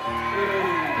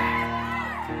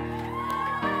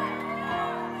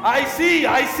 I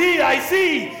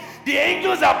see. The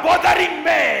angels are bothering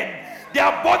men. They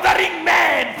are bothering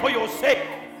men for your sake.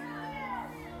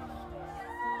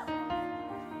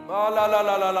 La la la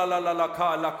la la la la la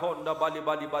ka la konda bali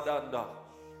bali badanda.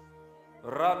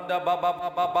 Randa baba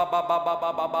baba baba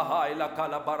baba baba hai la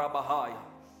kala bara bahaya.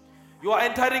 You are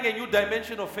entering a new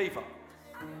dimension of favor.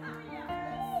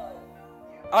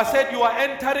 I said you are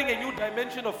entering a new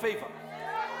dimension of favor.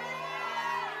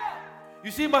 You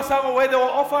see, Masango, where they were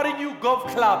offering you golf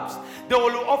clubs, they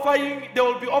will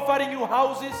be offering you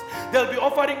houses, they'll be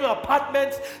offering you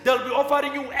apartments, they'll be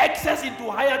offering you access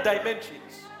into higher dimensions.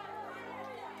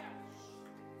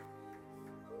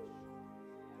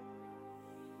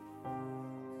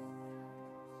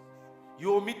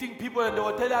 You're meeting people and they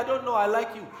will tell you, I don't know, I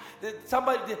like you.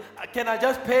 Somebody, can I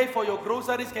just pay for your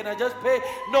groceries? Can I just pay?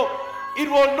 No, it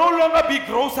will no longer be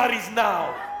groceries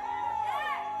now.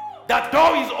 That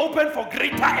door is open for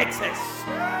greater access.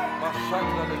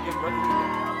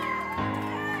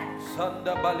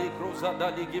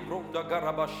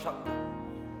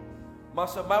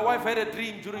 Master, my wife had a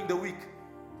dream during the week.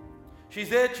 She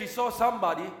said she saw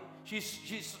somebody. She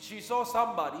saw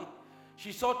somebody.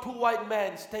 She saw two white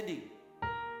men standing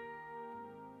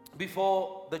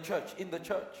before the church, in the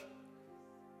church.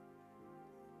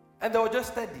 And they were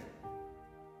just standing.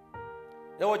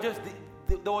 They were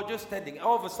just standing.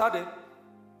 All of a sudden,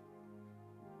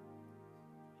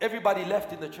 everybody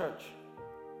left in the church.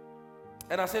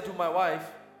 And I said to my wife,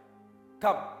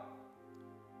 come,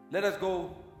 let us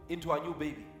go into our new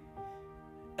baby.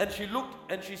 And she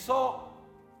looked and she saw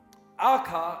our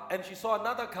car and she saw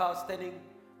another car standing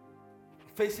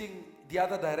facing the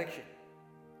other direction.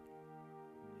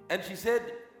 And she said,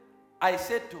 I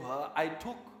said to her,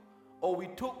 we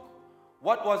took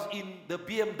what was in the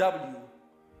BMW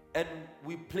and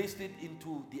we placed it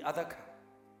into the other car.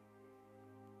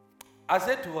 I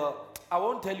said to her, I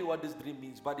won't tell you what this dream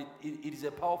means, but it is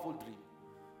a powerful dream.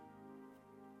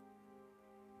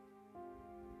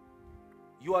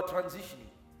 You are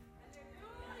transitioning.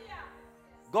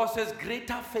 God says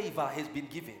greater favor has been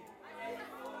given.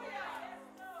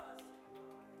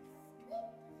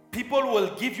 People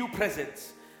will give you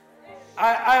presents.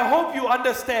 I hope you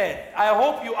understand. I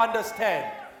hope you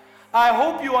understand. I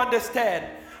hope you understand.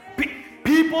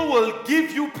 People will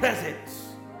give you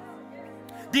presents.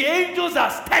 The angels are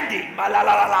standing.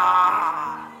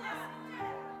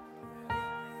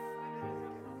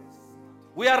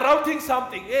 We are routing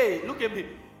something. Hey, look at me.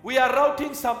 We are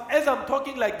routing some. As I'm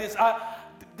talking like this,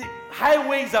 the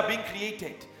highways are being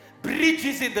created.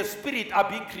 Bridges in the spirit are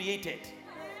being created.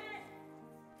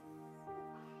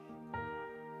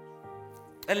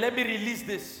 And let me release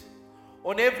this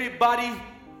on everybody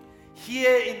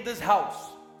here in this house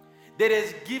that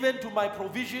is given to my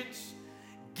provisions,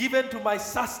 given to my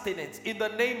sustenance in the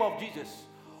name of Jesus.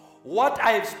 What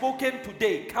I have spoken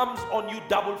today comes on you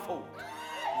double fold.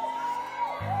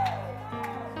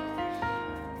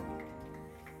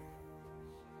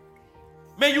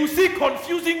 May you see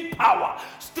confusing power,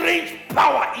 strange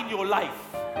power in your life.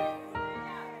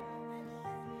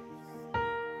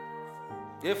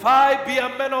 If I be a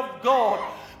man of God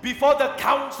before the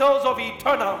councils of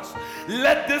eternals,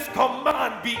 let this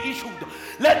command be issued.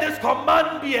 Let this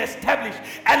command be established.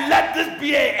 And let this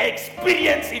be an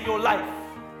experience in your life.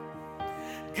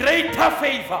 Greater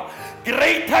favor,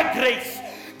 greater grace,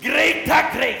 greater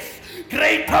grace,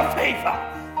 greater favor.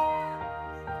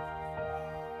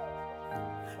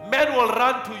 Men will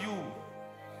run to you.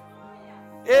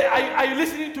 Are you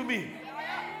listening to me?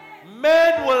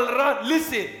 Men will run.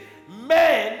 Listen.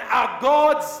 Men are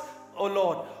God's, oh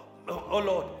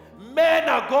Lord, men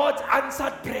are God's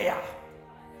answered prayer.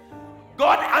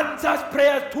 God answers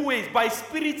prayers two ways, by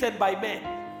spirits and by men.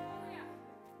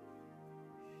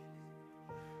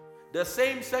 The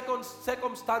same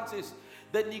circumstances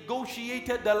that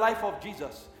negotiated the life of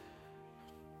Jesus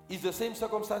is the same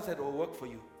circumstance that will work for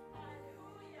you.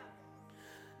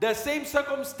 The same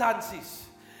circumstances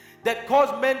that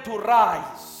cause men to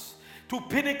rise to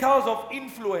pinnacles of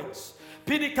influence,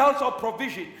 pinnacles of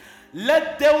provision.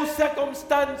 Let those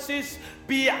circumstances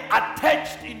be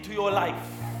attached into your life.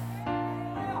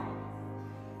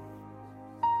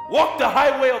 Walk the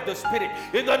highway of the Spirit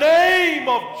in the name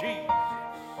of Jesus.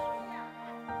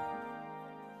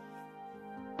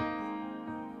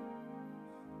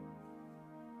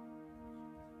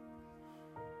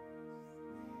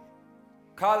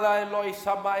 Kala Eloi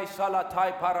Samai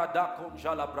Salatai Paradakon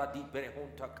Jalabradi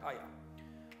Berehonta Kaya.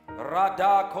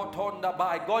 Rada Kotonda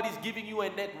Bai. God is giving you a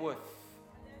net worth.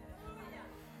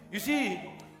 You see,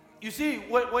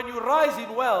 when you rise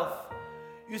in wealth,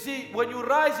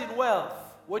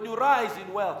 when you rise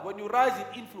in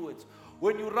influence,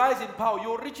 when you rise in power,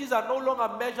 your riches are no longer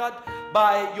measured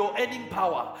by your earning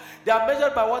power. They are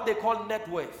measured by what they call net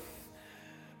worth.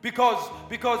 Because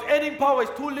earning power is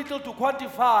too little to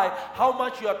quantify how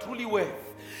much you are truly worth.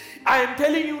 I am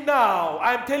telling you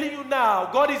now,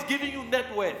 God is giving you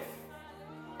net worth.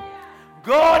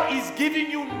 God is giving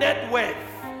you net worth.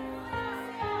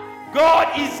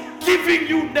 God is giving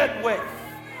you net worth.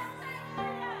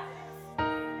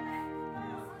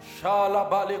 Shala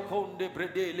bale konde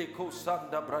bredele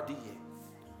kosanda bradie.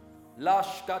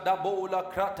 Lashka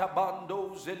dabola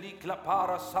kratabando zelikla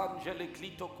para sanjele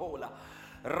klito kola.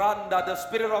 Randa, the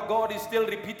Spirit of God is still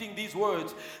repeating these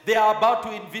words. They are about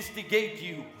to investigate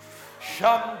you.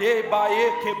 Shande baye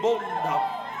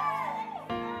kebonda.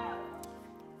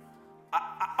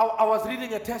 I was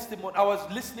reading a testimony. I was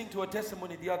listening to a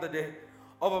testimony the other day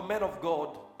of a man of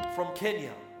God from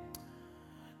Kenya.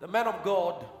 The man of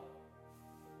God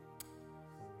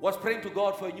was praying to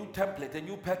God for a new template, a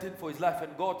new pattern for his life,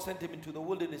 and God sent him into the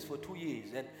wilderness for 2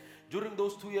 years. And during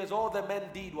those 2 years, all the man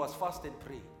did was fast and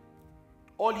pray.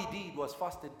 All he did was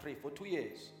fast and pray for 2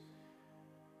 years.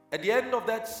 At the end of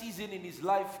that season in his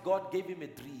life, God gave him a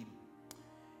dream.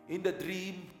 In the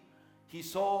dream, he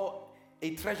saw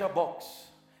a treasure box,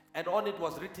 and on it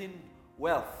was written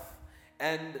wealth,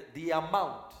 and the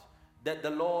amount that the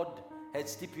Lord had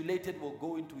stipulated will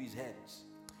go into his hands.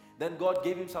 Then God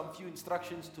gave him some few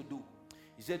instructions to do.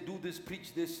 He said, do this,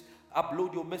 preach this,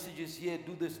 upload your messages here,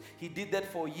 do this. He did that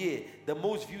for a year. The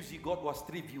most views he got was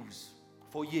 3 views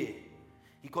for a year.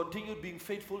 He continued being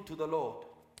faithful to the Lord.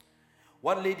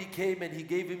 One lady came and he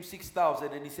gave him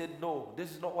 6,000, and he said, no,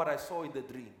 this is not what I saw in the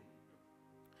dream.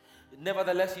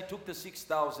 Nevertheless, he took the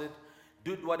 6,000,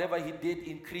 did whatever he did,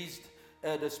 increased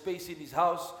the space in his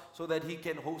house so that he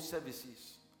can host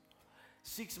services.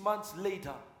 6 months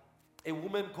later, a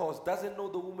woman calls, doesn't know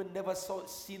the woman, never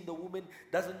seen the woman,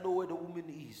 doesn't know where the woman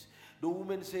is. The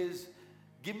woman says,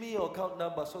 give me your account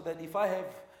number so that if I have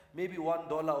maybe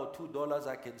 $1 or $2,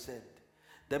 I can send.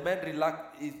 The man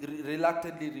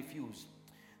reluctantly refused.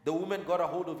 The woman got a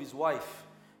hold of his wife.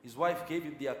 His wife gave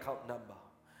him the account number.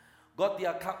 Got the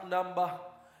account number.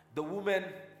 The woman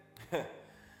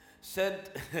sent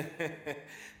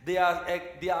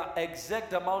the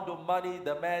exact amount of money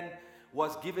the man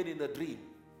was given in the dream.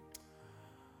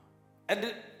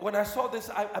 And when I saw this,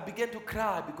 I began to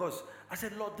cry because I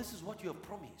said, Lord, this is what you have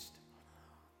promised.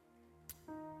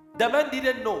 The man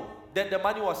didn't know that the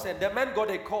money was sent. The man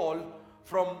got a call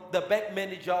from the bank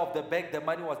manager of the bank the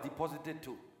money was deposited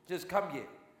to. Just come here.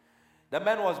 The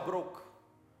man was broke,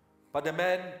 but the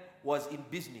man was in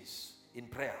business, in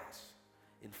prayers,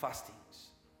 in fastings.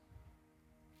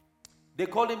 They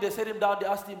called him, they set him down, they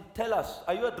asked him, tell us,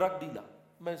 are you a drug dealer?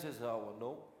 The man says, oh,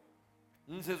 no.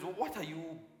 And he says, well, what are you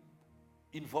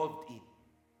involved in?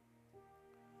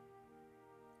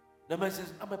 The man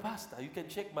says, I'm a pastor. You can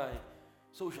check my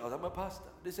socials. I'm a pastor.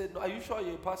 They said, no, are you sure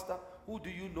you're a pastor? Who do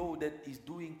you know that is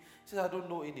doing? He says, I don't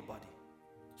know anybody.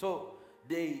 So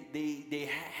they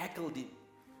heckled him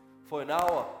for an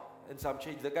hour and some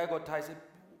change. The guy got tired. Said,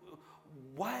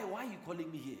 why are you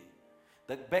calling me here?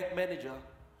 The bank manager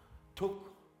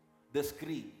took the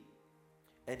screen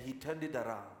and he turned it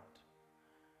around.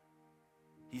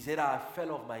 He said, I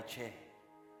fell off my chair.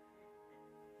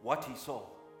 What he saw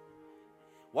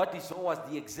was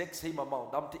the exact same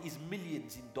amount. Is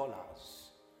millions in dollars.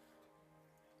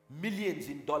 Millions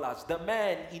in dollars. The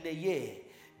man in a year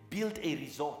built a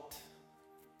resort.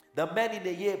 The man in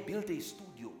a year built a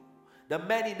studio. The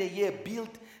man in a year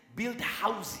built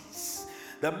houses.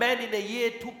 The man in a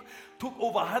year took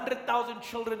over 100,000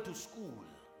 children to school.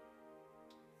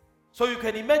 So you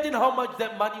can imagine how much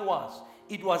that money was.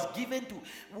 It was given to,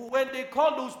 when they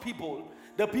called those people,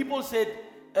 the people said,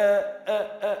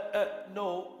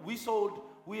 no,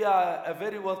 we are a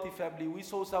very wealthy family. We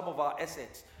sold some of our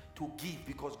assets to give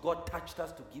because God touched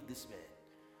us to give this man.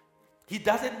 He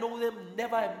doesn't know them,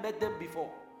 never met them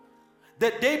before.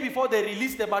 The day before they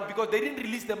released the money, because they didn't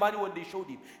release the money when they showed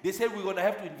him. They said, we're going to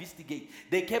have to investigate.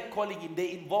 They kept calling him.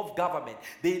 They involved government.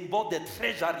 They involved the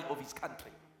treasury of his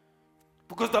country.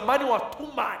 Because the money was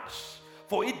too much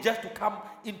for it just to come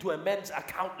into a man's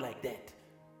account like that.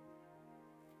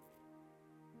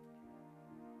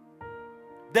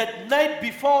 That night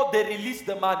before they released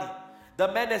the money,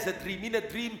 the man has a dream. In a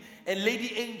dream, a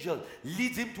lady angel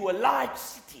leads him to a large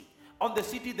city. On the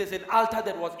city, there's an altar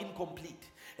that was incomplete.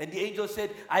 And the angel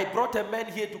said, I brought a man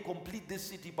here to complete this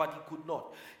city, but he could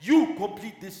not. You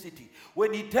complete this city.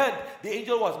 When he turned, the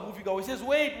angel was moving away. He says,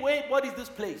 wait, what is this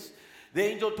place? The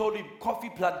angel told him,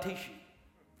 coffee plantation.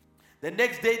 The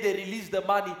next day, they released the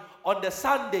money. On the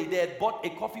Sunday, they had bought a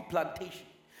coffee plantation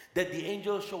that the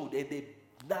angel showed. And they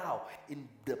now in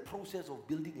the process of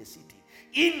building a city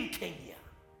in Kenya.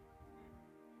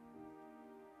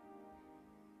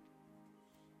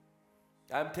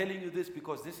 I'm telling you this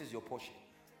because this is your portion.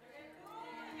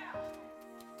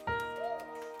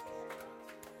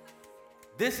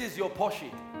 This is your portion.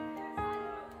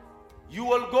 You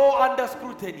will go under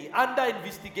scrutiny, under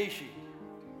investigation.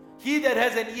 He that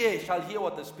has an ear shall hear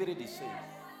what the Spirit is saying.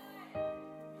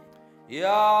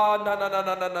 Ya na na na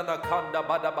na na na na kanda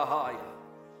bada bahaya.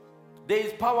 There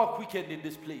is power quickened in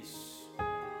this place.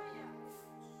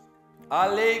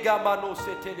 Alega mano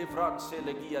se televran se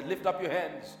legia. Lift up your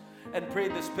hands and pray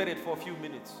in the Spirit for a few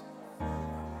minutes.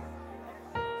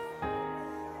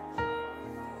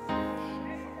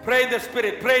 Pray in the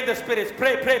Spirit, pray in the Spirit,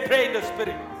 pray in the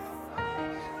Spirit.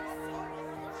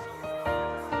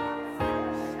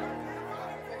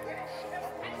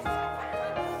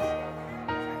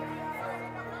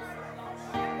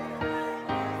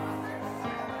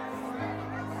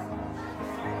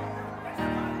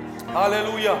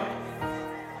 Hallelujah.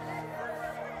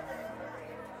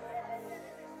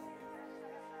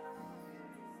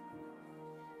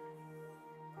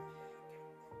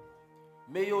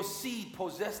 May your seed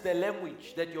possess the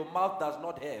language that your mouth does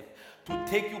not have to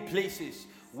take you places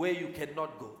where you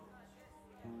cannot go.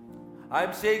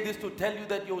 I'm saying this to tell you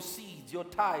that your seeds, your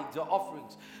tithes, your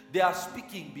offerings, they are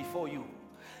speaking before you.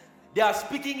 They are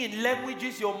speaking in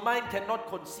languages your mind cannot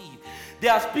conceive. They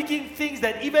are speaking things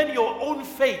that even your own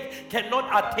faith cannot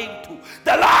attain to.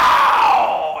 The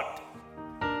Lord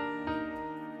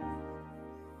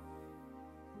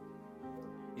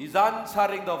is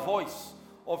answering the voice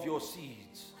of your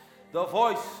seeds, the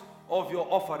voice of your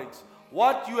offerings.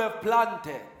 What you have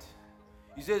planted.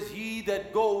 He says, he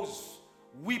that goes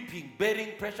weeping,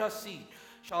 bearing precious seed,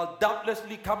 shall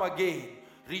doubtlessly come again,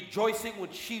 rejoicing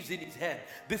with sheaves in his hand.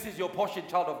 This is your portion,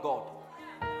 child of God.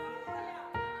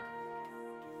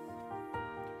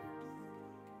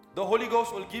 The Holy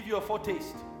Ghost will give you a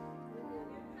foretaste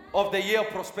of the year of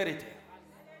prosperity.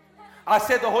 I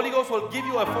said the Holy Ghost will give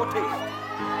you a foretaste.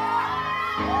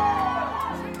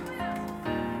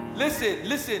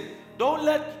 Listen. Don't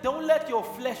let your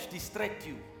flesh distract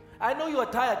you. I know you are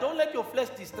tired. Don't let your flesh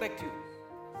distract you.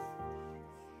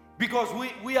 Because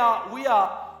we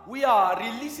are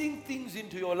releasing things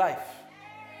into your life.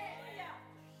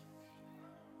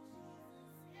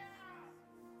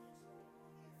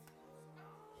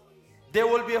 There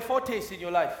will be a foretaste in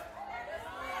your life.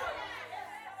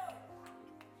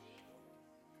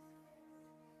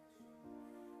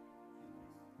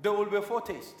 There will be a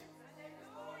foretaste.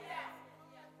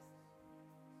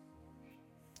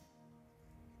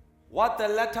 What the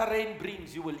latter rain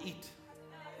brings, you will eat.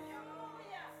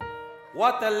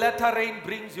 What the latter rain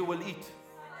brings, you will eat.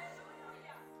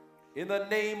 In the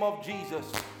name of Jesus,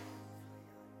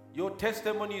 your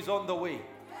testimony is on the way.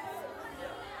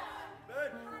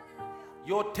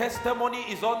 Your testimony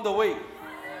is on the way.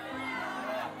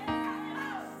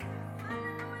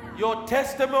 Your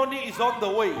testimony is on the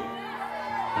way.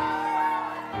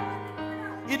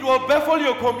 It will baffle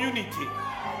your community.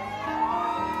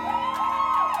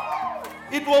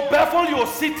 It will baffle your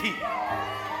city.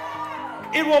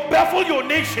 It will baffle your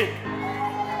nation.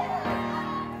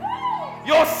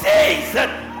 Your season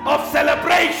of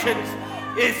celebrations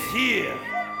is here.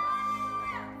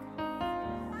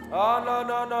 Oh,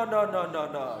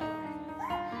 no.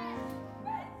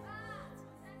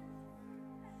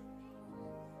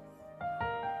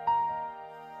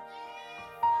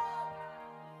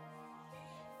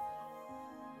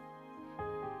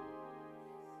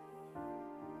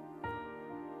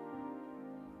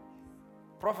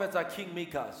 Prophets are king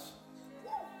makers.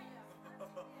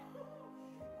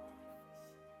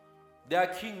 They are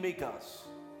king makers.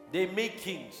 They make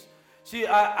kings. See,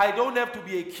 I don't have to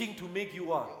be a king to make you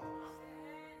one.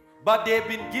 But they have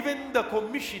been given the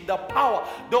commission, the power,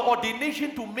 the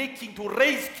ordination to make kings, to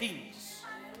raise kings.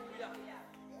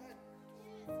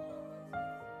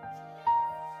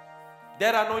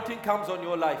 That anointing comes on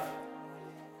your life.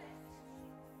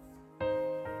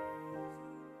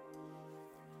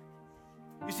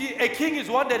 You see, a king is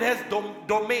one that has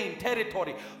domain,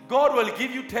 territory. God will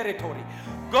give you territory.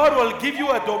 God will give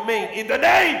you a domain in the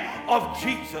name of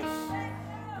Jesus.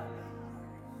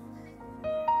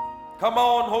 Come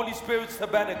on, Holy Spirit's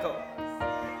tabernacle.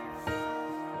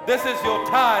 This is your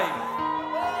time.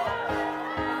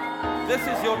 This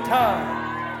is your time.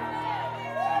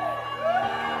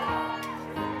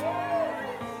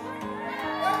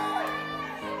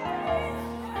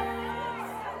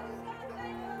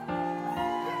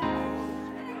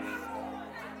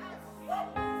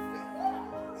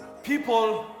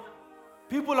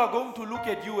 People are going to look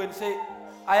at you and say,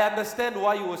 I understand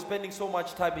why you were spending so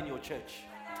much time in your church.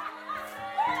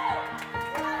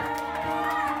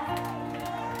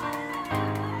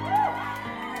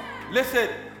 Listen,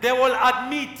 they will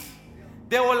admit,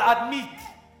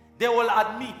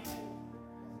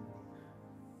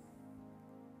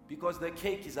 because the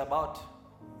cake is about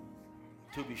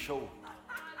to be shown.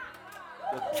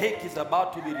 The cake is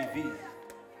about to be revealed.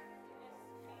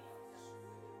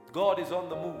 God is on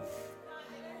the move.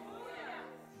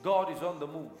 God is on the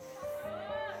move.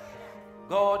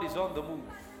 God is on the move.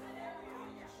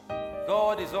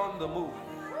 God is on the move.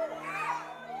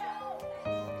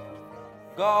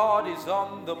 God is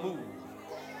on the move.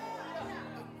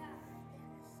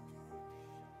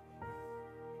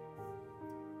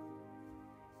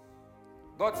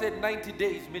 God said 90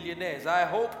 days, millionaires. I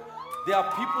hope there are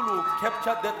people who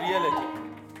captured that reality.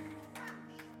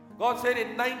 God said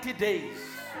in 90 days,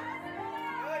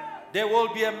 there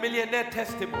will be a millionaire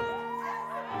testimony.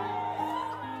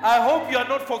 I hope you are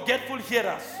not forgetful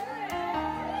hearers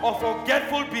or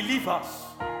forgetful believers,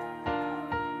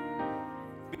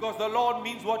 because the Lord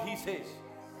means what He says.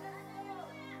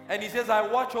 And He says, I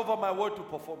watch over my word to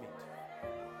perform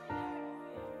it.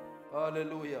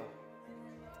 Hallelujah.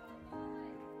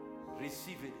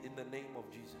 Receive it in the name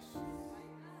of Jesus.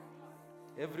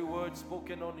 Every word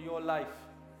spoken on your life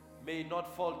may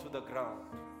not fall to the ground.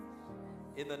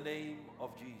 In the name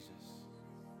of Jesus.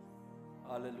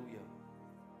 Hallelujah.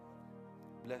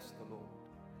 Bless the Lord.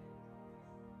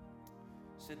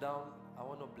 Sit down. I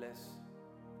want to bless.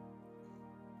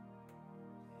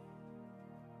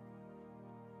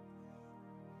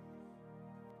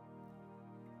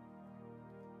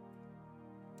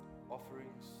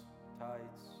 Offerings,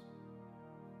 tithes,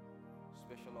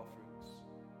 special offerings.